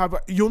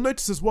you'll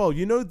notice as well,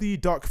 you know the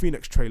Dark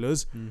Phoenix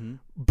trailers? Mm-hmm.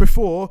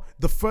 Before,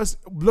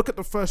 look at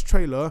the first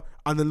trailer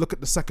and then look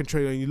at the second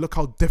trailer and you look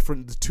how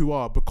different the two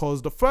are,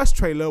 because the first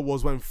trailer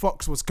was when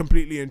Fox was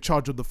completely in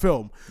charge of the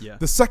film. Yeah.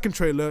 The second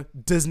trailer,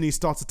 Disney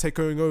started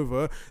taking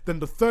over. Then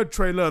the third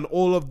trailer and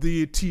all of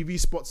the TV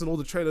spots and all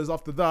the trailers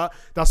after that,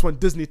 that's when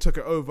Disney took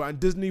it over, and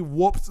Disney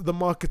warped the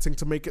marketing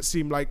to make it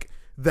seem like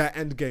their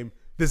end game.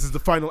 This is the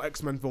final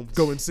X-Men film.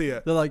 Go and see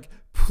it. They're like,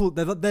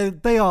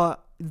 they are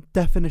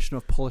definition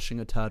of polishing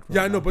a turd.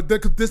 I know, but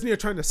Disney are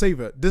trying to save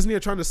it. Disney are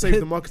trying to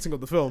save the marketing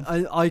of the film.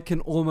 I can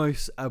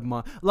almost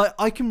admire, like,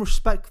 I can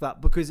respect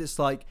that because it's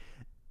like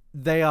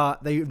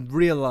they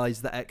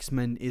realize that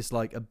X-Men is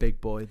like a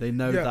big boy. They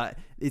know that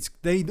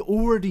they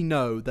already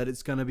know that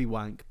it's gonna be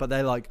wank, but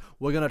they're like,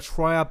 we're gonna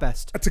try our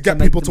best to get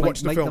people to watch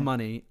the make film, the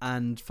money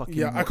and fucking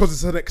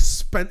because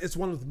it's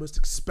one of the most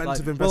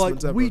expensive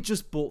investments ever. We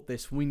just bought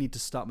this, we need to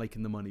start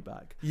making the money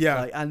back.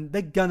 And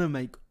they're gonna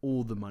make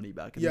all the money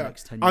back in the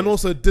next 10 years. And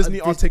also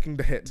Disney are taking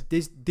the hit.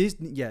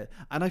 Disney,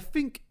 and I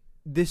think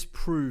this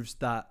proves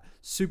that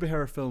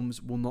superhero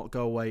films will not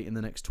go away in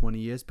the next 20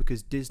 years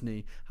because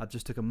Disney have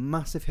just took a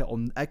massive hit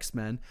on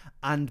X-Men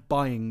and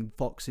buying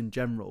Fox in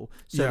general.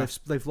 So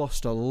they've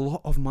lost a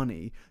lot of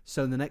money.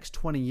 So in the next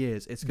 20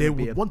 years, it's going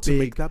to be to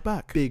make that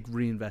back. Big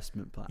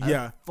reinvestment plan.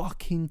 Yeah. A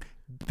fucking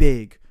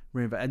big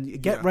reinvestment.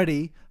 And get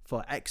ready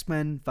for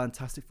X-Men,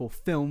 Fantastic Four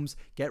films.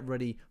 Get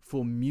ready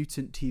for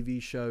mutant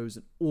TV shows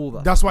and all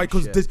that. That's why,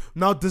 because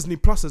now Disney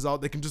Plus is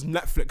out, they can just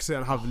Netflix it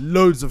and have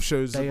loads of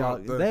shows. They are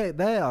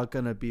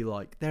going to be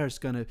like,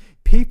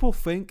 people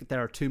think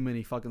there are too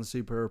many fucking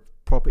super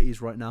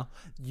properties right now.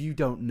 You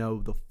don't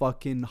know the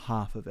fucking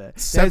half of it.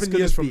 7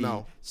 years from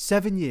now.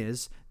 7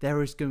 years,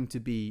 there is going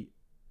to be,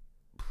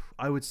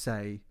 I would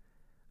say,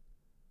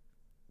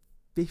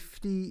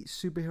 50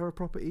 superhero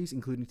properties,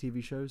 including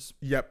TV shows.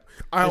 Yep.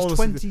 There's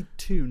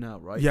 22 now,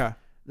 right? Yeah.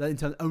 In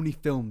terms only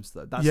films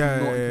though. That's not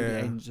including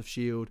Agents of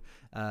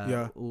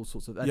S.H.I.E.L.D., all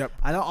sorts of. And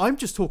I'm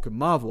just talking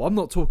Marvel. I'm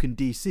not talking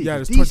DC. Yeah,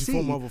 there's DC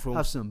 24 Marvel films.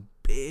 Have some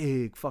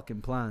big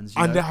fucking plans,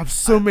 and they have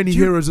so many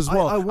heroes as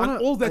well.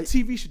 And all their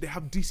TV shows,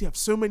 DC have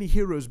so many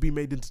heroes being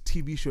made into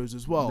TV shows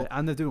as well.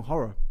 And they're doing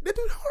horror. They're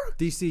doing horror.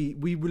 DC,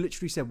 we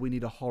literally said we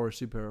need a horror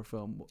superhero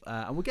film,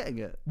 and we're getting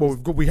it. Well,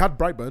 we had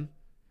Brightburn.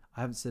 I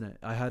haven't seen it.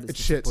 I heard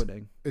it's Shit.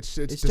 disappointing. It's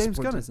James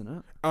Gunn, isn't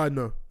it?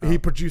 No. He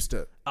produced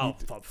it. Oh,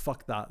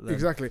 fuck that. Then.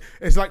 Exactly.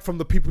 It's like from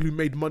the people who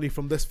made money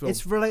from this film.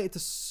 It's related to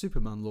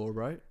Superman lore,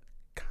 right?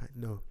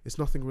 No, it's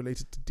nothing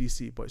related to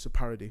DC, but it's a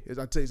parody.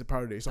 I'd say it's a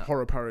parody. It's a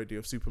horror parody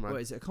of Superman.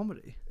 Wait, is it a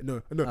comedy?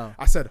 No. Oh.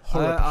 I said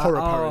horror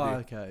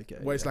parody. Okay.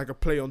 Where it's like a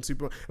play on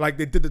Superman. Like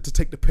they did it to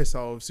take the piss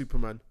out of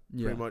Superman,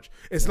 pretty much.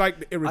 It's like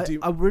the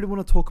irredeemable. I really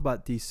want to talk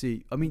about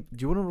DC. I mean,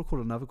 do you want to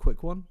record another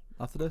quick one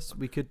after this?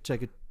 We could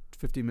take a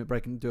 15-minute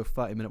break and do a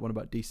 30-minute one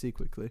about DC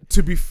quickly.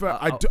 To be fair,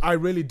 I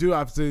really do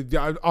have to.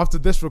 Yeah, after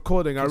this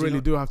recording, I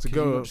really do have to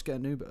go. Could you not just get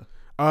an Uber?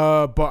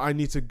 But I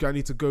need to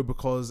go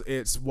because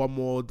it's one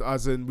more.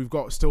 As in, we've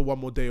got still one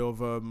more day of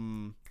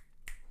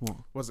What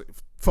was it?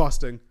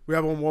 Fasting. We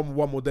have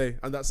one more day,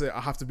 and that's it.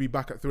 I have to be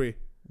back at 3.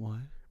 Why?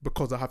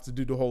 Because I have to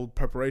do the whole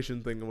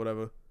preparation thing or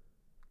whatever.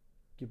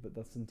 Yeah, but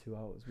that's in 2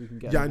 hours. We can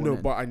get. Yeah, I know,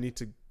 but I need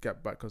to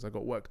get back because I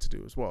got work to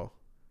do as well.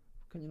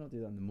 Can't you not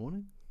do that in the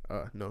morning?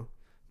 No.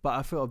 But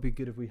I thought it'd be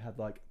good if we had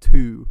like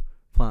 2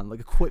 planned,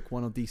 like a quick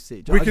one on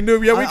DC. We can do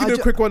a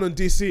quick one on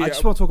DC. I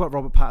just want to talk about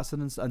Robert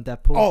Pattinson and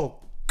Deadpool. Oh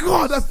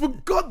God, I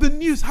forgot the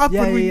news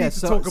happened. We need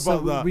to talk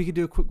about that. We could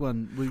do a quick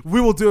one. We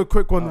will do a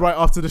quick one right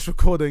after this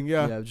recording.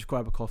 Yeah. Yeah, just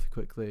grab a coffee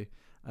quickly,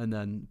 and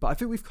then. But I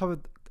think we've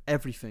covered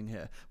everything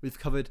here. We've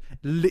covered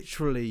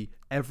literally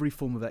every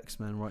form of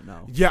X-Men right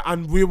now. Yeah,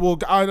 and we will.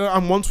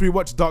 And once we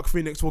watch Dark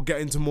Phoenix, we'll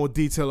get into more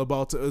detail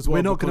about it as well.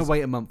 We're not going to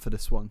wait a month for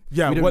this one.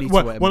 Yeah, we're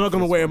not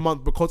going to wait a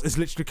month because it's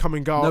literally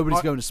coming out.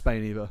 Nobody's going to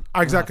Spain either.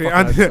 Exactly,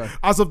 and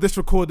as of this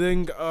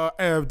recording,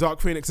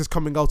 Dark Phoenix is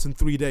coming out in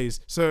 3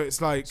 days. So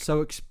it's like.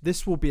 So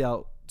this will be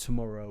out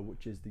tomorrow,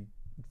 which is the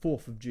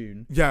 4th of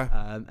June.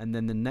 Yeah. And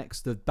then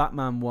the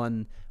Batman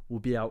one will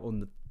be out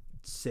on the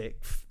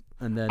 6th.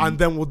 And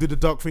then we'll do the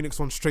Dark Phoenix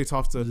one straight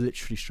after.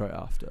 Literally straight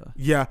after.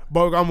 Yeah,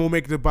 but we'll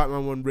make the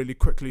Batman one really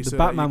quickly. The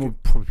Batman will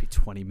probably be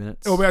 20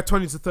 minutes. It'll be like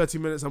 20 to 30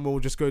 minutes, and we'll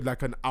just go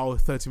like an hour,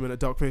 30-minute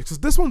Dark Phoenix.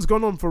 Because this one's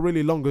gone on for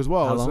really long as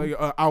well. How long? It's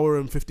like an hour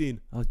and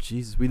 15. Oh,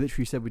 Jesus. We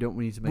literally said we don't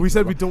need to make it. We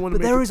said we don't want to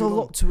make it. But there is a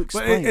lot to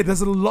explain. But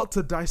there's a lot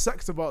to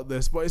dissect about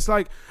this. But it's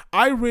like,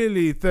 I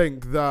really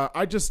think that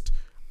I just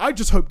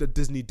hope that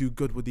Disney do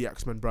good with the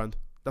X-Men brand.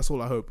 That's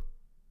all I hope.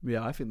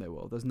 Yeah, I think they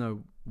will. There's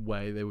no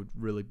way they would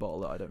really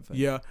bottle it, I don't think.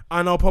 Yeah,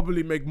 and I'll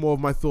probably make more of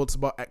my thoughts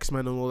about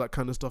X-Men and all that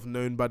kind of stuff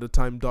known by the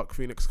time Dark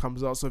Phoenix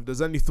comes out. So if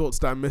there's any thoughts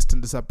that I missed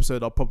in this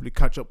episode, I'll probably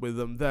catch up with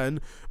them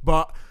then.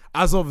 But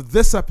as of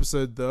this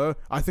episode, though,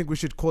 I think we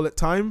should call it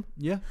time.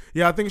 Yeah,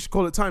 I think we should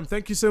call it time.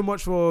 Thank you so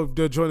much for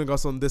joining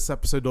us on this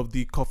episode of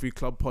the Coffee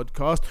Club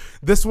podcast.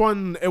 This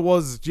one, it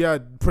was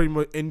pretty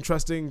much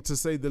interesting to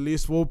say the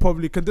least. We'll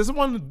probably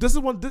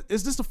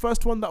is this the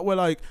first one that we're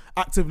like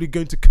actively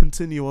going to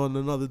continue on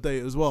another day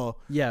as well?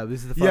 Yeah,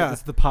 this is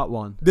the part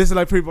 1. This is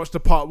like pretty much the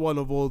part 1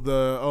 of all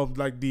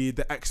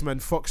the X-Men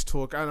Fox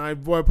talk,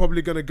 and we're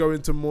probably gonna go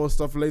into more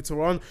stuff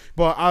later on.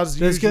 But as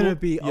there's usual, gonna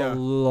be a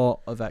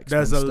lot of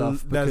X-Men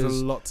stuff. There's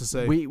a lot to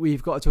say.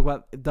 We've got to talk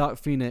about Dark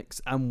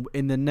Phoenix, and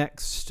in the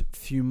next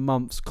few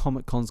months,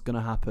 Comic-Con's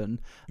gonna happen,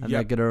 and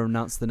they're gonna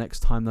announce the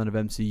next timeline of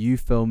MCU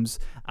films,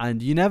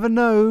 and you never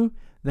know.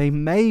 They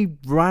may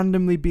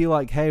randomly be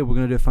like, "Hey, we're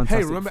gonna do a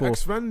Fantastic Four." Hey, remember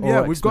X-Men?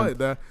 Yeah, we've got it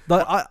there.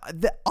 Like,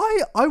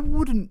 I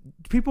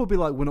wouldn't. People would be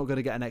like, "We're not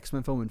gonna get an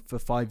X-Men film for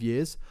 5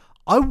 years."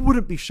 I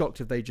wouldn't be shocked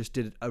if they just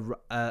did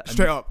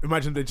straight up.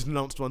 Imagine they just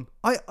announced one.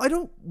 I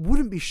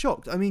wouldn't be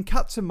shocked. I mean,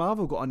 Captain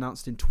Marvel got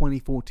announced in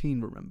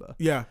 2014. Remember?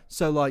 Yeah.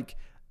 So like,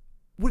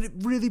 would it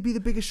really be the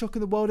biggest shock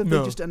in the world if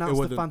they just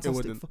announced the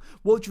Fantastic Four?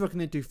 What do you reckon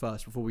they'd do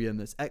first before we end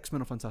this?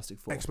 X-Men or Fantastic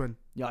Four? X-Men.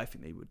 Yeah, I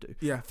think they would do.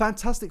 Yeah.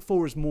 Fantastic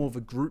Four is more of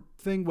a group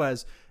thing,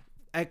 whereas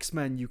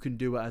X-Men you can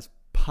do it as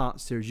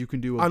part series. You can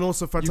do and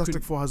also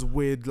Fantastic Four has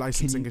weird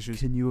licensing issues.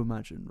 Can you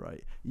imagine,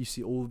 right? You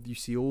see all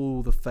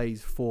the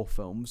Phase 4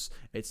 films.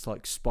 It's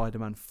like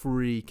Spider-Man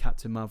 3,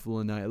 Captain Marvel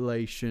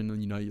Annihilation,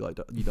 and you don't like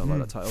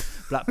that title.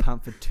 Black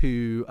Panther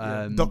 2,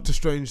 Doctor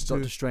Strange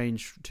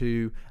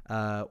 2,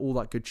 all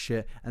that good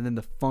shit. And then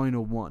the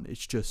final one,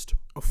 it's just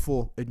a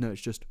 4. No,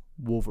 it's just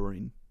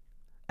Wolverine.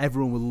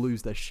 Everyone will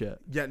lose their shit.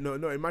 Yeah, no.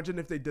 Imagine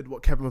if they did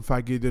what Kevin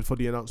Feige did for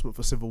the announcement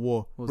for Civil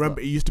War. Remember,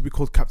 it used to be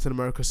called Captain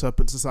America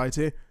Serpent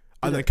Society.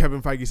 And then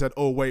Kevin Feige said,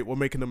 "Oh wait, we're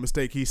making a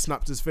mistake." He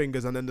snapped his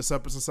fingers, and then the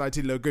Serpent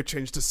Society logo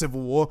changed to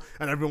Civil War,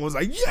 and everyone was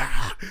like,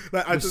 "Yeah!"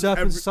 Like,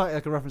 Serpent Society,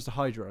 like a reference to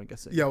Hydra, I'm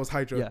guessing. Yeah, it was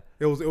Hydra. Yeah.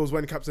 It was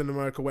when Captain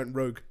America went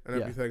rogue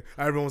and everything.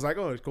 And everyone was like,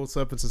 "Oh, it's called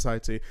Serpent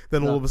Society."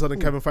 Then all of a sudden,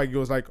 Kevin Feige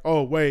was like,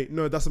 "Oh wait,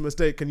 no, that's a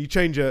mistake. Can you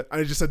change it?"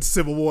 And it just said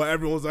Civil War.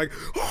 Everyone was like,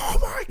 "Oh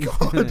my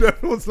god!"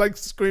 Everyone's like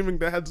screaming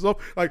their heads off,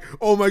 like,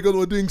 "Oh my god,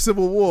 we're doing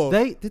Civil War."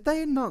 Did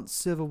they announce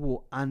Civil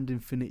War and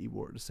Infinity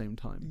War at the same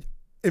time?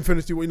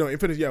 Infinity War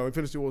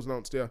was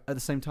announced, yeah. At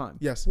the same time?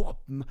 Yes.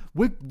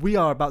 We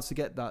are about to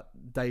get that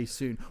day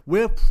soon.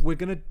 We'll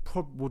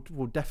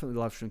definitely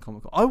live stream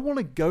Comic-Con. I want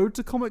to go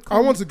to Comic-Con.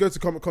 I want to go to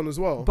Comic-Con as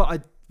well.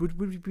 But would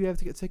we be able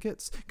to get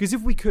tickets? Because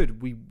if we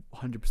could, we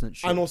 100%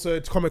 should. And also,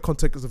 Comic-Con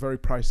tickets are very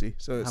pricey.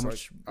 So it's how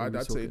much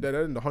I'd say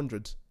they're in the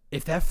hundreds.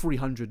 If they're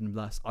 300 and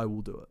less, I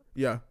will do it.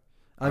 Yeah.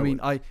 I mean,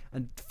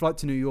 flight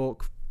to New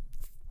York,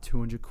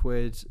 200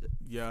 quid.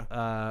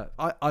 Yeah.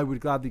 I would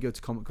gladly go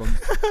to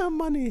Comic-Con.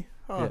 Money.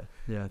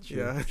 Yeah, true,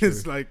 yeah. true.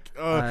 It's like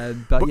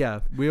but yeah,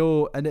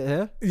 we'll end it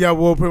here. Yeah,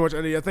 we'll pretty much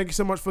end it. Yeah, thank you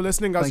so much for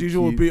listening. As Thank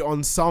usual, you. we'll be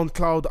on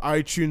SoundCloud,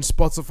 iTunes,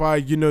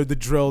 Spotify. You know the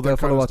drill. Go That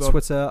kind follow our of stuff.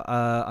 Twitter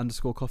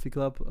 _Coffee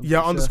Club. I'm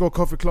Yeah, pretty sure.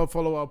 _Coffee Club.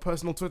 Follow our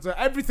personal Twitter.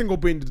 Everything will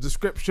be in the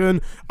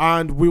description,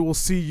 and we will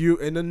see you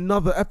in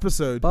another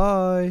episode.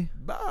 Bye.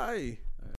 Bye.